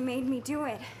 but they made me do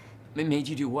it. They made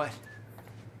you do what?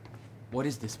 What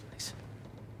is this place?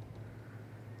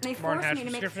 They Martin forced me to Hatch's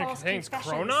make description false contains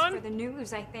confessions Chronon? for the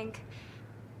news, I think.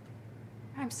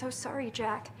 I'm so sorry,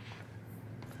 Jack.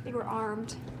 They were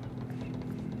armed.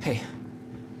 Hey,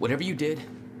 whatever you did,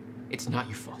 it's not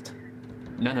your fault.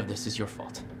 None of this is your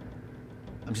fault.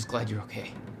 I'm just glad you're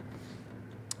okay.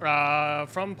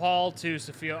 From Paul to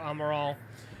Sophia Amaral.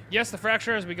 Yes, the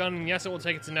fracture has begun, and yes, it will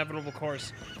take its inevitable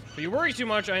course. But you worry too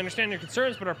much. I understand your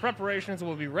concerns, but our preparations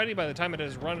will be ready by the time it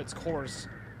has run its course.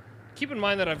 Keep in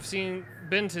mind that I've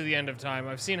been to the end of time.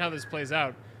 I've seen how this plays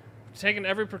out. Taken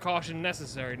every precaution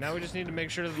necessary. Now we just need to make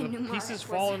sure that the pieces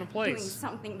fall into place. Doing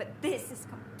something, but this is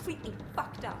completely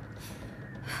fucked up.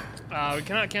 We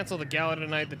cannot cancel the gala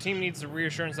tonight. The team needs the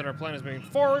reassurance that our plan is moving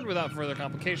forward without further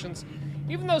complications.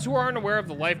 Even those who aren't aware of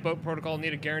the lifeboat protocol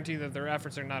need a guarantee that their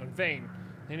efforts are not in vain.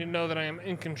 They need to know that I am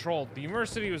in control. The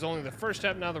university was only the first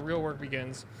step. Now the real work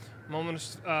begins. I'm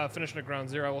almost finished at ground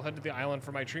zero. I will head to the island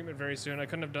for my treatment very soon. I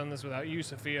couldn't have done this without you,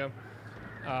 Sophia.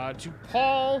 To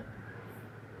Paul,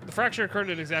 the fracture occurred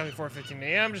at exactly 4:15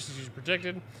 a.m., just as you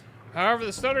predicted. However,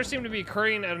 the stutters seem to be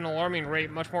occurring at an alarming rate,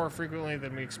 much more frequently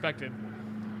than we expected.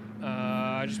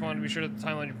 I just wanted to be sure that the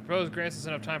timeline you proposed grants us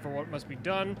enough time for what must be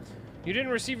done. You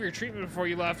didn't receive your treatment before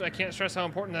you left. I can't stress how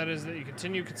important that is that you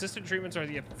continue consistent treatments or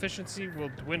the efficiency will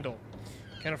dwindle.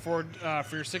 Can't afford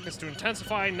for your sickness to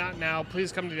intensify. Not now.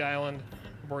 Please come to the island.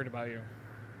 I'm worried about you.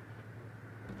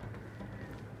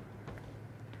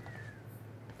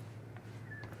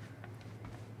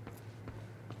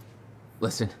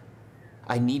 Listen,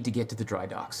 I need to get to the dry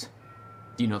docks.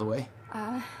 Do you know the way?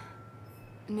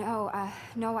 No,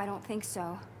 I don't think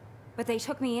so. But they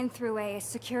took me in through a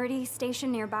security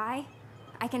station nearby.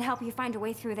 I can help you find a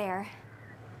way through there.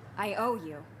 I owe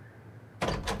you.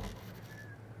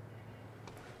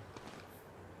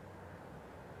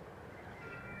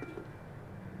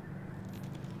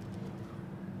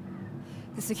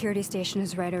 The security station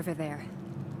is right over there.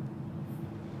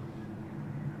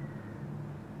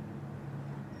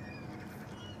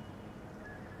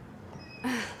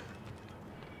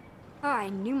 Oh, I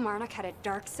knew Marnock had a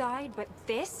dark side, but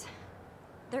this?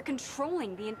 They're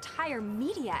controlling the entire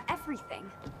media,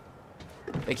 everything.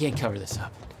 They can't cover this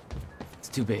up. It's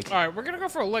too big. All right, we're gonna go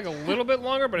for like a little bit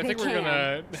longer, but I think we're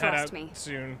gonna head out me.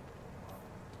 soon.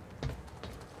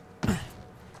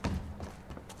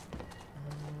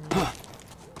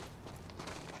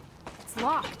 It's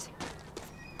locked.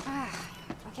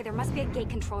 Okay, there must be a gate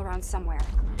control around somewhere.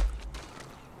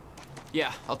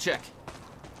 Yeah, I'll check.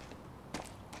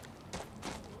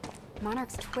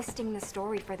 Monarch's twisting the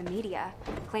story for the media,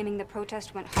 claiming the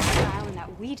protest went hostile and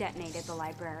that we detonated the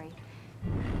library.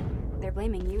 They're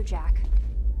blaming you, Jack.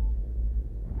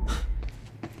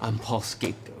 I'm Paul's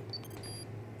scapegoat.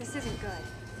 This isn't good.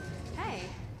 Hey,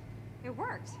 it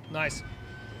worked. Nice.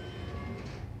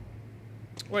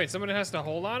 Wait, somebody has to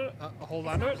hold on it? Hold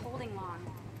on to it? It's not holding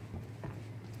long.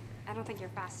 I don't think you're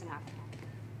fast enough.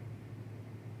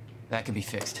 That can be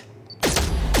fixed.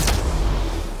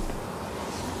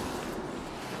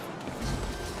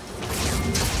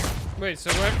 Wait,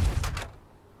 so what?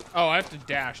 Oh, I have to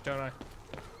dash, don't I?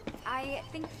 I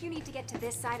think you need to get to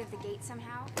this side of the gate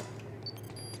somehow.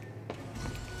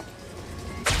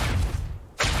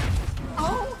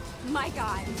 Oh my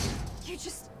god. You're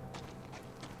just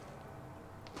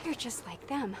like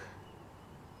them.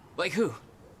 Like who?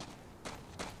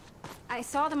 I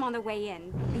saw them on the way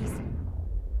in. These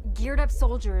geared up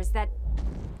soldiers that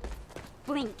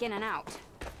blink in and out.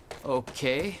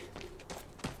 Okay.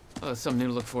 Oh, something new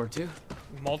to look forward to.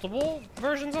 Multiple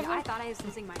versions of them? I thought I was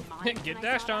losing my mind. Get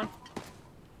dashed on.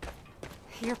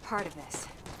 You're part of this.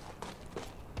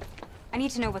 I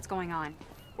need to know what's going on.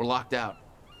 We're locked out.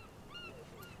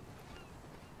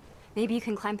 Maybe you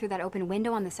can climb through that open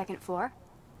window on the second floor?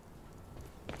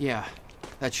 Yeah,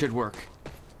 that should work.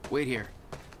 Wait here.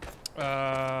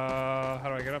 How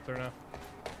do I get up there now?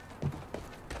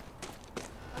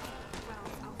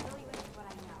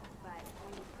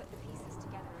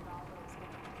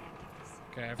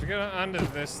 Okay, I have to get onto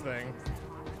this thing.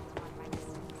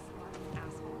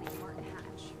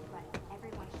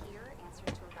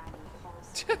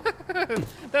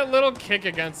 That little kick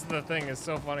against the thing is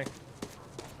so funny.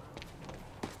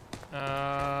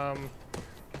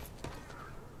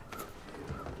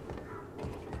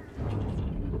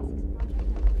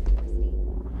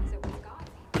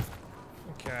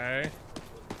 Okay.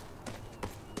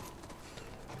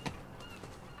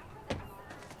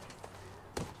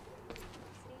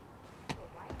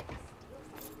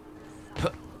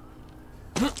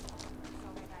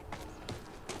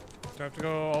 Do I have to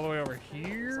go all the way over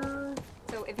here?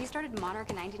 So if he started Monarch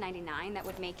in 1999, that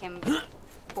would make him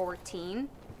 14.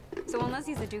 So unless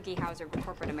he's a Doogie Howser of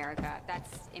corporate America,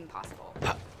 that's impossible.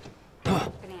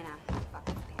 Banana. Fuck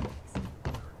pancakes.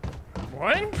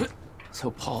 What?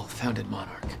 So Paul founded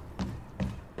Monarch.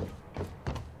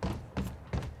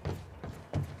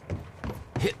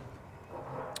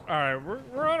 All right,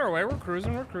 we're on our way. We're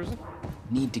cruising.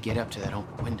 Need to get up to that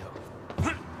open window.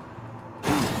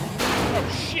 Oh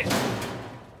shit!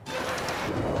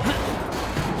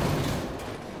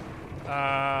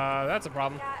 That's a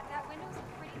problem. Yeah, that window's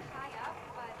pretty high up,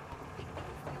 but I think it's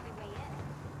the only way in.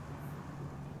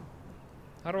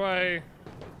 How do I?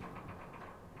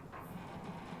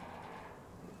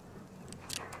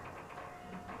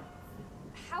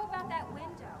 How about that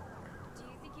window? Do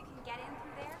you think you can get in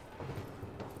through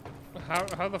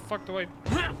there? How the fuck do I?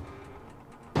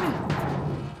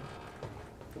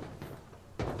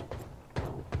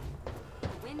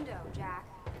 Window, Jack.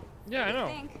 Yeah, I know.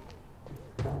 Think?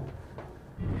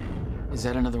 Is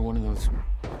that another one of those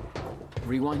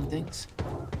rewind things?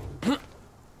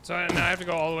 So now I have to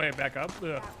go all the way back up.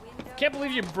 Ugh. Can't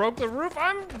believe you broke the roof.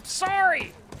 I'm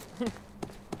sorry.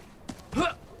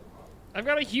 I've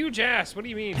got a huge ass. What do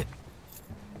you mean?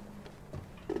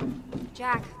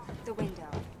 Jack, the window.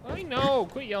 I know.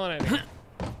 Quit yelling at me.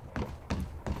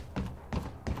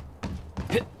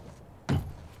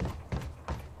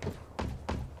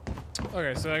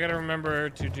 Okay, so I gotta remember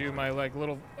to do my like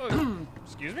little.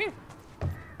 Excuse me.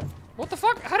 What the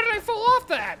fuck? How did I fall off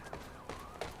that?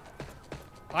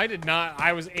 I did not.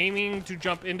 I was aiming to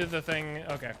jump into the thing.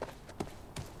 Okay.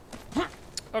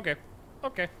 Okay.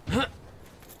 Okay.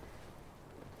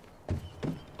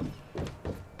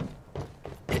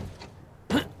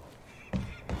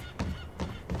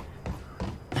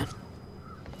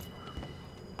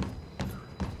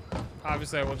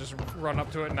 Obviously, I will just run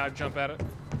up to it and not jump at it.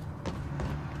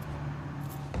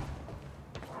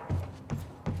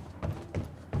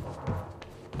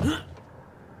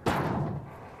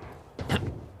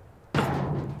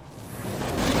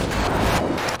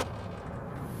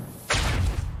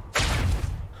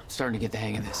 Starting to get the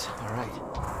hang of this. All right.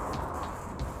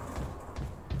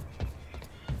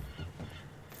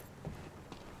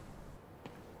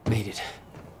 Made it.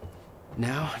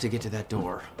 Now to get to that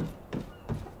door.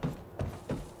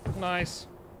 Nice.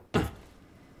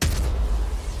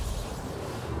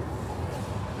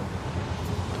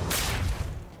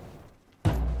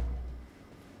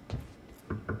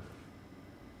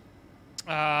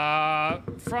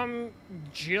 From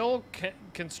Jill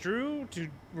Construe to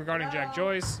regarding Jack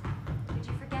Joyce. Did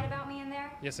you forget about me in there?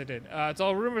 Yes, I did. It's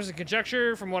all rumors and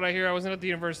conjecture. From what I hear, I wasn't at the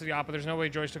university op, but there's no way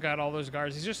Joyce took out all those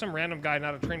guards. He's just some random guy,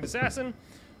 not a trained assassin.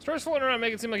 Stories floating around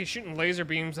make it seem like he's shooting laser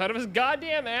beams out of his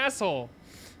goddamn asshole.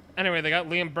 Anyway, they got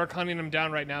Liam Burke hunting him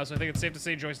down right now, so I think it's safe to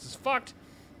say Joyce is fucked.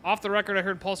 Off the record, I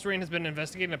heard Paul Serene has been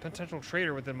investigating a potential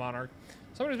traitor within Monarch.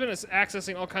 Somebody's been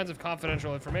accessing all kinds of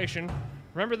confidential information.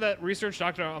 Remember that research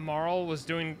Dr. Amaral was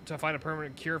doing to find a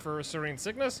permanent cure for Serene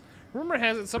sickness? Rumor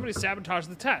has it somebody sabotaged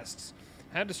the tests.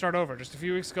 Had to start over. Just a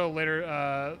few weeks ago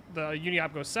later, the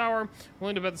Uni-op goes sour.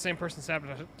 Willing to bet the same person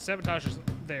sabotages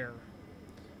there.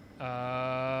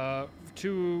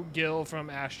 To Gil from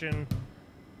Ashton.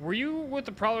 Were you with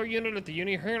the Prowler unit at the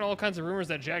Uni? Hearing all kinds of rumors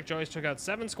that Jack Joyce took out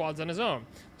 7 squads on his own.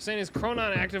 Saying he's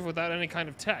Chronon active without any kind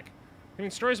of tech.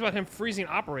 Hearing stories about him freezing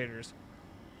operators.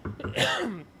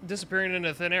 Disappearing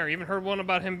into thin air. Even heard one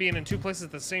about him being in 2 places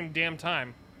at the same damn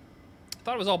time.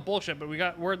 Thought it was all bullshit, but we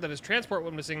got word that his transport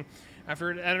went missing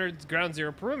after it entered Ground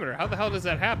Zero perimeter. How the hell does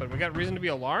that happen? We got reason to be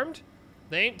alarmed?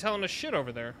 They ain't telling us shit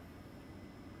over there.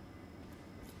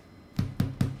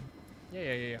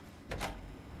 Yeah.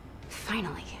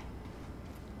 Finally.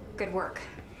 Good work.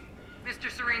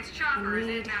 Mr. Serene's chopper is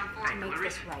inbound for to make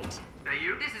this right.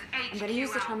 you? This is HQ. I'm gonna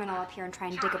use the terminal up here and try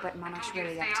and dig up what Monarch's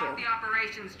really up to. The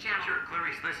operations channel. Sure,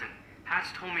 Clarice, listen.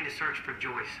 Hatch told me to search for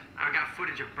Joyce. I got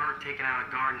footage of Burke taking out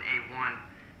a guard in A1.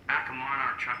 Back of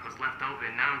Monarch truck was left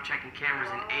open. Now I'm checking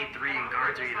cameras in A3 and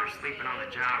guards are either sleeping on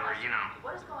the job or,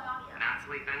 What is going on here? not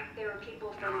sleeping. There were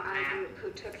people from our group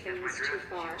who took things too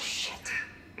far. Shit.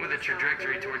 With a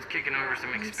trajectory towards kicking over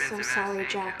some I'm expensive so sorry,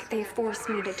 Jack. They forced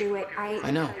me to do it.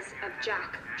 I know. Because of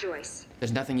Jack Joyce.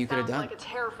 There's nothing you could have done. Sounds like a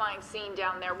terrifying scene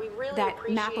down there. We really That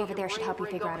appreciate map over your there should help you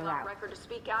bravery figure out a going on route. record to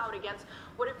speak out against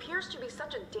what appears to be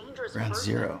such a dangerous Ground person.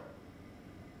 Zero.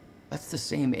 That's the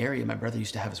same area my brother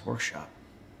used to have his workshop.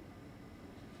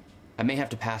 I may have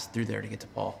to pass through there to get to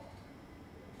Paul.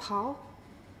 Paul?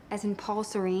 As in Paul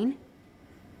Serene?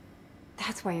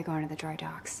 That's why you're going to the dry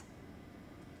docks.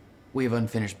 We have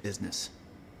unfinished business.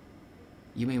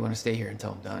 You may want to stay here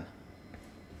until I'm done.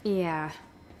 Yeah.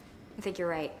 I think you're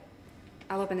right.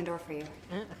 I'll open the door for you.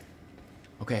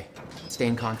 Okay, stay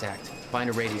in contact. Find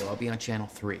a radio. I'll be on channel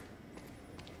 3.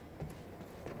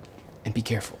 And be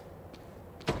careful.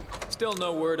 Still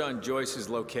no word on Joyce's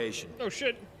location. Oh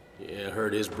shit. Yeah, I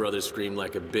heard his brother scream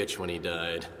like a bitch when he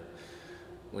died.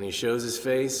 When he shows his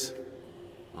face,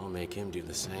 I'll make him do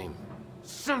the same.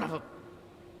 Son of a...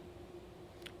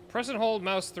 Press and hold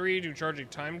mouse 3 to charge a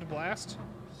timed blast.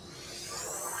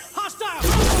 Hostile!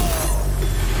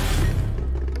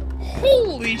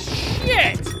 Holy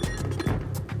shit!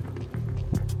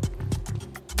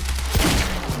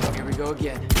 Here we go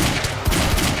again.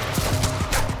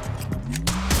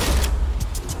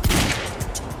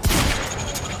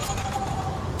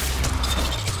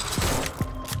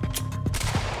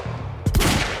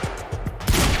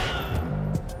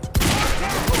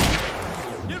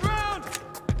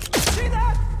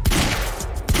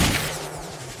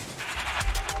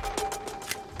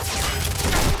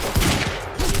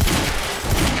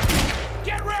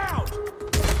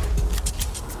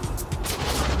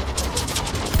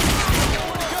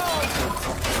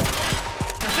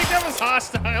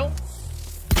 Hostile.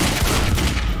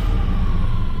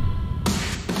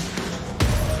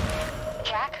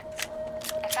 Jack,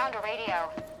 I found a radio.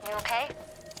 You okay?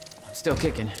 Still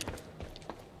kicking.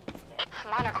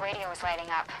 Monarch radio is lighting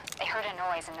up. They heard a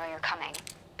noise and know you're coming.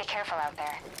 Be careful out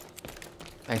there.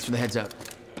 Thanks for the heads up.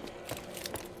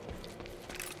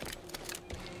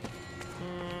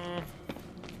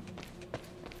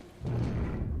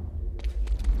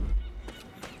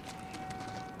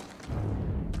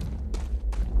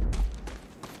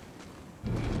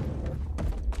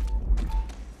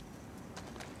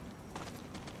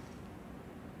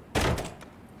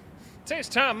 It's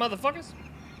time, motherfuckers.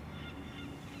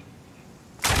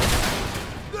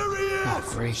 There he is! Oh,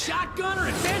 great. Shotgunner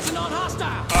advancing on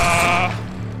hostile!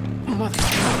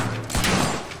 Motherfucker.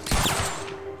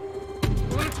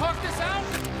 You wanna talk this out?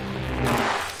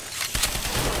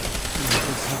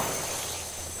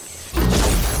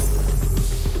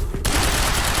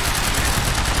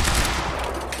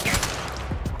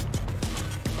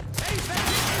 Hey, back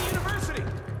at the university!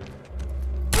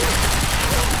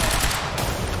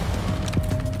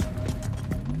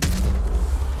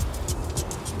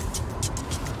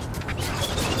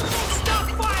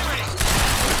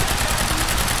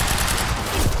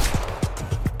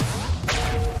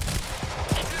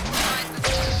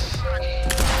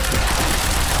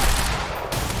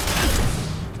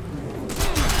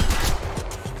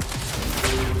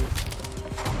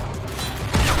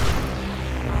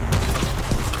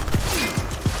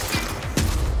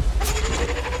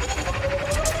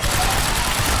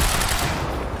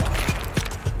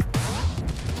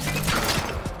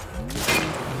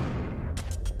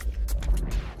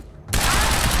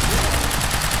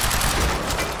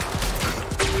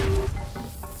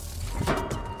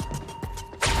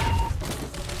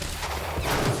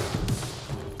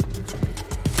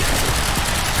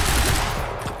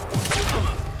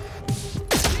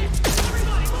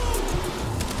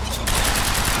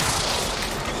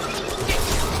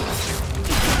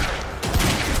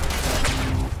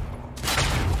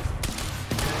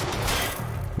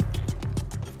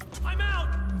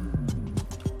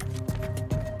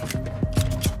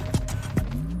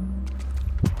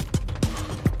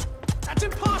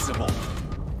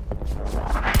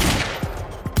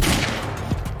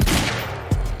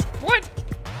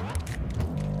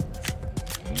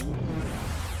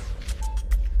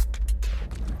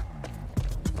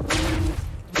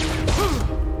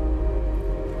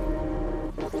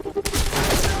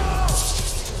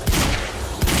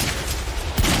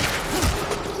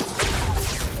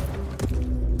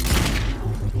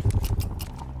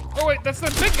 That's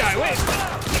the big guy, wait!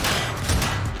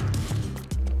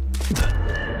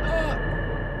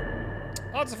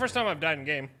 Oh, it's the first time I've died in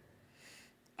game.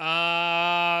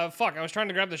 Fuck, I was trying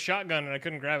to grab the shotgun and I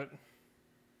couldn't grab it.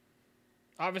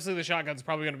 Obviously the shotgun's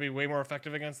probably gonna be way more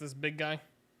effective against this big guy.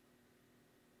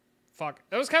 Fuck,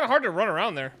 that was kind of hard to run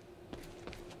around there.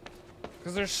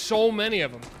 Because there's so many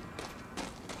of them.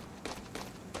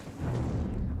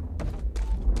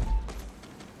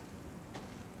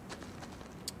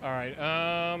 Alright,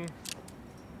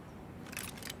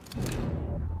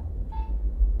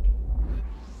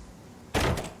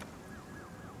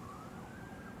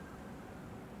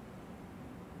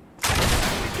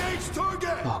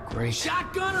 Oh, great.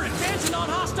 Shotgunner advancing on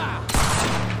hostile!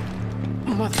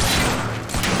 Motherfucker.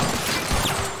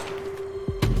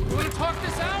 You wanna talk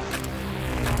this out?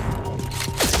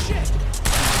 Shit!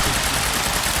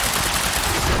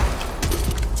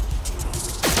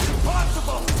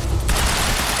 Impossible!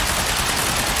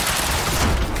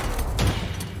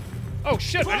 oh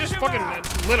shit, I just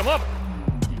fucking lit him up.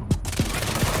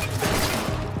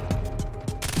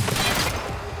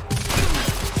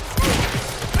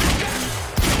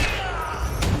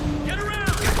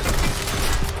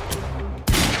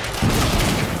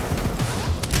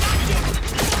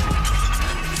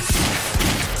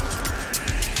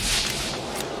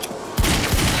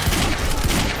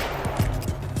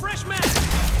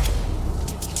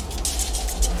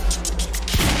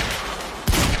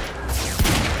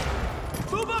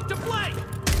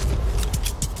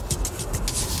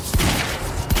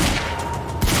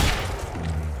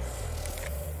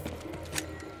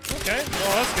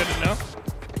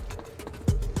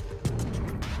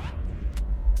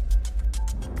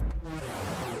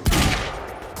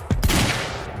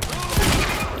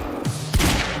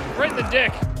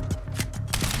 dick.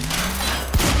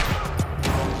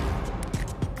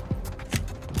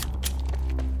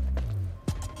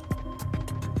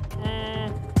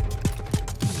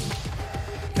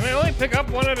 Can I only pick up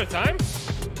one at a time?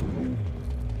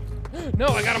 No,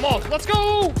 I got them all. Let's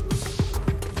go!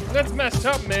 That's messed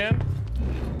up, man.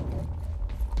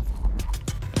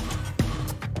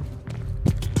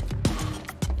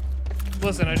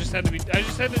 Listen, I just had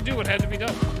to do what had to be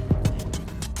done.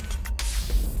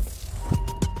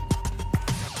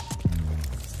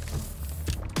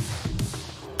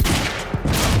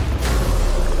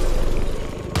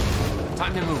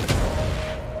 Time to move.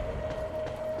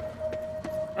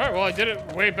 Alright, well I did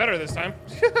it way better this time.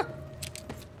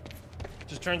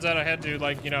 Just turns out I had to,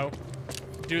 like, you know,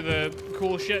 do the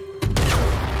cool shit.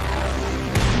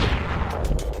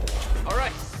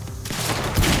 Alright.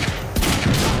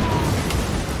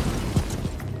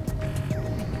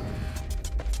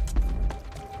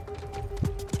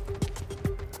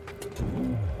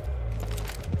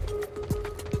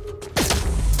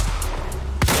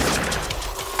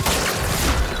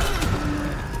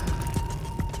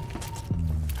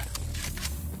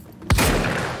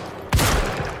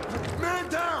 Man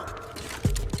down!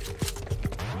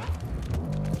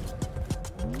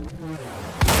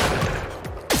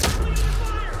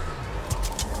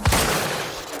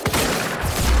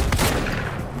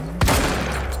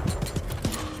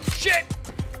 Shit!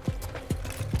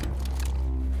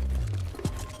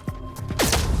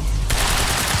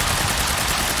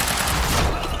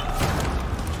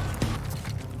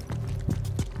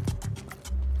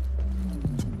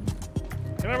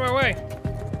 Get out of my way.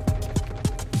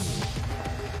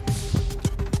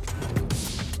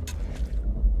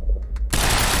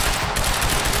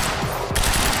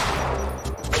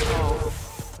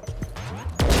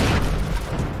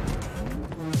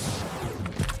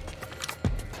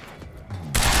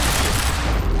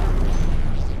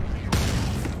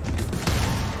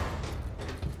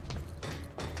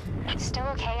 Still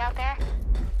okay out there?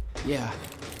 Yeah.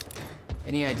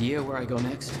 Any idea where I go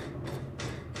next?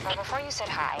 Well, before you said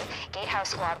hi, Gatehouse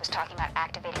Squad was talking about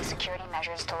activating security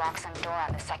measures to lock some door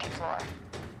on the second floor.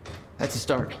 That's a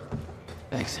start.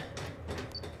 Thanks.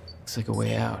 Looks like a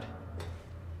way out.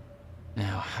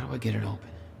 Now, how do I get it open?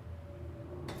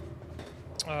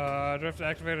 Do I have to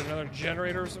activate another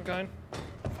generator of some kind?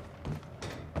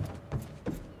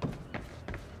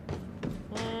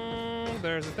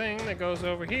 There's a thing that goes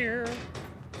over here.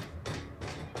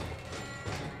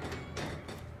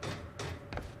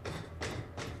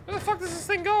 Where the fuck does this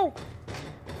thing go?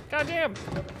 Goddamn.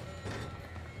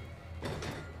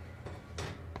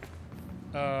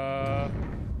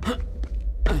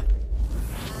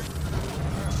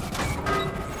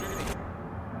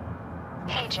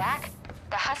 Hey, Jack.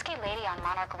 The husky lady on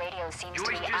Monarch Radio seems to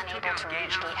be unable to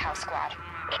reach Gatehouse Squad.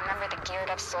 Remember the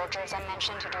geared-up soldiers I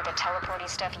mentioned who do the teleporty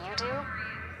stuff you do?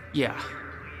 Yeah.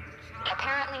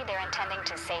 Apparently they're intending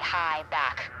to say hi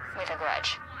back with a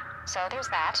grudge. So there's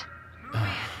that.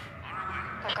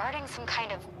 Regarding some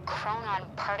kind of chronon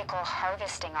particle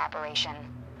harvesting operation.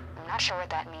 I'm not sure what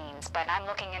that means, but I'm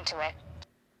looking into it.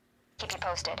 Keep you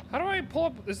posted. How do I pull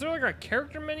up? Is there like a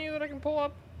character menu that I can pull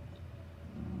up?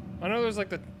 I know there's like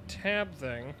the tab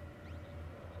thing.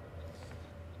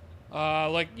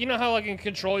 Like, you know how like in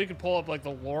Control you can pull up like the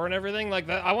lore and everything? Like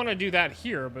that, I want to do that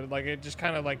here, but like it just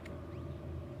kind of like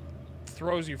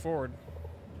throws you forward.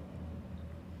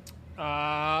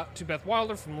 To Beth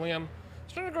Wilder from Liam.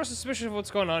 Starting to grow suspicious of what's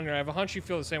going on here. I have a hunch you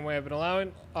feel the same way. I've been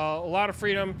allowing a lot of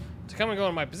freedom to come and go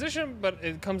in my position, but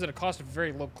it comes at a cost of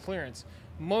very low clearance.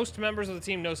 Most members of the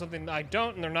team know something that I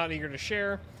don't, and they're not eager to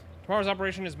share. Tomorrow's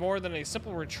operation is more than a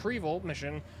simple retrieval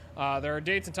mission. There are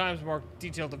dates and times, more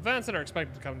detailed events that are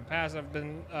expected to come to pass.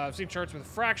 I've seen charts with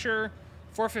fracture,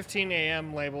 4:15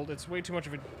 a.m. labeled. It's way too much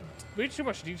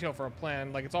detail for a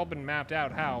plan. Like it's all been mapped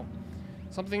out. How?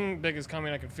 Something big is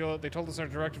coming. I can feel it. They told us our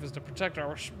directive is to protect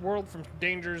our world from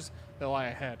dangers that lie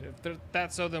ahead. If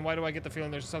that's so, then why do I get the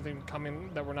feeling there's something coming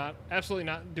that we're absolutely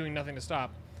not doing nothing to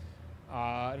stop?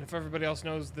 And if everybody else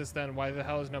knows this, then why the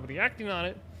hell is nobody acting on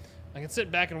it? I can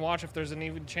sit back and watch if there's an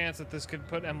even chance that this could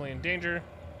put Emily in danger.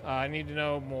 I need to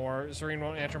know more. Serene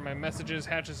won't answer my messages.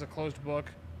 Hatch is a closed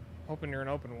book. Hoping you're an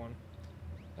open one.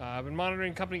 I've been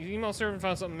monitoring company email server and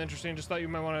found something interesting. Just thought you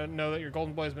might want to know that your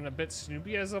golden boy has been a bit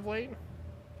snoopy as of late.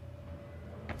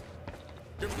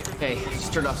 Hey,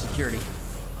 just turned off security.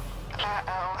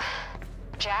 Uh-oh.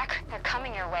 Jack, they're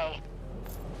coming your way.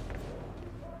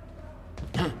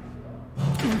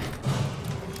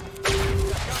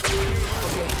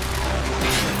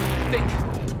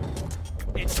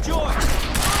 It's Joyce!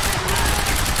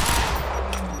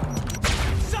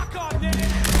 Suck on this!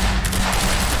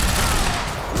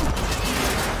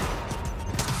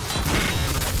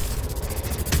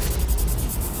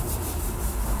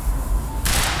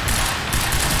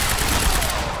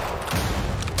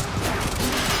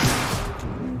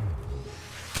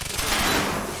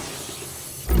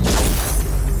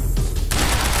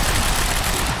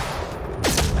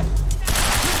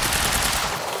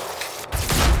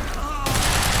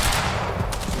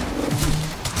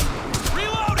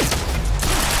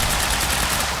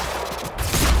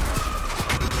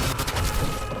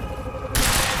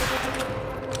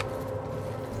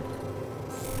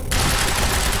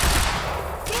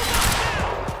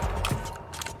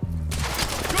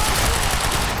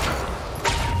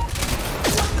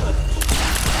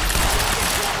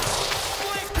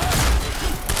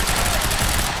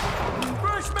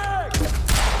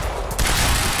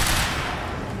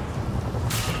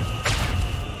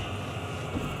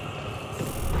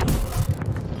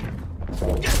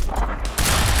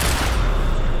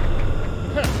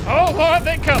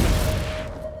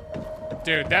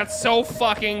 dude, that's so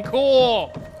fucking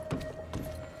cool.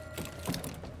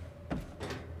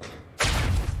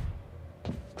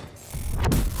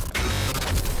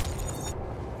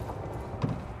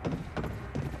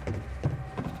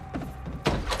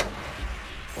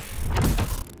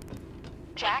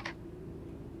 Jack?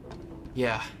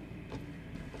 Yeah.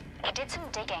 I did some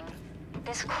digging.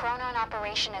 This Chronon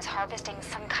operation is harvesting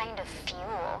some kind of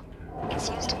fuel. It's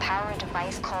used to power a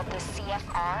device called the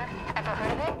CFR. Ever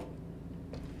heard of it?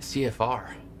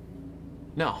 CFR?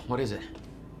 No, what is it?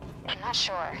 I'm not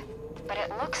sure, but it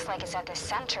looks like it's at the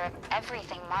center of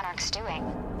everything Monarch's doing.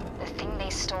 The thing they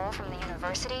stole from the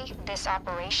university, this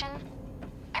operation,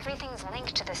 everything's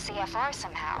linked to the CFR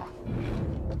somehow.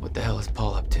 What the hell is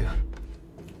Paul up to?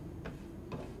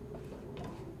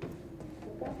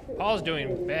 Paul's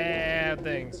doing bad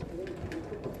things.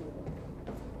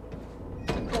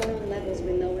 Chronon levels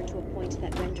will lower to a point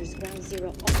that renders Ground Zero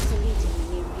obsolete in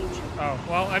the near future. Oh,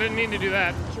 well, I didn't mean to do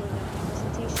that. Queuing up the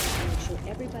presentation to make sure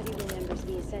everybody remembers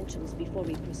the essentials before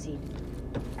we proceed.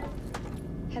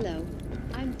 Hello,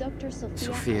 I'm Dr.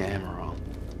 Sophia Amaral.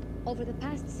 Over the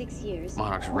past 6 years,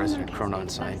 Monarch's resident Chronon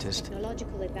scientist.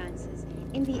 Technological advances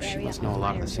in the She area must know a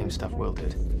lot of the same stuff Will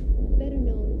did. better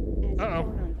known as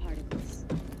chronon particles.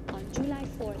 On July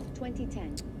 4th,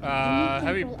 2010,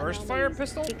 heavy burst fire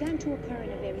pistol? began to occur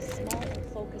in a very small and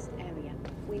focused area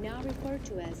we now refer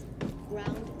to as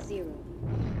Ground Zero,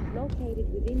 located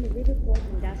within the Riverport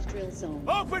Industrial Zone.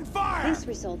 Open fire! This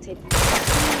resulted in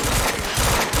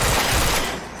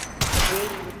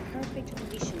creating the perfect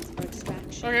conditions for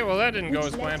extraction. Okay, well that didn't go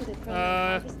as which led planned. to the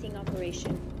chronon harvesting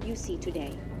operation you see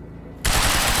today.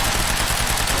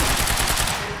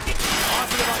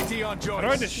 Positive ID on Joyce. How do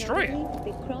I destroy it?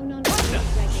 The Chronon field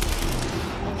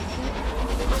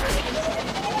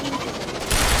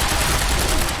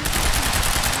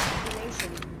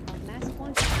regulation of mass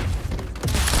quantities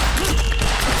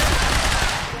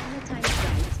when the time is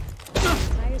right, the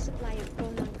entire supply of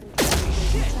Chronon containers will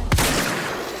be transferred.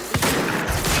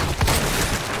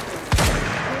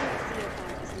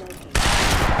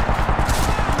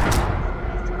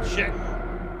 Shit.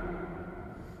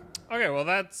 Okay, well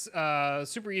that's a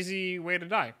super easy way to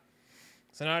die.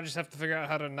 So now I just have to figure out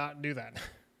how to not do that.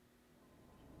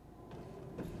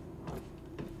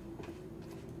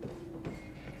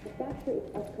 The fracture is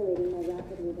escalating more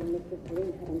rapidly than Mr.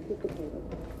 Serene had anticipated.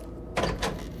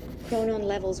 Chronon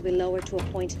levels will lower to a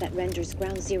point that renders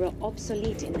Ground Zero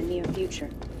obsolete in the near future.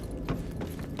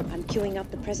 I'm queuing up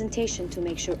the presentation to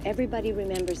make sure everybody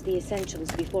remembers the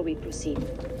essentials before we proceed.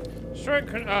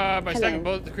 Strike by stacking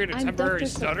bullets to create a temporary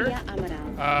stutter.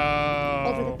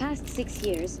 Over the past 6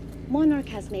 years, Monarch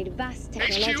has made vast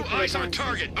technological eyes on advances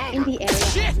target. Over. in the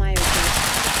area of Myers.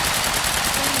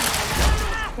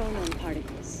 Chronon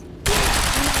particles.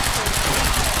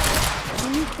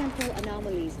 Unique temporal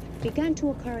anomalies began to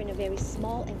occur in a very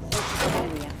small and focused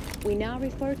area we now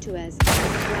refer to as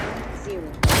Ground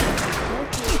Zero,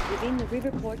 located within the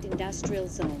Riverport Industrial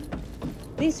Zone.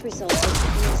 This resulted in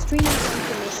extremely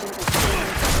high emissions of chronon,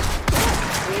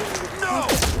 creating the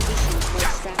perfect conditions for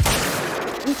extraction,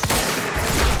 which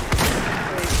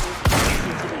led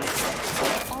to the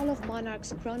all of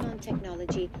Monarch's Chronon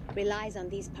technology relies on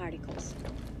these particles.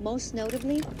 Most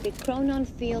notably, the Chronon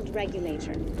Field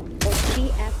Regulator, or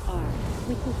CFR,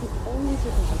 which is the only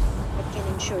device that can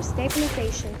ensure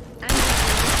stabilization and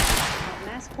regulation of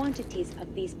mass quantities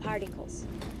of these particles.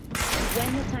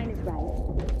 When the time is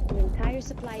right, an entire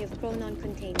supply of Chronon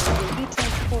containers will be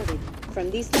transported from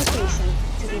this location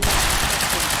to the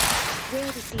next where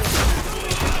the CFR.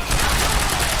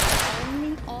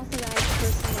 Only authorized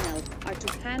personnel are to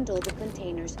handle the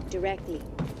containers directly.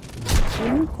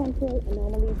 When temporal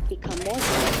anomalies become more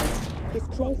frequent, with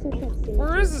closer proximity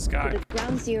Where is this guy? to the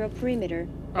Ground Zero perimeter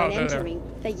when entering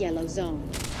the yellow zone.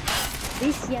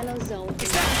 This yellow zone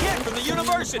is that kid from the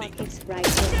university. Right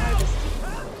for harvesting.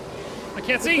 I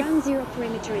can't The see. Ground Zero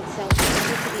perimeter itself is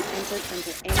able to be entered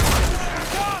under any conditions.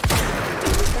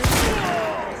 It refers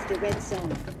to the red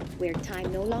zone, where time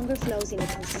no longer flows in a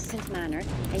consistent manner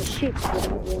and shifts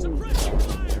within the zone.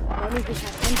 Many who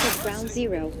have entered Ground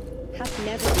Zero have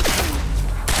never returned.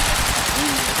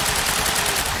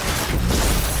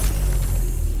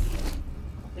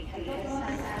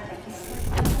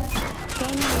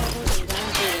 Chronon levels in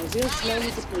Ground Zero will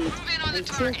slowly deplete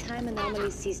until time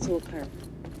anomalies cease to occur.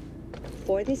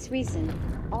 For this reason,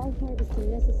 all harvesting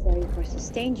necessary for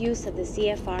sustained use of the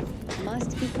CFR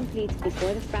must be complete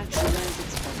before the fraction lands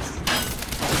its course.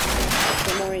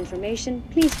 For more information,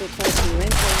 please refer to your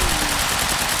employer.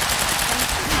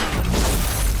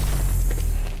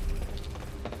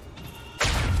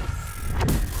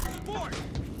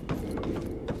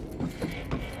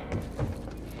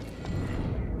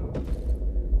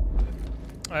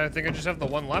 I think I just have the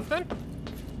one left then?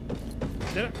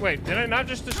 Wait, did I not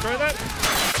just destroy that?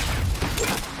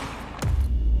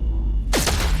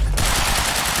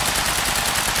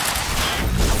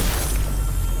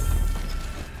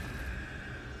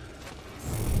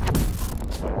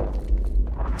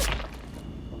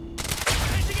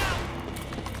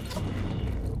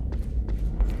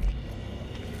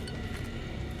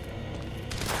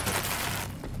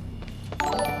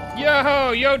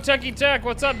 Yo, Techie Tech,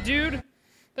 what's up, dude?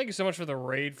 Thank you so much for the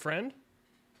raid, friend.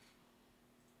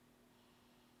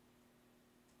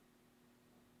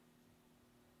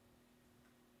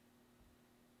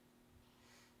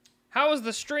 How was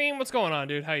the stream? What's going on,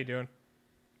 dude? How you doing?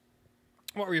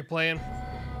 What were you playing?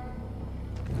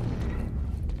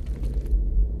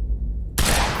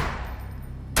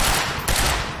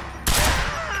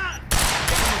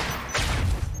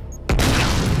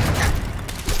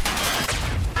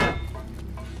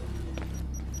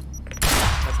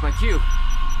 That's my cue.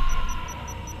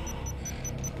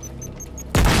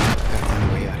 Gotta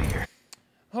find a way out of here.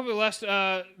 Hope the last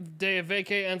day of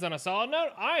vacay ends on a solid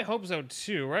note. I hope so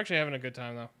too. We're actually having a good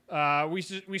time though. We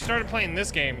started playing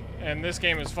this game, and this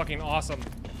game is fucking awesome.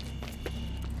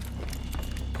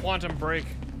 Quantum Break,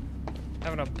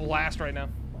 having a blast right now.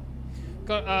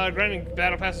 Granting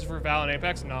battle passes for Val and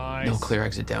Apex. Nice. No clear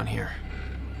exit down here.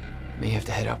 May have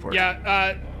to head upward.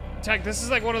 Yeah, Tech. This is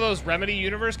like one of those Remedy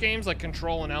universe games, like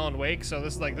Control and Alan Wake. So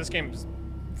this game is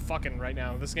fucking right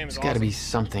now. This game is awesome. There's got to be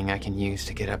something I can use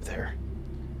to get up there.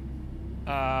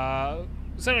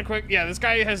 Send a quick, yeah, this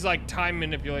guy has like time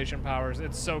manipulation powers.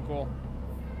 It's so cool.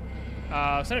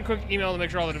 Send a quick email to make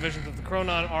sure all the divisions of the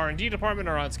Chronon R&D department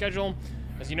are on schedule.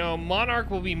 As you know, Monarch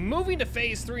will be moving to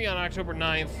Phase 3 on October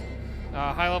 9th.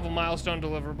 High-level milestone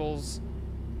deliverables.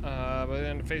 By the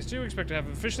end of Phase 2, we expect to have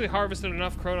officially harvested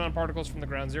enough Chronon particles from the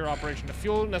Ground Zero operation to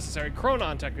fuel necessary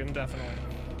Chronon tech indefinitely.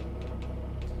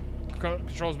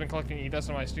 Control's been collecting E-Dust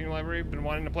on my Steam library. Been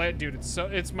wanting to play it. Dude,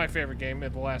 it's my favorite game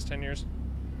in the last 10 years.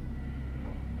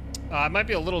 It might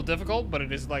be a little difficult, but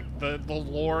it is like, the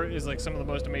lore is like some of the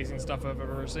most amazing stuff I've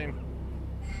ever seen.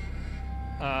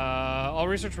 All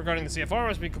research regarding the CFR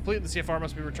must be complete. The CFR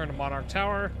must be returned to Monarch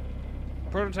Tower.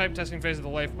 Prototype testing phase of the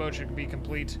lifeboat should be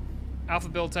complete. Alpha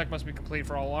build tech must be complete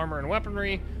for all armor and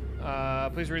weaponry.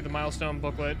 Please read the milestone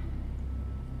booklet.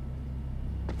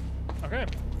 Okay.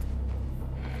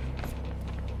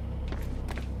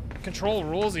 Control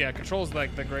rules? Yeah, Control is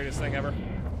like the greatest thing ever.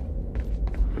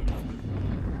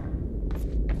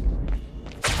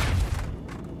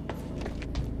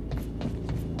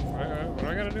 What do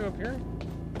I gotta do up here?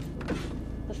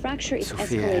 The fracture is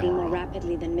escalating more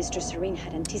rapidly than Mr. Serene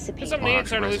had anticipated. Something neat,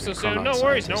 starting to leave so soon. No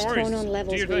worries, no worries. Chronon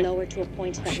levels will lower to a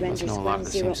point that renders Ground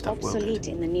Zero obsolete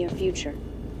in the near future.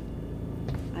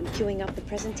 I'm queuing up the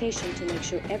presentation to make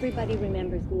sure everybody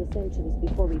remembers the essentials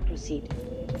before we proceed.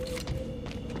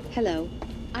 Hello,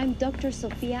 I'm Dr.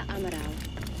 Sofia Amaral.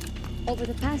 Over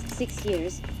the past 6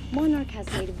 years, Monarch has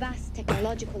made vast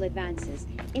technological advances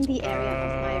in the area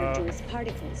of Meyer-Joyce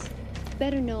particles,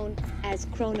 better known as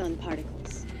Chronon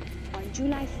particles. On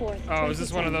July 4th, is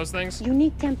this one of those things?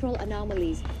 Unique temporal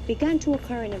anomalies began to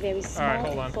occur in a very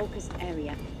small and focused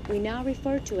area we now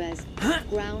refer to as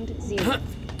Ground Zero,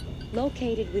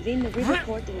 located within the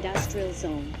Riverport Industrial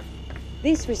Zone.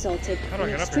 This resulted in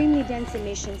extremely dense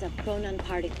emissions of Chronon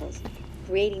particles,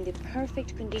 creating the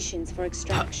perfect conditions for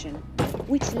extraction,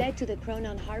 which led to the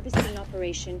Chronon harvesting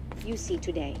operation you see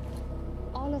today.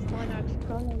 All of Monarch's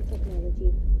Chronon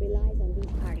technology relies on these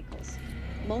particles.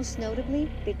 Most notably,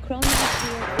 the Chronon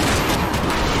field,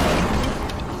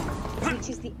 which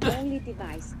is the only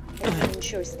device that can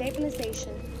ensure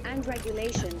stabilization and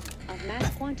regulation of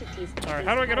mass quantities of Alright,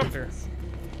 how do I get up here?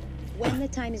 When the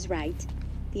time is right,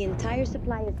 the entire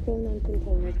supply of Chronon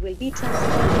containers will be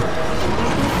transferred from this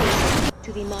location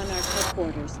to the Monarch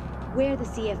headquarters, where the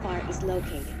CFR is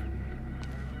located.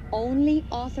 Only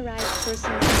authorized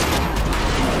persons.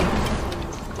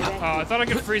 I thought I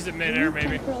could freeze it mid-air,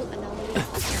 maybe. Temporal anomalies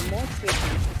are more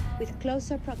frequent, with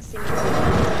closer proximity to the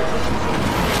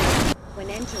when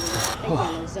entering the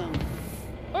yellow zone.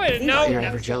 Oh, wait, now let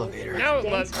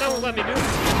me do it.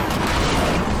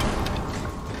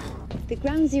 The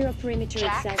Ground Zero perimeter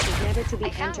itself is never to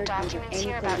be entered under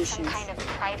any conditions.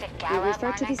 We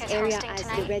refer to this area as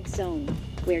the red zone,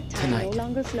 where time no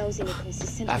longer flows in a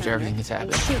consistent manner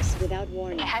and shifts without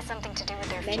warning. It has something to do with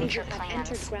their future plans.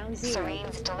 Entered Ground Zero.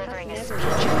 Serene's delivering a speech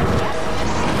at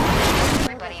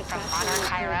everybody from Monarch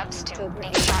higher-ups to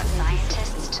big shot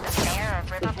scientists to the mayor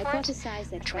of Riverport.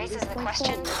 Which raises the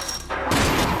question,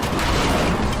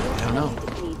 I don't know,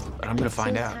 but I'm gonna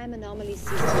find out. For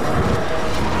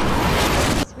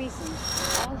this reason,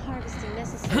 all harvesting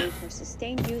necessary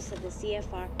sustained use of the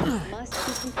CFR must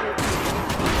be completed.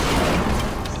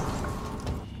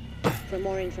 For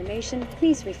more information,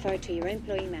 please refer to your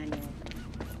employee manual.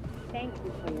 Thank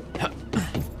you for your time.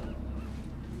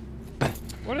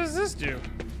 What does this do?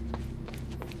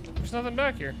 There's nothing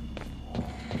back here.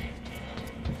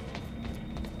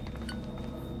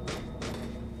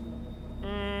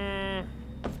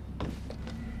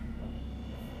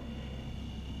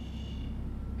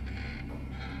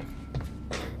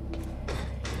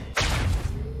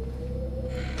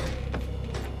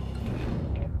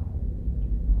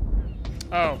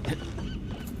 Oh.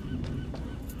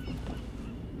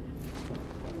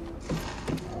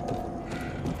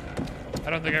 I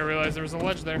don't think I realized there was a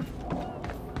ledge there.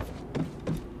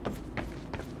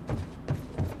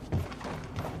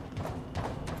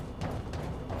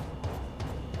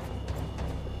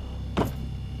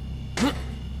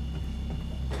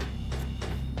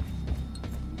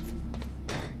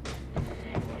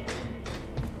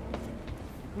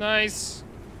 Nice.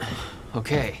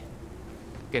 Okay.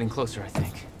 Getting closer, I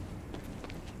think.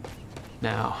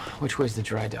 Now, which way's the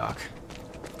dry dock?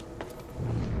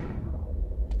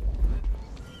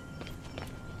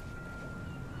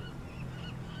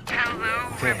 Hello,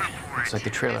 Okay, Riverport. looks like the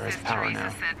trailer has power now.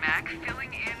 Said Mac,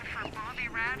 filling in for Bobby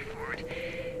Radford.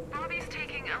 Bobby's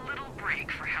taking a little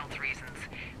break for health reasons.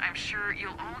 I'm sure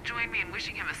you'll all join me in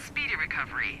wishing him a speedy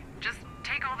recovery. Just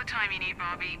take all the time you need,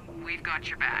 Bobby. We've got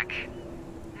your back.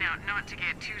 Now, not to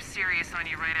get too serious on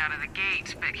you right out of the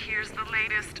gate, but here's the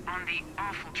latest on the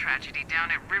awful tragedy down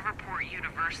at Riverport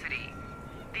University.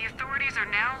 The authorities are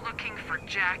now looking for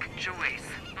Jack Joyce,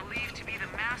 believed to be the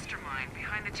mastermind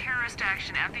behind the terrorist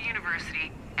action at the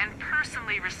university and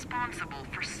personally responsible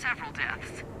for several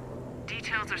deaths.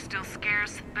 Details are still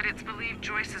scarce, but it's believed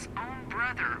Joyce's own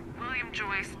brother, William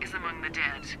Joyce, is among the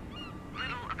dead.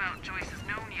 Little about Joyce is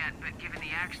known yet, but given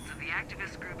the actions of the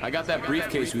activist group... I got that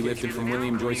briefcase we lifted from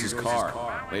William Joyce's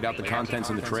car. Laid out the contents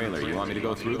in the trailer. You want me to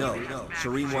go through? No,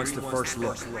 Serene wants the first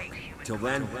look. Till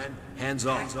then, hands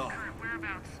off.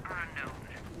 Whereabouts are unknown.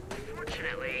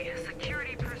 Fortunately,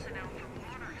 security personnel from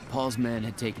Monarch's... Paul's men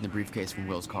had taken the briefcase from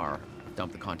Will's car,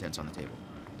 dumped the contents on the table.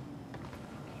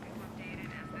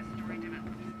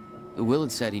 Will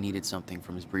had said he needed something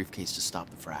from his briefcase to stop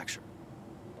the fracture.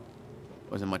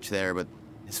 Wasn't much there, but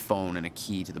his phone and a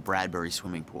key to the Bradbury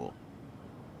swimming pool.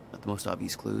 Not the most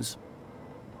obvious clues.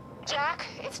 Jack,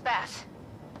 it's Beth.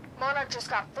 Monarch just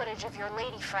got footage of your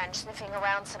lady friend sniffing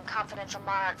around some confidential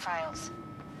Monarch files.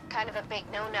 Kind of a big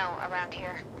no-no around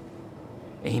here.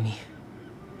 Amy,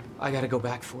 I gotta go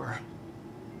back for her.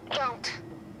 Don't.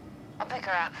 I'll pick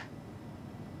her up.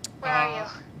 Where are you?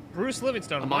 Bruce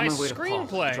Livingstone, I'm my on my way to Paul,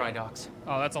 screenplay. Dry docks.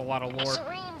 Oh, that's a lot of lore.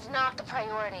 Serene's not the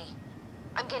priority.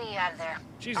 I'm getting you out of there.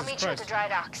 Jesus I'll meet you at Christ. the dry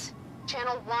docks.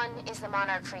 Channel 1 is the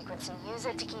Monarch frequency. Use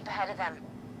it to keep ahead of them.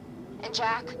 And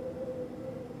Jack,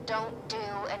 don't do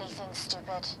anything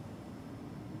stupid.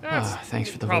 That's thanks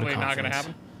for the probably vote of not going to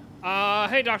happen.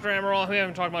 Hey, Dr. Amaral. We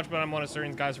haven't talked much, but I'm one of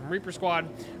Serene's guys from Reaper Squad.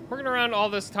 Working around all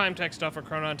this time tech stuff, or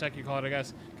Chronon Tech, you call it, I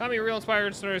guess. Got me real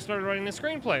inspired, started writing the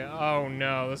screenplay. Oh,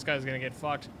 no. This guy's going to get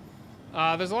fucked.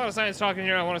 There's a lot of science talk in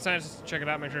here. I want a scientist to check it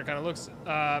out, make sure it kind of looks,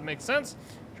 makes sense.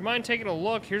 Do you mind taking a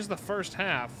look? Here's the first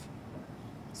half.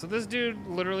 So this dude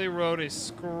literally wrote a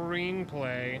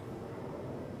screenplay.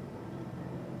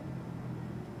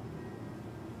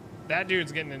 That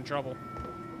dude's getting in trouble.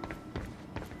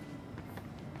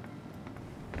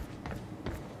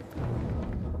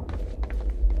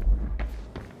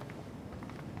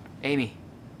 Amy,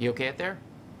 you okay out there?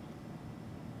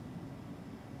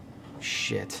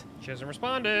 Shit. She hasn't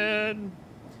responded.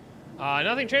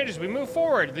 Nothing changes. We move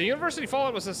forward. The university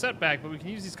fallout was a setback, but we can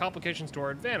use these complications to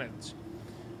our advantage.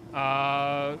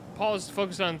 Paul is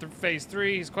focused on phase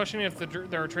 3. He's questioning if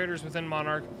there are traitors within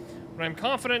Monarch, but I'm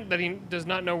confident that he does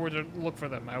not know where to look for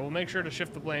them. I will make sure to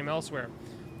shift the blame elsewhere.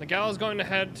 The gala is going to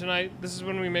head tonight. This is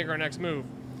when we make our next move.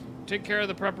 Take care of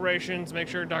the preparations. Make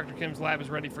sure Dr. Kim's lab is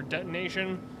ready for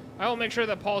detonation. I will make sure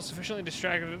that Paul is sufficiently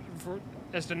distracted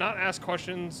as to not ask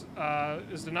questions,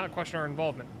 as to not question our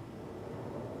involvement.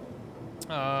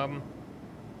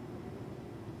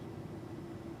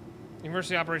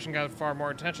 University operation got far more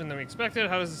attention than we expected.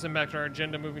 How does this impact our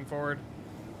agenda moving forward?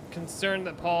 Concerned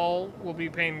that Paul will be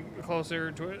paying closer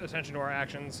attention to our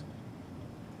actions.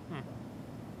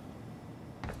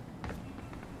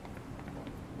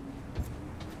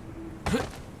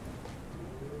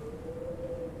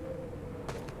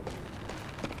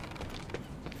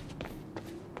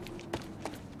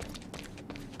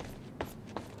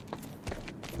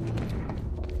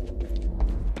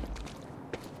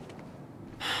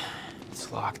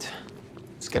 It's locked.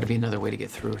 It's gotta be another way to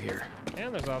get through here.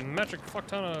 And there's a metric fuck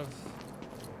ton of...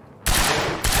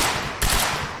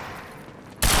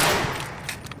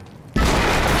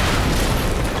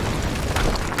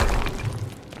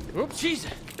 Oops.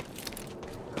 Jesus.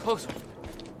 Close one.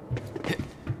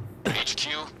 HQ,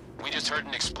 we just heard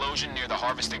an explosion near the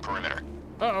harvesting perimeter.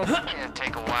 Uh-oh. Yeah,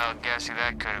 take a wild guess who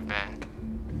that could have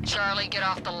been. Charlie, get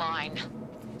off the line.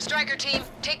 Striker team,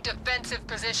 take defensive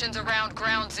positions around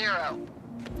ground zero.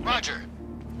 Roger.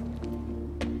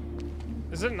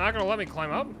 Is it not gonna let me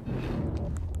climb up?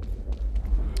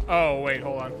 Oh, wait,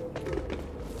 hold on.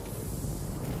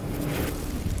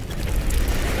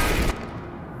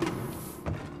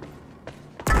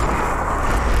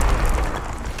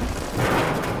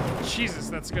 Jesus,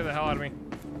 that scared the hell out of me.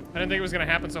 I didn't think it was gonna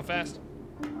happen so fast.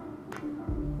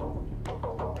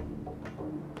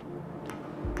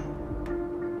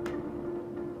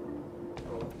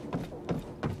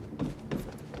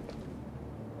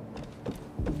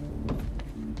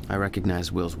 I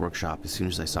recognized Will's workshop as soon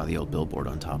as I saw the old billboard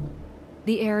on top.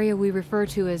 The area we refer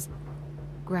to as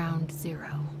Ground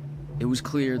Zero. It was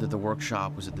clear that the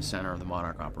workshop was at the center of the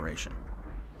Monarch operation.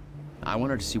 I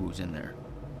wanted to see what was in there,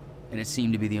 and it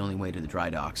seemed to be the only way to the dry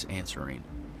docks and Serene.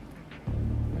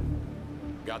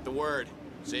 Got the word.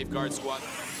 Safeguard squad.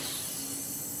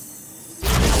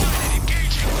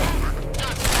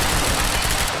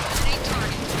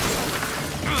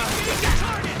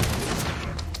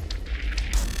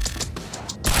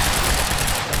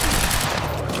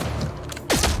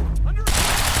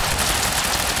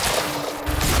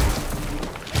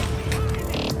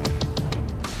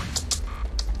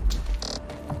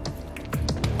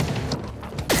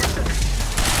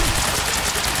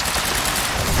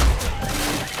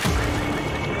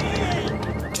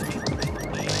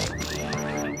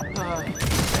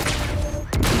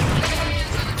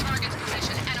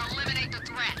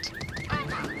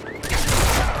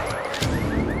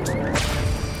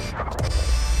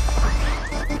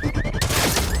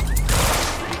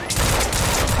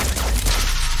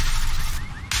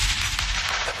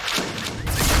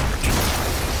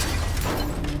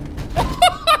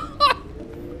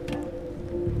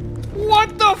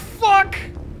 What the fuck?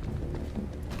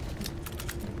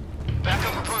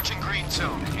 Backup approaching green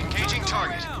zone. Engaging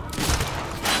target.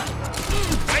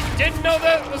 I didn't know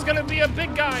that was gonna be a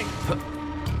big guy.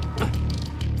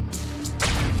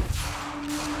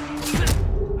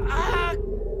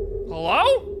 Hello?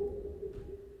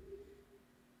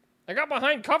 I got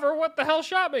behind cover. What the hell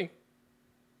shot me?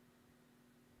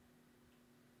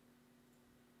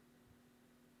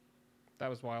 That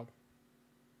was wild.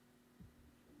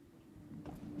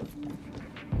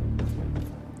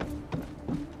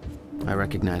 I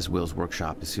recognized Will's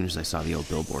workshop as soon as I saw the old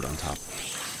billboard on top.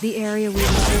 The area we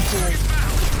refer to as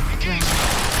Ground.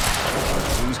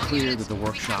 It was clear that the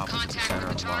workshop was at the center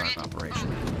of the Monarch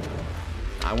operation.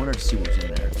 I wanted to see what was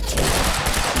in there.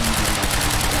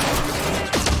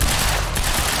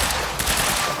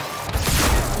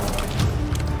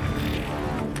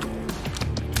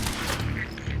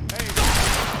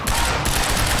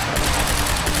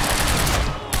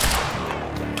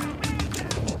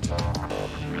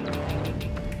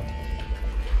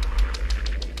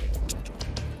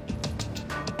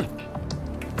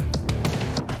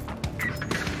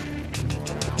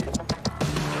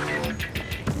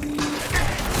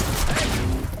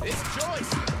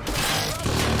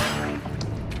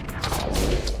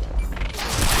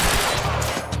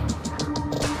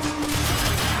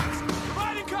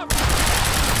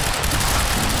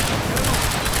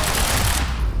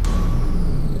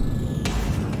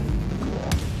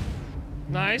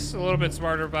 Nice, a little bit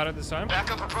smarter about it this time.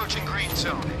 Backup approaching green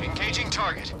zone. Engaging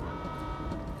target.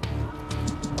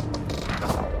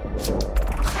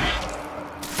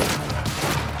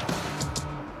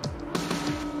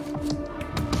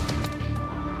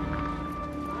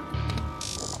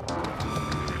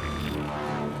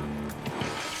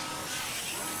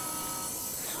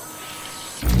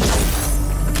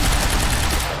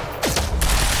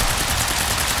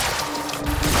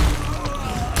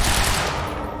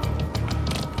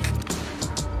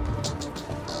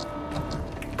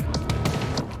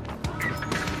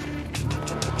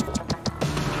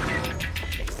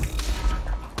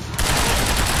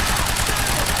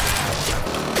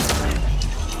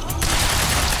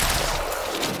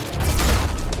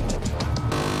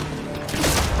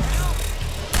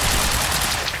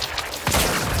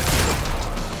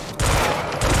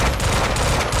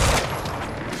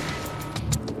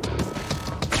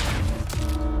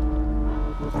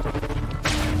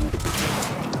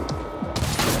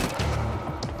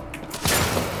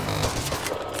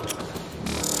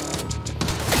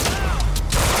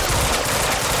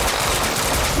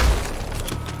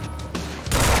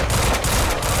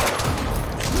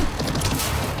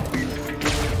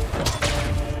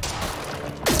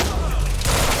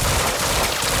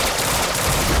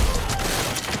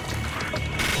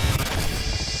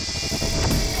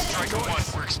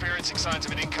 experiencing signs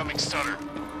of an incoming stutter.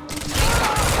 Before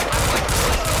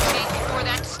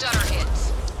that stutter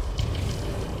hits.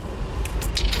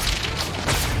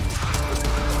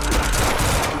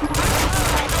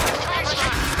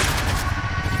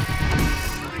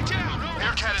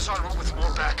 Bearcat is en route with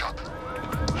more backup.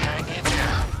 Hang in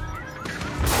there.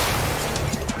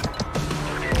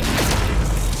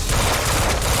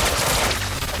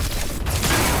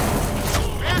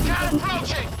 Bearcat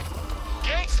approaching!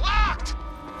 Gates locked!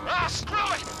 Ah, screw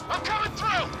it! I'm coming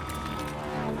through!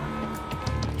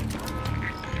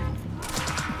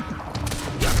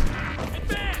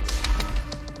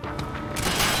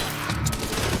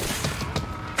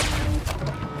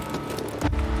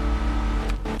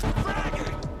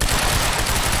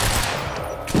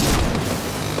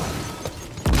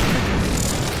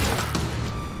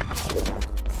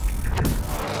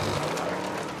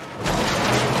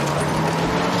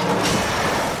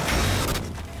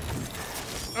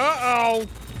 Uh-oh.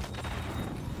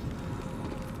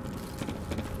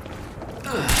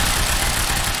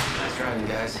 Nice driving,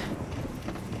 guys.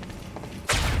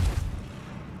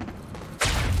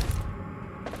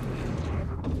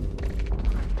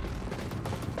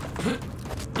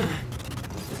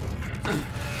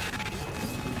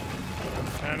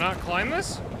 Can I not climb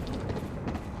this?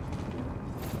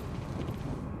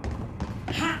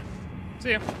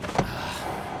 See ya.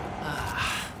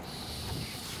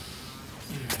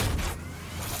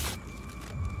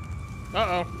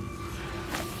 Uh-oh.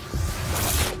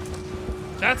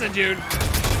 That's a dude.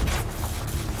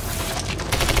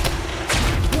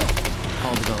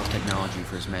 Paul developed technology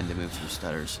for his men to move through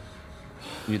stutters.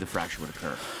 He knew the fracture would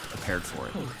occur, prepared for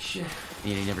it. Holy shit.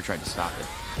 And he never tried to stop it.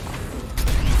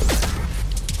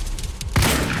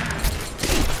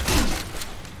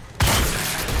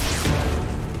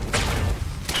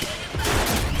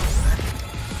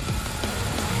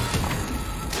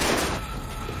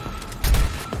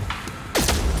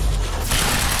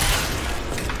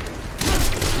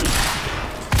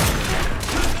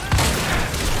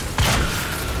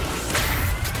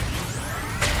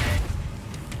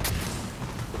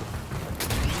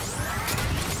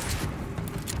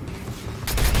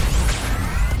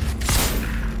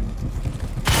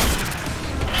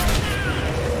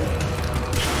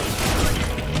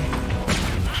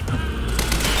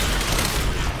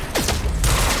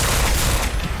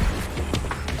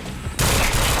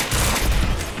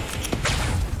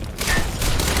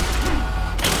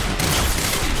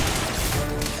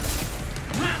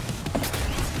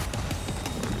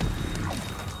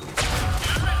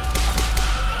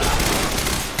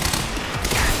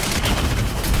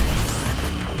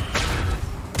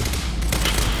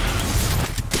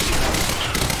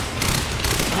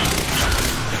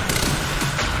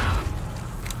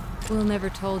 Will never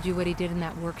told you what he did in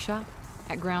that workshop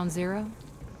at Ground Zero?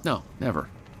 No, never.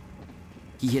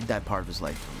 He hid that part of his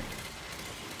life from me.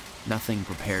 Nothing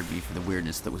prepared me for the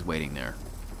weirdness that was waiting there.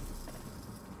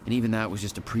 And even that was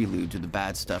just a prelude to the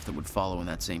bad stuff that would follow in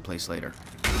that same place later.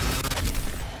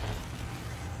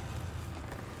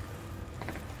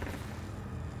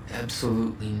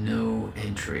 Absolutely no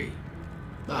entry.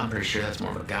 Well, I'm pretty sure that's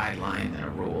more of a guideline than a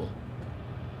rule.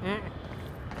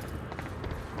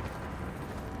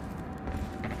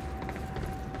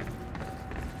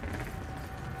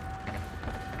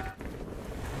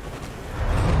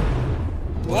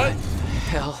 What?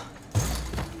 Hell?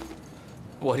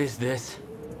 What is this?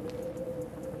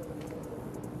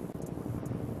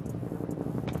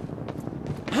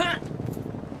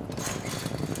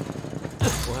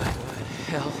 What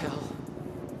hell?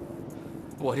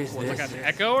 What is this? Like an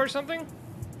echo or something?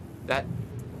 That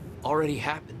already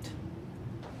happened.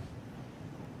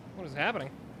 What is happening?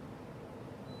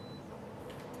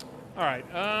 All right.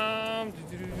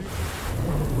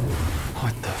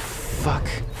 What the fuck?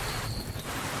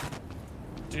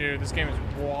 Dude, this game is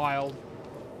wild.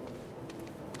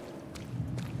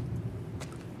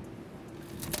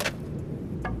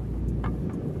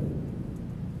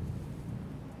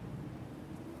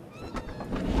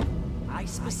 I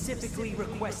specifically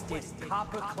requested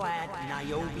copper-clad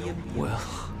niobium. Well.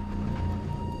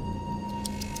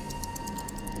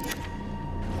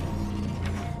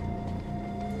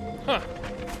 Huh.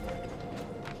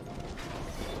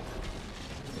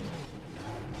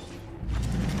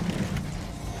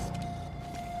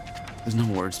 There's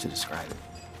no words to describe it.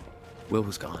 Will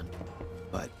was gone,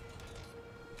 but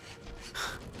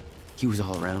he was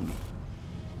all around me.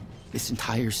 This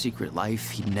entire secret life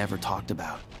he'd never talked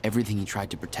about, everything he tried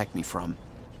to protect me from,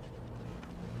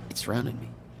 it surrounded me.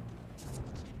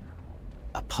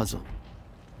 A puzzle,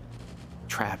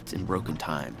 trapped in broken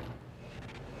time.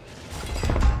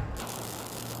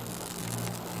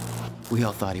 We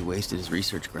all thought he wasted his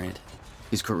research grant,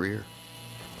 his career,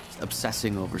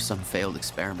 obsessing over some failed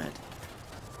experiment.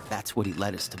 That's what he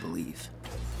led us to believe.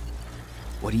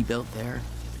 What he built there,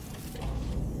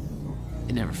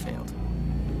 it never failed.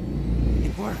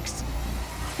 It works.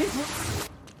 It works.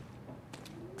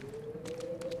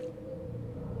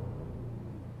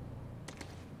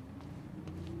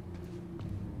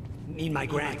 Need my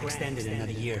grant extended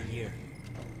another year.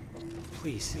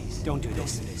 Please, don't do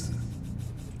this.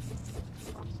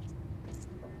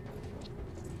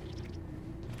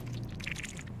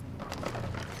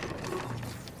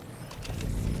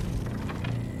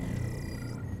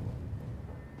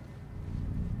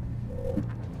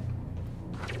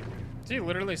 Is he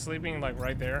literally sleeping like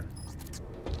right there?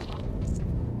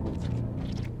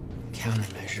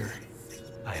 Countermeasure.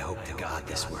 I hope to God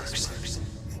this works.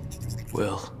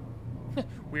 Will.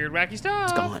 Weird, wacky stuff.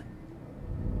 It's gone.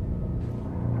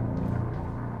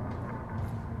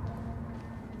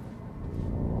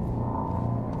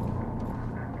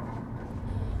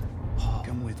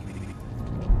 Come with me.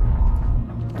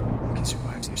 I can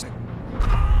survive this.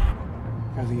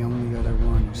 You're the only other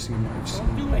one who's seen what I've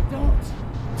seen. Do it, don't.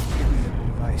 Give me the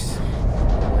device.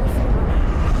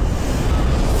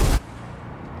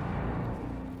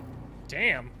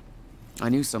 Damn. I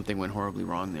knew something went horribly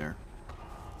wrong there,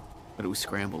 but it was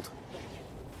scrambled.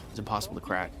 It's impossible to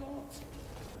crack.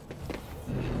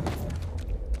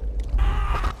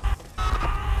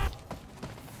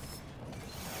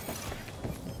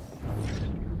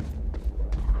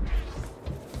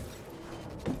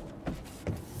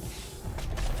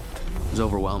 It was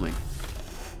overwhelming.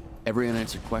 Every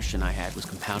unanswered question I had was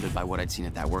compounded by what I'd seen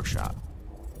at that workshop.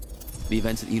 The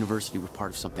events at the university were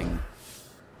part of something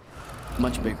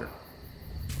much bigger.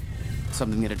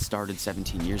 Something that had started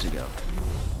 17 years ago.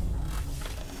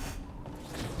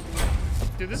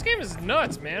 Dude, this game is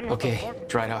nuts, man. What the Okay, fuck?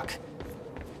 dry dock.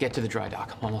 Get to the dry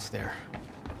dock. I'm almost there.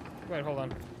 Wait, hold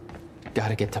on.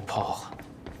 Gotta get to Paul.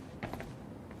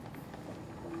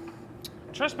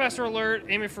 Trespasser alert.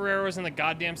 Amy Ferrero is in the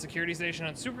goddamn security station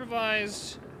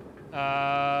unsupervised.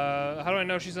 How do I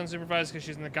know she's unsupervised? Because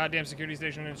she's in the goddamn security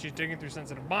station and she's digging through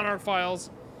sensitive Monarch files.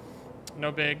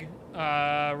 No big.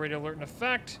 Radio alert in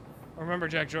effect. Remember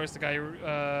Jack Joyce, the guy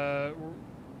you're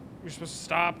supposed to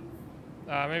stop.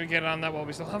 Maybe get on that while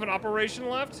we still have an operation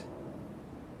left.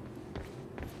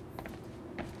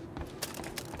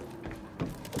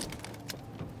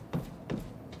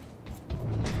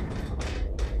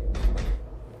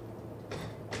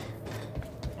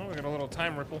 Oh, we got a little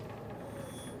time ripple.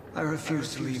 I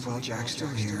refuse to leave while Jack's still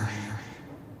here.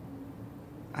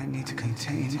 I need to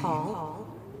contain... Paul,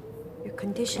 your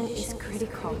condition is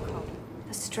critical.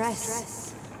 The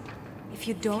stress. If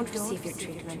you don't receive your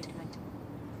treatment,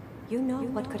 you know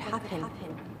what could happen.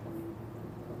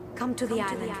 Come to the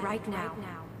island right now.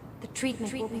 The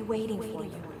treatment will be waiting for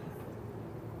you.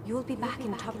 You will be back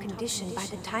in top condition by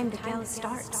the time the gala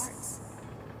starts.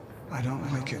 I don't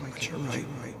like it, but you're right.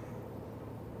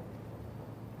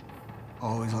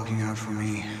 Always looking out for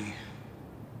me.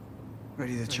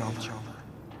 Ready to chop.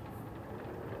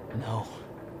 No.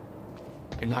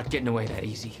 You're not getting away that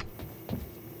easy.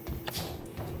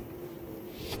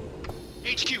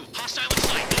 HQ, hostile in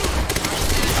sight.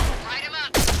 Light him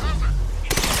up. Over.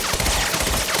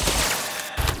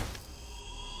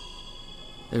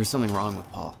 There was something wrong with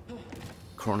Paul.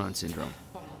 Chronon syndrome.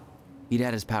 He'd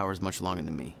had his powers much longer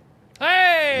than me.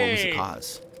 Hey! What was the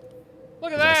cause?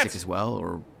 Look at was that! I sick as well,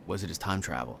 or was it his time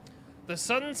travel? The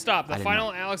Sudden Stop, the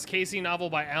final Alex Casey novel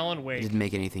by Alan It Wake. didn't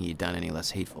make anything he'd done any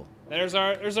less hateful. There's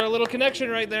our little connection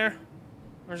right there.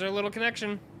 There's our little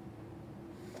connection.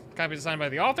 Copy designed by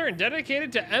the author and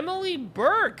dedicated to Emily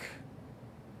Burke.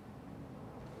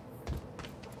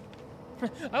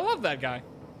 I love that guy.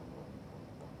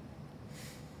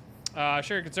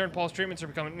 Share your concern. Paul's treatments are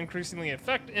becoming increasingly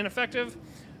ineffective,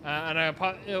 and I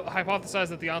hypothesize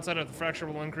that the onset of the fracture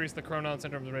will increase the Chronon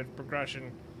syndrome's rate of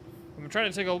progression. I'm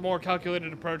trying to take a more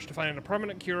calculated approach to finding a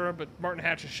permanent cure, but Martin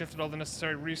Hatch has shifted all the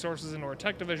necessary resources into our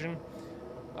tech division.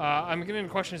 I'm beginning to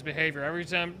question his behavior. Every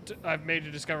attempt I've made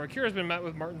to discover a cure has been met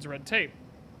with Martin's red tape.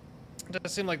 It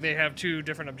does seem like they have two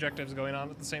different objectives going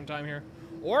on at the same time here.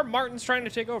 Or Martin's trying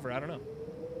to take over, I don't know.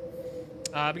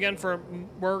 I began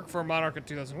work for Monarch in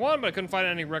 2001, but I couldn't find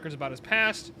any records about his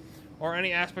past or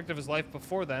any aspect of his life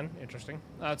before then. Interesting.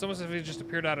 It's almost as if he just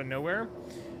appeared out of nowhere.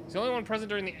 He's the only one present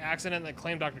during the accident that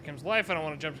claimed Dr. Kim's life. I don't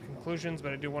want to jump to conclusions,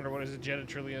 but I do wonder what his agenda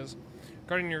truly is.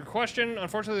 Regarding your question,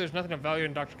 unfortunately, there's nothing of value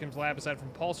in Dr. Kim's lab aside from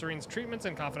Paul Serene's treatments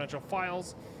and confidential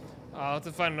files. Let's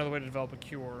find another way to develop a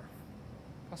cure.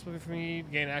 Possibly for me to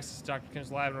gain access to Dr.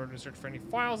 Kim's lab in order to search for any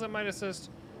files that might assist.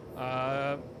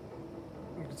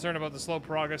 I'm concerned about the slow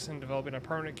progress in developing a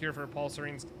permanent cure for Paul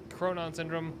Serene's Cronon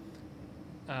syndrome.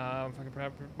 If I can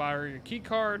perhaps buy her your key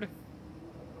card.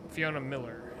 Fiona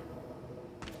Miller.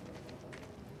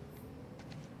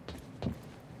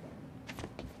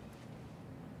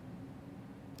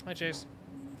 Hi, Chase.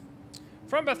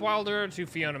 From Beth Wilder to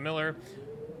Fiona Miller.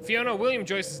 Fiona, William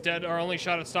Joyce is dead. Our only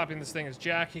shot at stopping this thing is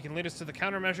Jack. He can lead us to the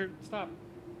countermeasure. Stop.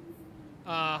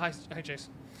 Hi, Chase.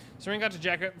 Serene got to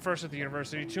Jack first at the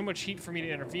university. Too much heat for me to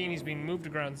intervene. He's being moved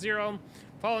to ground zero.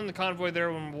 Following the convoy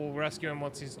there, we'll rescue him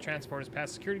once his transport is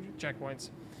past security checkpoints.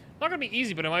 Not gonna be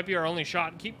easy, but it might be our only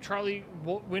shot. Keep Charlie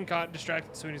Wincott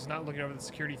distracted so he's not looking over the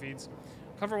security feeds.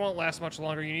 Cover won't last much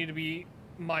longer. You need to be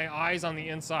my eyes on the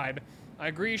inside. I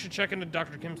agree you should check into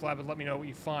Dr. Kim's lab and let me know what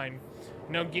you find.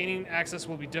 You know, gaining access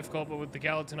will be difficult, but with the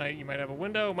gala tonight, you might have a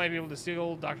window, might be able to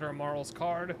steal Dr. Amaral's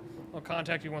card. I'll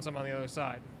contact you once I'm on the other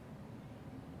side.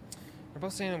 We're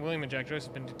both saying that William and Jack Joyce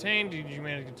have been detained. Did you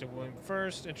manage to get to William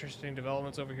first? Interesting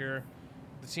developments over here.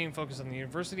 The team focused on the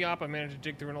university op. I managed to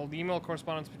dig through an old email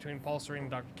correspondence between Paul Serene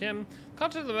and Dr. Kim.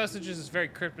 Content of the messages is very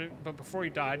cryptic, but before he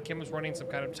died, Kim was running some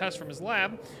kind of test from his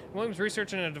lab. William's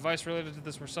research and a device related to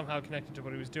this were somehow connected to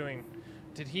what he was doing.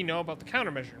 Did he know about the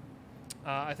countermeasure?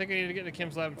 I think I need to get to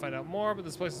Kim's lab and find out more, but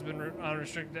this place has been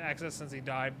unrestricted access since he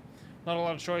died. Not a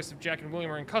lot of choice. If Jack and William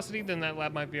are in custody, then that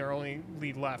lab might be our only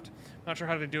lead left. Not sure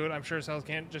how to do it. I'm sure as hell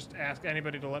can't just ask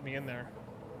anybody to let me in there.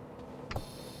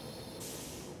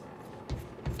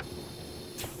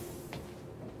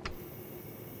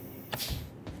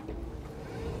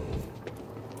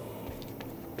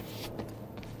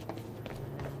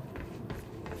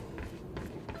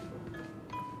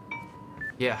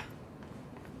 Yeah.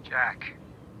 Jack,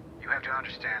 you have to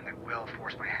understand that Will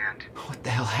forced my hand. What the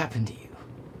hell happened to you?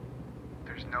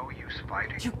 There's no use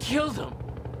fighting. You killed him!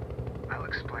 I'll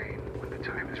explain when the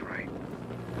time is right.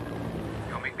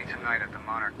 You'll meet me tonight at the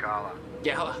Monarch Gala.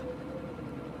 Gala?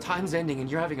 Time's ending and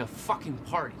you're having a fucking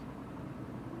party.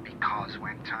 Because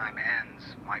when time ends,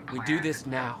 my plan... We do this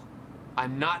now.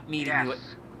 I'm not meeting you at...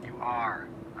 Yes, you are.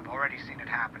 I've already seen it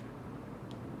happen.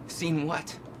 Seen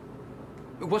what?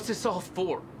 What's this all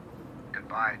for?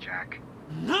 Goodbye, Jack.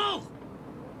 No!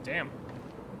 Damn.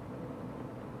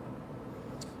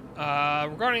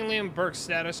 Regarding Liam Burke's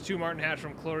status, to Martin Hatch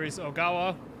from Clarice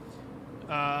Ogawa.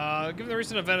 Given the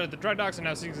recent event at the dry docks, I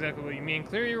now see exactly what you mean.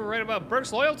 Clearly, you were right about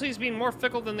Burke's loyalties being more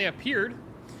fickle than they appeared.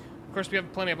 Of course, we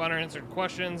have plenty of unanswered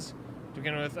questions. To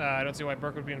begin with, I don't see why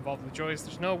Burke would be involved with Joyce.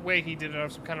 There's no way he did it out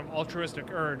of some kind of altruistic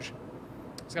urge.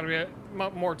 There's got to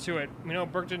be more to it. We know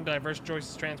Burke didn't divert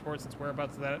Joyce's transport since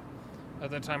whereabouts at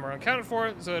that time are unaccounted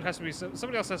for, so it has to be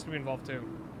somebody else has to be involved too.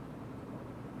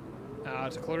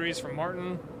 To Clarice from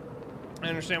Martin. I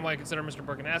understand why you consider Mr.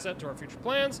 Burke an asset to our future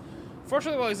plans.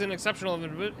 Fortunately, while he's an exceptional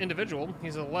individual,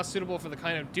 he's less suitable for the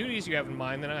kind of duties you have in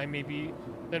mind than may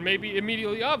be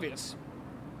immediately obvious.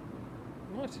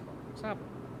 What? What's happening?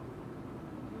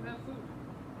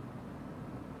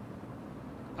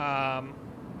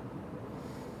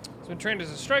 He's been trained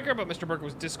as a striker, but Mr. Burke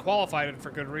was disqualified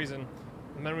for good reason.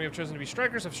 The men we have chosen to be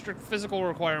strikers have strict physical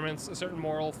requirements, a certain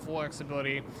moral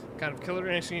flexibility, kind of killer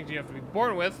instinct you have to be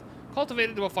born with,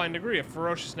 cultivated to a fine degree, a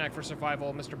ferocious knack for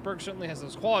survival. Mr. Burke certainly has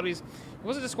those qualities. He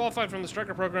wasn't disqualified from the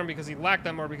striker program because he lacked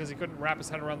them or because he couldn't wrap his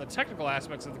head around the technical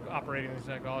aspects of operating the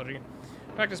technology.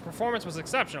 In fact, his performance was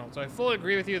exceptional, so I fully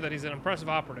agree with you that he's an impressive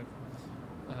operative.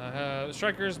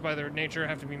 Strikers, by their nature,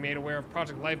 have to be made aware of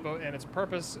Project Lifeboat and its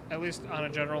purpose, at least on a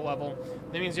general level.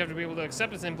 That means you have to be able to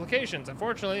accept its implications.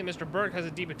 Unfortunately, Mr. Burke has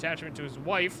a deep attachment to his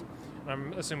wife,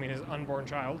 I'm assuming his unborn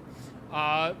child,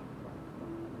 and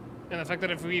the fact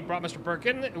that if we brought Mr. Burke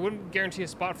in, it wouldn't guarantee a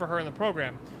spot for her in the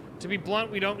program. To be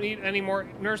blunt, we don't need any more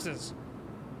nurses.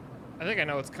 I think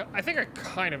I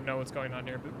kind of know what's going on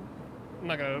here, but I'm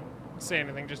not gonna say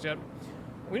anything just yet.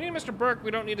 We need Mr. Burke,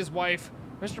 we don't need his wife.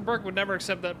 Mr. Burke would never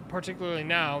accept that, particularly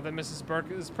now that Mrs. Burke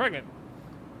is pregnant.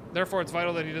 Therefore, it's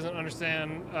vital that he doesn't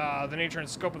understand the nature and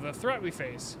scope of the threat we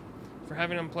face. For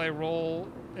having him play a role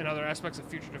in other aspects of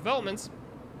future developments,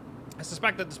 I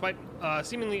suspect that despite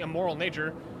seemingly immoral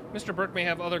nature, Mr. Burke may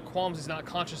have other qualms he's not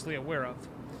consciously aware of.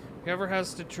 Whoever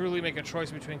has to truly make a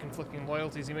choice between conflicting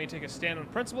loyalties, he may take a stand on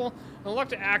principle and elect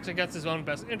to act against his own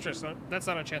best interests. That's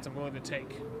not a chance I'm willing to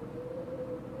take.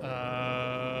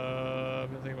 I'm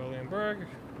gonna think about Liam Burke.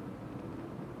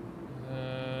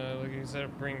 Like you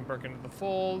said, bring Burke into the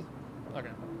fold. Okay,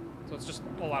 so it's just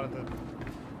a lot of the...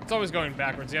 It's always going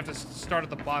backwards. You have to start at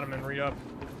the bottom and read up.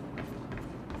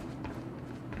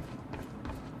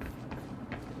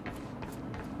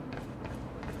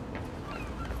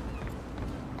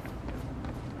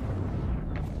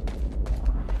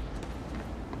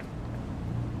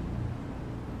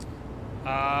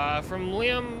 From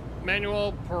Liam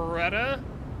Manuel Peretta,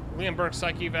 Liam Burke's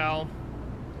psych eval.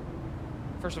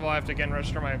 First of all, I have to again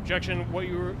register my objection. What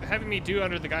you're having me do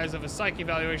under the guise of a psych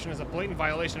evaluation is a blatant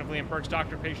violation of Liam Burke's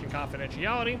doctor-patient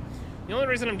confidentiality. The only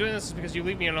reason I'm doing this is because you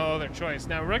leave me no other choice.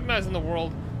 Now, recognizing the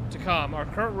world to come, our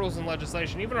current rules and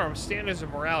legislation, even our standards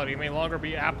of morality, may longer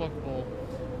be applicable,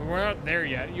 but we're not there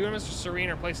yet. You and Mr. Serene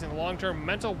are placing the long-term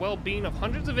mental well-being of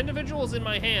hundreds of individuals in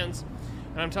my hands,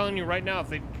 and I'm telling you right now, if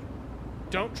they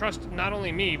don't trust not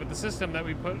only me, but the system that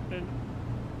we put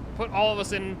all of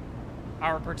us in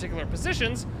our particular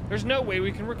positions, there's no way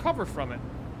we can recover from it.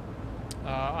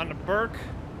 On to Burke.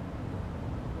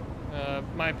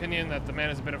 My opinion that the man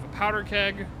is a bit of a powder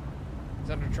keg. He's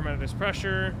under tremendous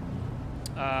pressure.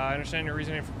 I understand your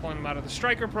reasoning for pulling him out of the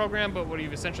Striker program, but what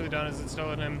you've essentially done is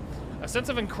instill in him a sense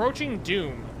of encroaching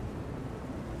doom.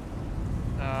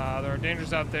 There are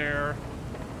dangers out there.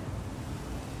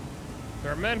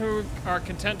 There are men who are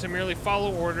content to merely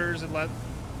follow orders and let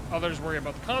others worry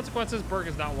about the consequences. Burke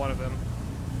is not one of them.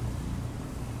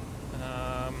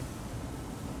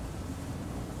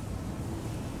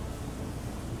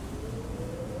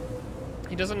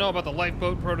 He doesn't know about the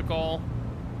lifeboat protocol.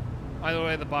 Either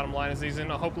way, the bottom line is he's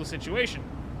in a hopeless situation.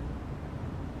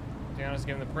 To be honest,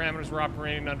 given the parameters we're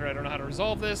operating under, I don't know how to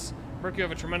resolve this. Burke, you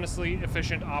have a tremendously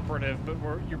efficient operative, but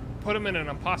you put him in an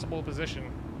impossible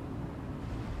position.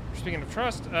 Speaking of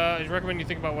trust, I recommend you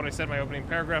think about what I said in my opening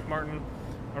paragraph, Martin.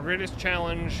 Our greatest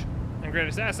challenge and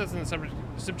greatest assets in the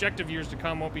subjective years to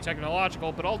come won't be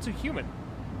technological, but all too human.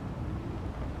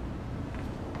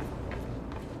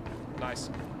 Nice.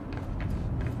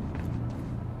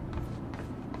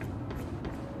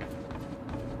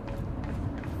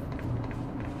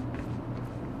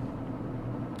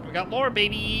 We got Laura,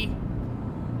 baby.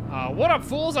 What up,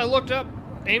 fools? I looked up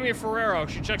Amy Ferrero.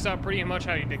 She checks out pretty much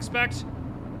how you'd expect.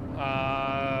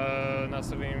 Not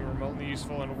something remotely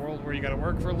useful in a world where you gotta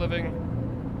work for a living.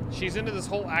 She's into this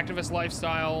whole activist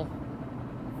lifestyle.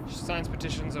 She signs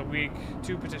petitions a week,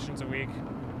 2 petitions a week.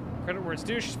 Credit where it's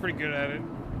due, she's pretty good at it.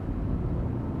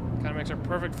 Kinda makes her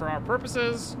perfect for our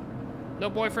purposes. No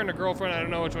boyfriend or girlfriend, I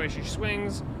don't know which way she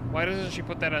swings. Why doesn't she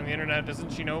put that on the internet?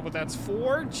 Doesn't she know what that's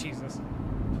for? Jesus.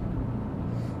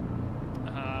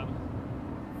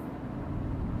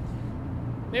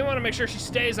 May want to make sure she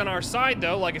stays on our side,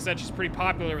 though. Like I said, she's pretty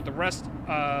popular with the rest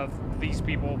of these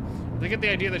people. If they get the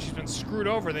idea that she's been screwed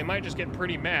over, they might just get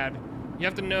pretty mad. You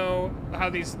have to know how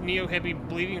these neo-hippie,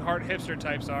 bleeding heart hipster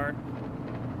types are.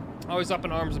 Always up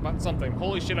in arms about something.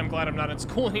 Holy shit, I'm glad I'm not in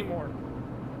school anymore.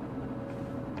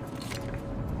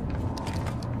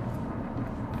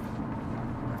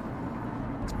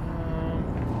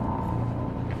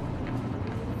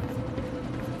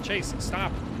 Chase,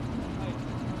 stop.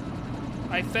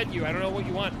 I fed you. I don't know what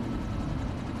you want.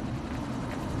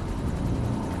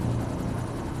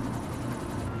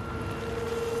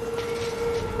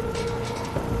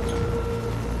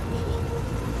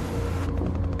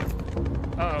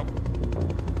 Uh-oh.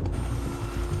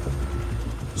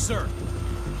 Sir.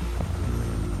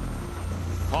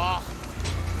 Paul.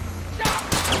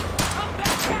 Come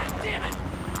back, God damn it!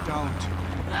 Don't.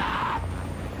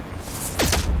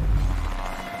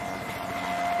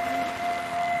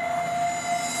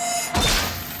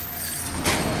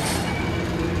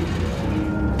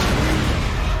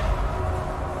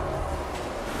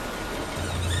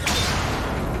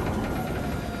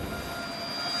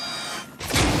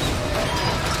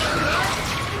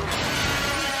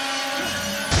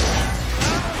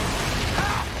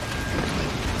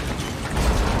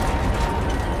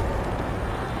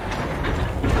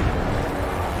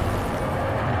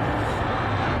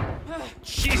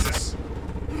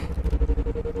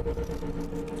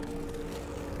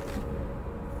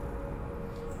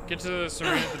 Get to the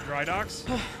Serene at the dry docks.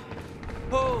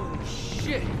 Holy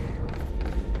shit!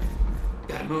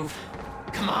 Gotta move.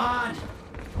 Come on!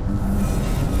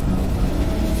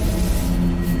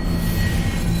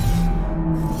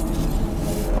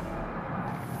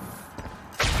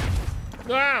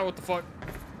 Ah, what the fuck?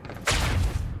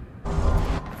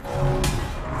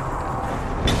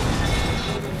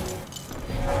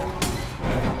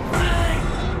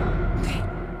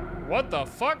 What the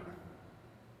fuck?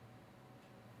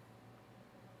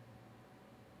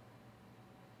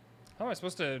 How am I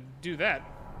supposed to do that?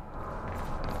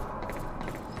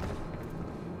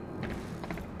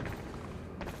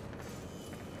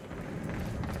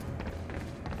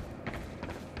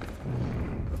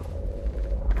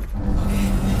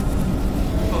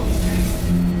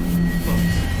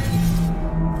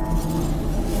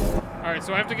 Alright,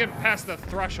 so I have to get past the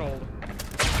threshold.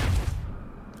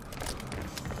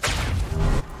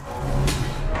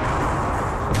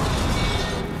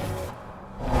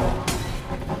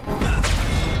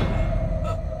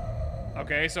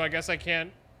 Okay, so I guess I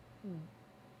can't...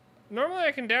 Normally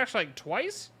I can dash like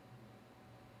twice?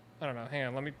 I don't know. Hang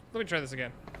on, let me try this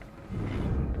again.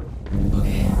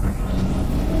 Okay.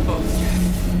 Focus, Jack.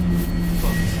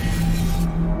 Focus.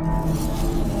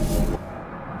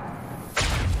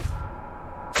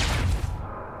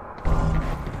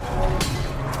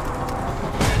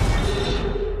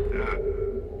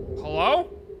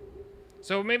 Hello?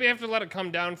 So maybe I have to let it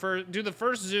come down first. Do the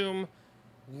first zoom,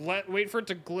 wait for it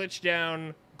to glitch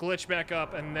down, glitch back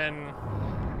up, and then...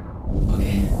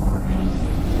 Okay.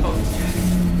 Focus, Jack.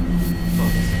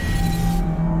 Focus.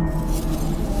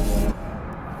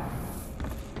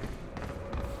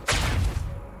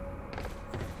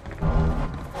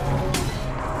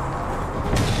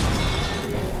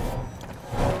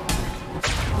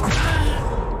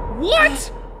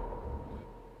 What?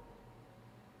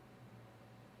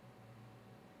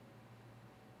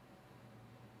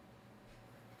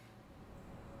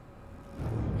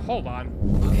 Hold on.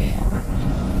 Okay.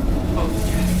 Focus,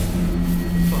 Jack.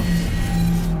 Focus.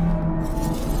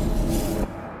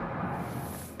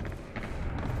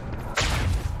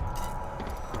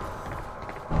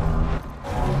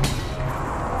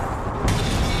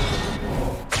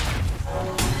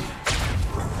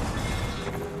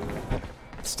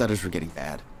 Stutters were getting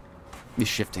bad. He's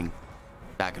shifting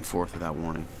back and forth without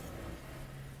warning.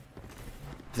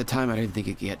 At the time, I didn't think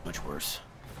it could get much worse.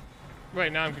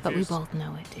 Wait, now I'm But we confused. both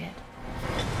know it did.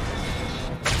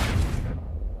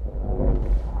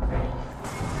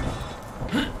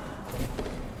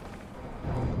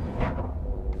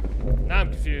 Now I'm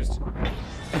confused.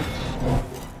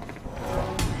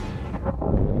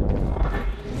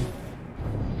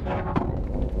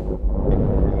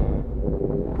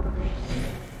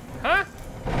 Huh?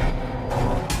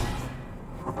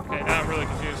 Okay, now I'm really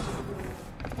confused.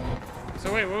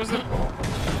 So wait, what was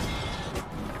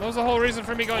the whole reason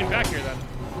for me going back here then?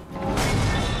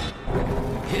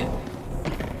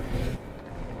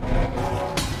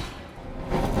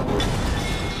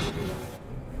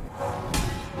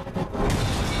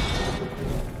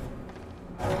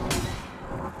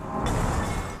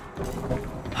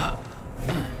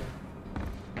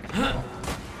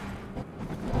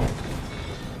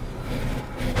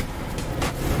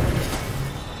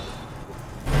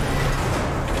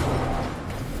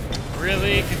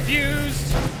 Really confused.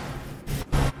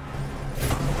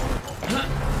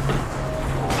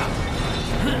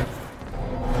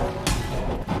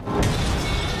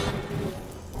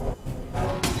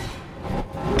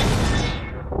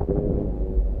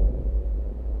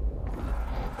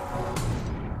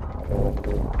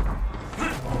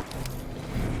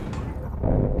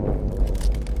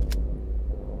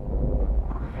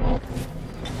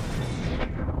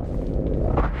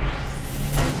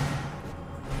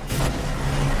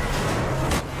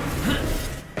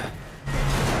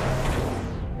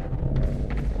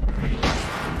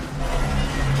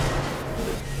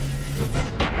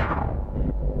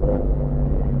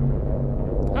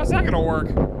 How's that gonna work?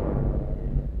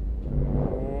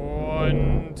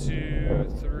 1, 2,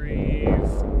 3,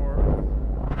 4.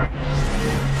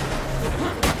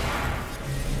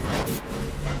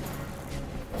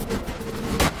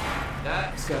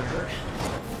 That's gonna hurt.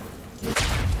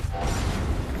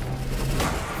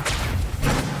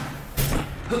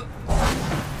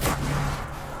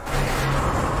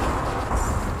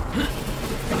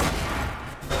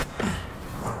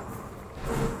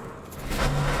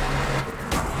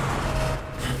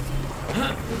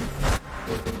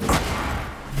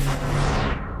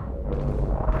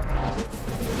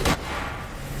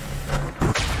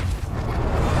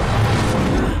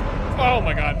 Oh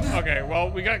my god. Okay, well,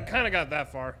 we kind of got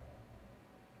that far.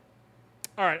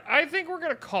 All right, I think we're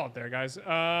gonna call it there, guys.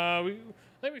 I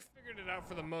think we figured it out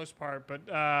for the most part, but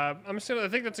I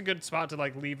think that's a good spot to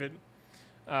like leave it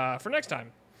for next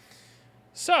time.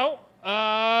 So,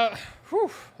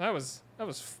 whew, that was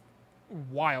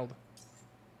wild.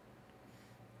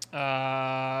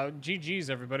 GG's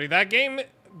everybody. That game,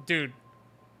 dude.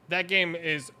 That game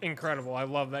is incredible. I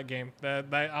love that game.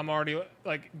 I'm already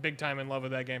like big time in love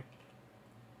with that game.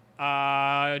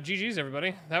 GG's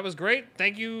everybody. That was great.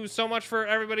 Thank you so much for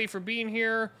everybody for being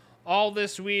here all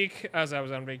this week as I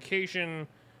was on vacation.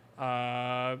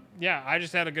 Yeah, I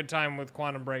just had a good time with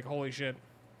Quantum Break. Holy shit.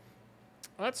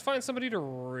 Let's find somebody to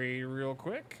raid real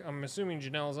quick. I'm assuming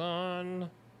Janelle's on.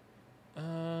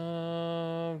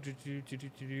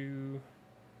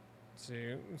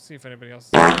 Let's see if anybody else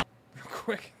is on real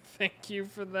quick. Thank you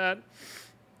for that.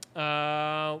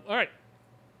 All right.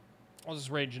 I'll just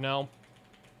raid Janelle.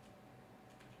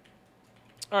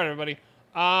 All right, everybody.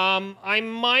 I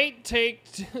might take.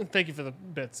 Thank you for the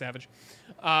bit, Savage.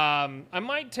 I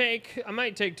might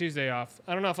take Tuesday off.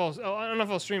 I don't know if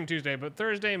I'll stream Tuesday, but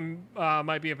Thursday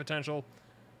might be a potential.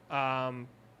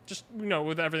 Just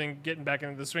with everything getting back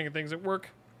into the swing of things at work,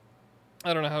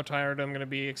 I don't know how tired I'm gonna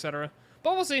be, etc.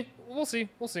 But we'll see. We'll see.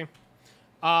 We're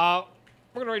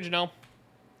gonna read Janelle.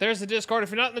 There's the Discord.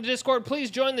 If you're not in the Discord, please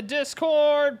join the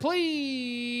Discord,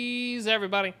 please,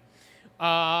 everybody.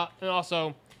 And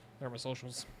also, there are my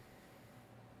socials.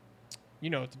 You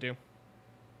know what to do.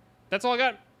 That's all I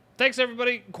got. Thanks,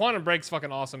 everybody. Quantum Break's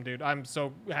fucking awesome, dude. I'm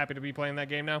so happy to be playing that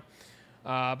game now.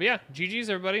 But yeah, GG's,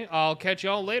 everybody. I'll catch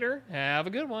y'all later. Have a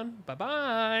good one.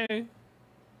 Bye-bye.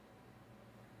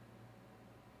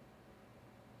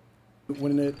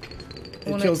 When it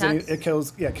kills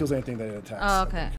anything that it attacks. Oh, okay.